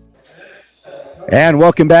 And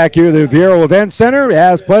welcome back here to the Viero Event Center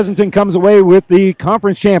as Pleasanton comes away with the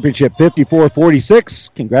conference championship, 54-46.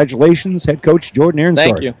 Congratulations, head coach Jordan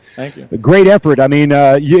Ahrensdorf. Thank you. A great effort. I mean,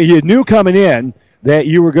 you knew coming in that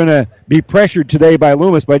you were going to be pressured today by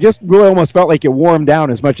Loomis, but I just really almost felt like you wore them down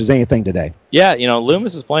as much as anything today. Yeah,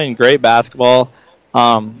 Loomis is playing great basketball.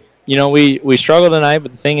 We struggled tonight,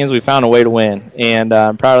 but the thing is we found a way to win. And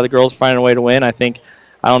I'm proud of the girls for finding a way to win.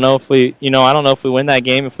 I don't know if we win that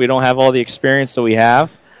game if we don't have all the experience that we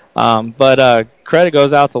have. But credit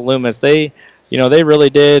goes out to Loomis. They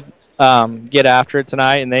really did get after it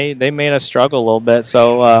tonight, and they made us struggle a little bit.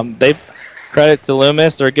 So they credit to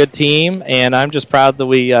Loomis. They're a good team, and I'm just proud that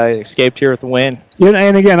we escaped here with the win.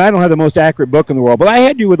 And again, I don't have the most accurate book in the world, but I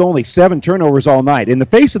had you with only 7 turnovers all night. In the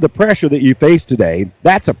face of the pressure that you faced today,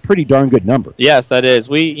 that's a pretty darn good number. Yes, that is.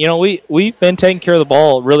 We've been taking care of the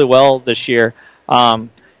ball really well this year.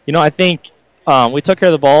 I think we took care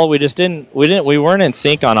of the ball. We weren't in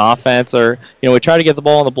sync on offense, or we tried to get the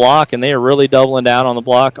ball on the block, and they were really doubling down on the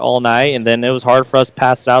block all night, and then it was hard for us to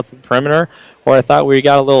pass it out to the perimeter. Or I thought we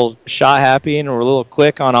got a little shot happy and we're a little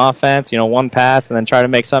quick on offense. One pass and then try to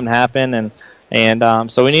make something happen,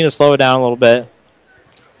 and so we need to slow it down a little bit.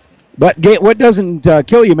 But what doesn't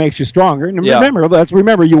kill you makes you stronger. And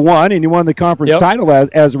remember, you won, and you won the conference title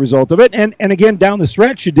as a result of it. And again, down the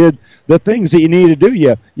stretch, you did the things that you needed to do.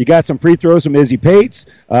 You got some free throws from Izzy Pates.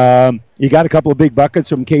 You got a couple of big buckets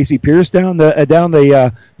from Casey Pierce down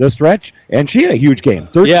the stretch, and she had a huge game.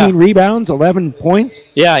 13 rebounds, 11 points.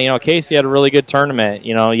 Yeah, Casey had a really good tournament.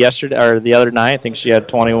 Yesterday or the other night, I think she had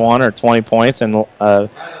 21 or 20 points, and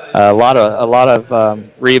a lot of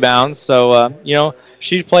rebounds. So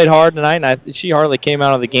she played hard tonight, and she hardly came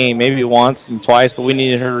out of the game, maybe once and twice, but we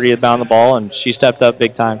needed her to rebound the ball, and she stepped up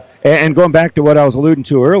big time. And going back to what I was alluding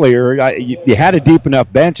to earlier, you had a deep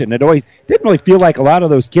enough bench, and it always didn't really feel like a lot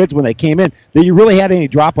of those kids when they came in that you really had any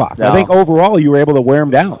drop-off. No. I think overall you were able to wear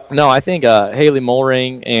them down. No, I think Haley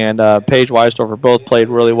Mulring and Paige Weisdorfer both played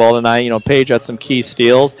really well tonight. Paige had some key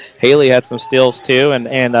steals. Haley had some steals too,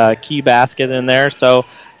 and a key basket in there. So,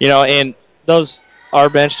 and those... Our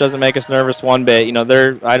bench doesn't make us nervous one bit. We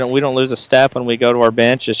don't lose a step when we go to our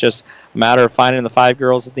bench. It's just a matter of finding the 5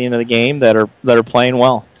 girls at the end of the game that are playing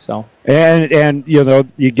well. So and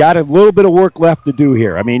you got a little bit of work left to do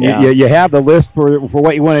here. I mean, you have the list for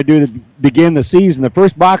what you want to do to begin the season. The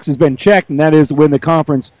first box has been checked, and that is to win the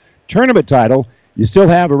conference tournament title. You still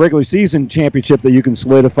have a regular season championship that you can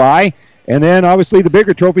solidify. And then, obviously, the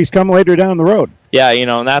bigger trophies come later down the road. Yeah,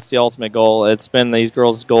 and that's the ultimate goal. It's been these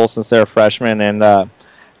girls' goal since they're freshmen, and we're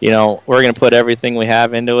going to put everything we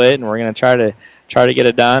have into it, and we're going to try to get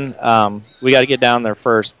it done. We got to get down there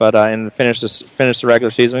first, but and finish the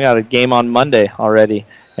regular season. We got a game on Monday already,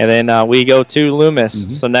 and then we go to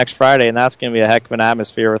Loomis, so next Friday, and that's going to be a heck of an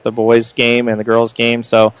atmosphere with the boys' game and the girls' game.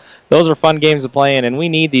 So those are fun games to play in, and we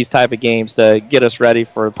need these type of games to get us ready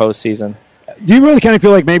for the postseason. Do you really kind of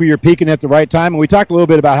feel like maybe you're peaking at the right time? And we talked a little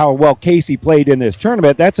bit about how well Casey played in this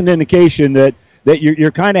tournament. That's an indication that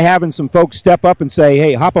you're kind of having some folks step up and say,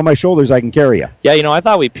 hey, hop on my shoulders, I can carry you. Yeah, I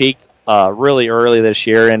thought we peaked really early this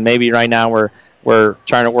year, and maybe right now we're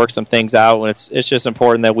trying to work some things out. And it's just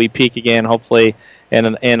important that we peak again, hopefully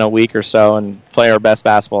in a week or so, and play our best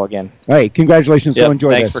basketball again. All right, congratulations. Yep, Go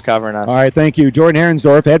enjoy thanks this. for covering us. All right, thank you. Jordan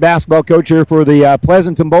Ahrensdorf, head basketball coach here for the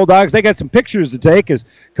Pleasanton Bulldogs. They got some pictures to take as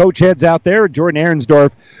coach heads out there. Jordan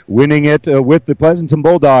Ahrensdorf winning it with the Pleasanton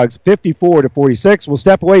Bulldogs 54-46. We'll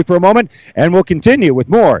step away for a moment, and we'll continue with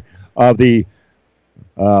more of the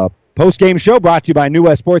post-game show brought to you by New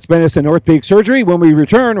West Sports Medicine Orthopedic Surgery when we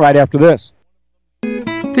return right after this.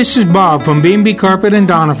 This is Bob from B&B Carpet and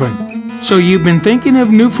Donovan. So you've been thinking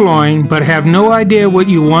of new flooring but have no idea what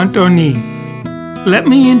you want or need. Let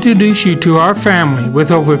me introduce you to our family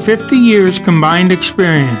with over 50 years combined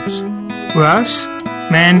experience. Russ,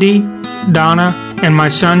 Mandy, Donna, and my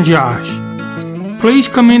son Josh. Please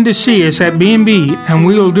come in to see us at B&B and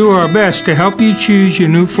we will do our best to help you choose your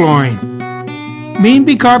new flooring.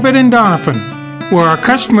 B&B Carpet and Donovan, where our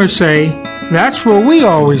customers say, that's where we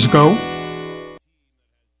always go.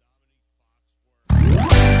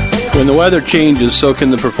 When the weather changes, so can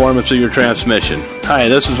the performance of your transmission. Hi,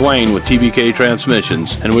 this is Wayne with TBK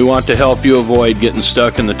Transmissions, and we want to help you avoid getting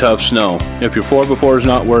stuck in the tough snow. If your 4x4 is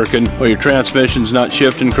not working or your transmission's not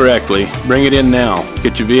shifting correctly, bring it in now.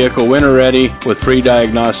 Get your vehicle winter ready with free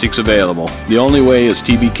diagnostics available. The only way is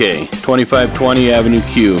TBK, 2520 Avenue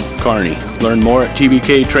Q, Kearney. Learn more at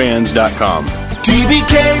tbktrans.com.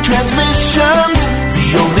 TBK Transmissions,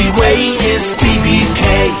 the only way is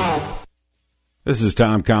TBK. This is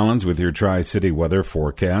Tom Collins with your Tri-City weather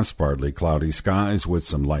forecast. Partly cloudy skies with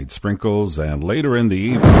some light sprinkles, and later in the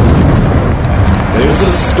evening, there's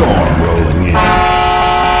a storm rolling in.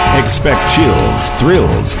 Expect chills,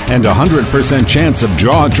 thrills, and 100% chance of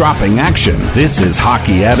jaw-dropping action. This is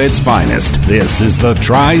hockey at its finest. This is the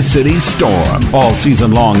Tri-City Storm. All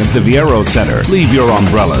season long at the Viero Center. Leave your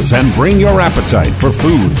umbrellas and bring your appetite for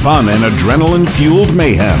food, fun, and adrenaline-fueled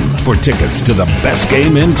mayhem. For tickets to the best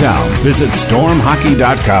game in town, visit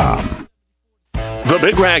stormhockey.com. The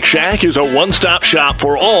Big Rack Shack is a one-stop shop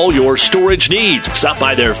for all your storage needs. Stop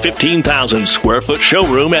by their 15,000 square foot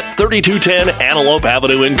showroom at 3210 Antelope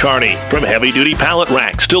Avenue in Kearney. From heavy-duty pallet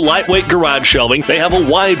racks to lightweight garage shelving, they have a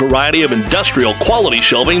wide variety of industrial quality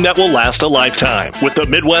shelving that will last a lifetime. With the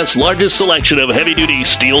Midwest's largest selection of heavy-duty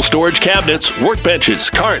steel storage cabinets,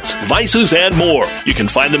 workbenches, carts, vices, and more. You can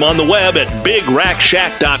find them on the web at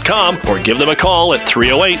BigRackShack.com or give them a call at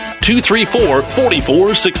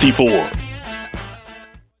 308-234-4464.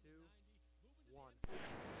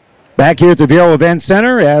 Back here at the Viero Event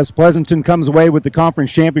Center as Pleasanton comes away with the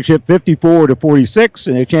conference championship 54-46.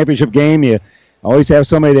 In a championship game, you always have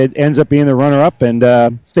somebody that ends up being the runner-up. And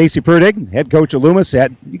Stacy Perdig, head coach of Loomis,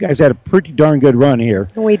 you guys had a pretty darn good run here.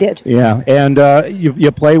 We did. Yeah, and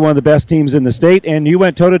you play one of the best teams in the state, and you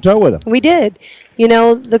went toe-to-toe with them. We did.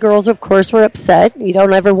 The girls, of course, were upset. You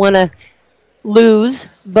don't ever want to lose,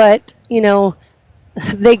 but,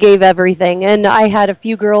 they gave everything. And I had a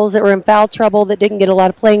few girls that were in foul trouble that didn't get a lot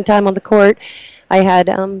of playing time on the court. I had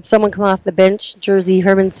someone come off the bench, Jersey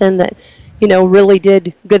Hermanson, that, really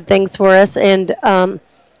did good things for us. And, I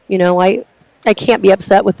I can't be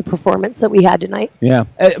upset with the performance that we had tonight. Yeah.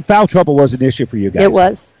 Foul trouble was an issue for you guys. It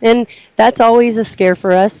was. And that's always a scare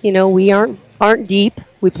for us. You know, we aren't deep.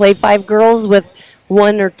 We play 5 girls with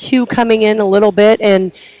 1 or 2 coming in a little bit,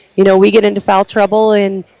 and, you know, we get into foul trouble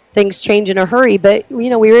and things change in a hurry. But, you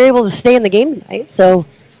know, we were able to stay in the game tonight, so...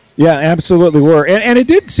 Yeah, absolutely were. And it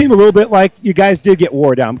did seem a little bit like you guys did get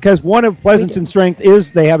wore down, because one of Pleasanton's strength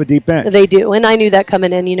is they have a deep bench. They do, and I knew that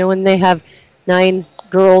coming in, you know, when they have 9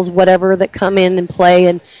 girls, whatever, that come in and play,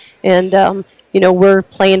 and you know, we're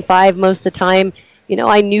playing 5 most of the time. You know,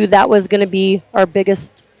 I knew that was going to be our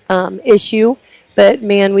biggest issue, but,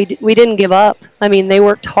 man, we didn't give up. I mean, they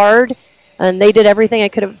worked hard, and they did everything I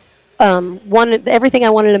could have everything I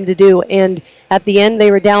wanted them to do, and at the end, they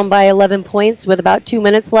were down by 11 points with about 2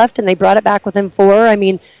 minutes left, and they brought it back within 4. I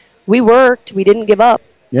mean, we worked. We didn't give up.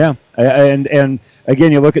 Yeah, and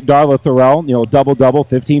again, you look at Darla Thorell, you know, double-double,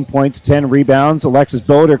 15 points, 10 rebounds. Alexis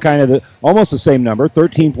Boder, kind of almost the same number,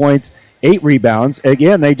 13 points, 8 rebounds.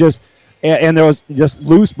 Again, they just, and there was just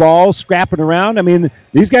loose balls scrapping around. I mean,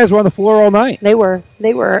 these guys were on the floor all night. They were.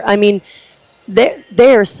 I mean, they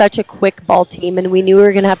are such a quick ball team, and we knew we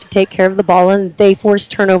were going to have to take care of the ball, and they forced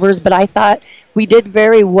turnovers, but I thought we did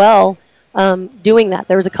very well doing that.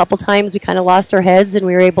 There was a couple times we kind of lost our heads, and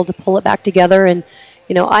we were able to pull it back together, and,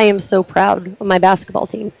 you know, I am so proud of my basketball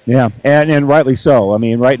team. Yeah, and rightly so. I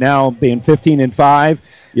mean, right now, being 15-5,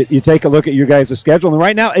 you take a look at your guys' schedule, and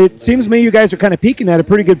right now, it seems to me you guys are kind of peaking at a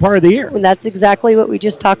pretty good part of the year. And that's exactly what we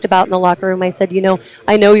just talked about in the locker room. I said, you know,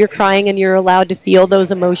 I know you're crying and you're allowed to feel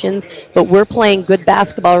those emotions, but we're playing good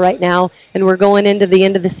basketball right now, and we're going into the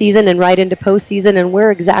end of the season and right into postseason, and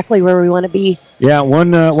we're exactly where we want to be. Yeah,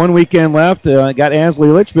 one weekend left. Got Ansley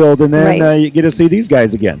Litchfield, and then you get to see these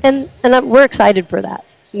guys again. And we're excited for that.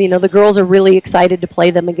 You know, the girls are really excited to play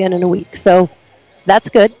them again in a week, so that's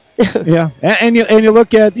good. Yeah, and you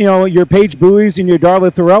look at, you know, your Paige Buoys and your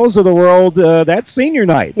Darla Thorells of the world. That's senior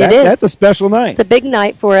night. It is. That's a special night. It's a big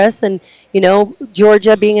night for us, and, you know,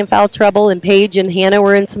 Georgia being in foul trouble, and Paige and Hannah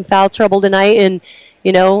were in some foul trouble tonight, and,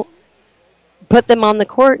 you know, put them on the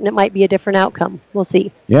court, and it might be a different outcome. We'll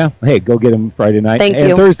see. Yeah. Hey, go get them Friday night. Thank you.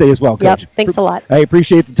 And Thursday as well, Coach. Yep, thanks a lot. I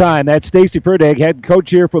appreciate the time. That's Stacy Ferdag, head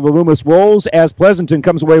coach here for the Loomis Wolves, as Pleasanton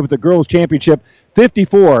comes away with the girls' championship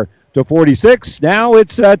 54-46. Now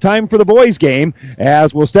it's time for the boys' game.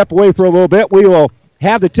 As we'll step away for a little bit, we will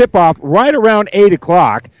have the tip-off right around 8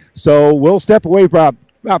 o'clock. So we'll step away for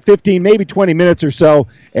about 15, maybe 20 minutes or so,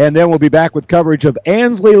 and then we'll be back with coverage of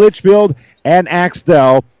Ansley Litchfield and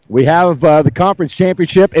Axtell. We have the conference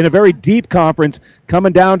championship in a very deep conference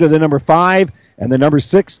coming down to the number 5 and the number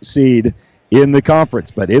 6 seed in the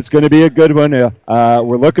conference. But it's going to be a good one.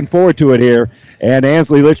 We're looking forward to it here. And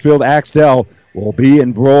Ansley Litchfield, Axtell will be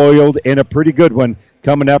embroiled in a pretty good one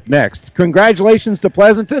coming up next. Congratulations to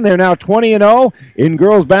Pleasanton. They're now 20-0 in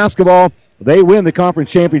girls basketball. They win the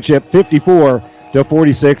conference championship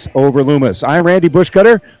 54-46 over Loomis. I'm Randy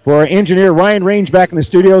Bushcutter for our engineer Ryan Range back in the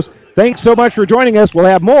studios. Thanks so much for joining us. We'll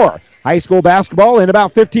have more high school basketball in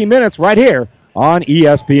about 15 minutes right here on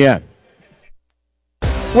ESPN.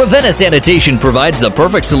 Ravenna Sanitation provides the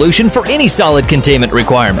perfect solution for any solid containment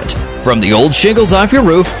requirement. From the old shingles off your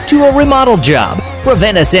roof to a remodel job,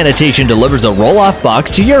 Ravenna Sanitation delivers a roll-off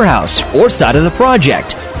box to your house or side of the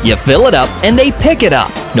project. You fill it up and they pick it up.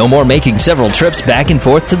 No more making several trips back and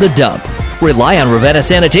forth to the dump. Rely on Ravenna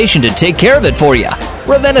Sanitation to take care of it for you.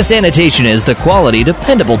 Ravenna Sanitation is the quality,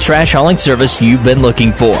 dependable trash hauling service you've been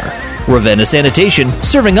looking for. Ravenna Sanitation,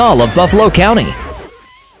 serving all of Buffalo County.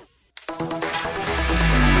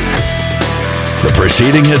 The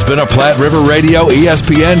proceeding has been a Platte River Radio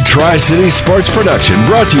ESPN Tri-City Sports production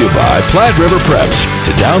brought to you by Platte River Preps.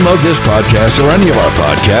 To download this podcast or any of our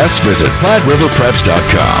podcasts, visit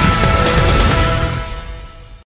PlatteRiverPreps.com.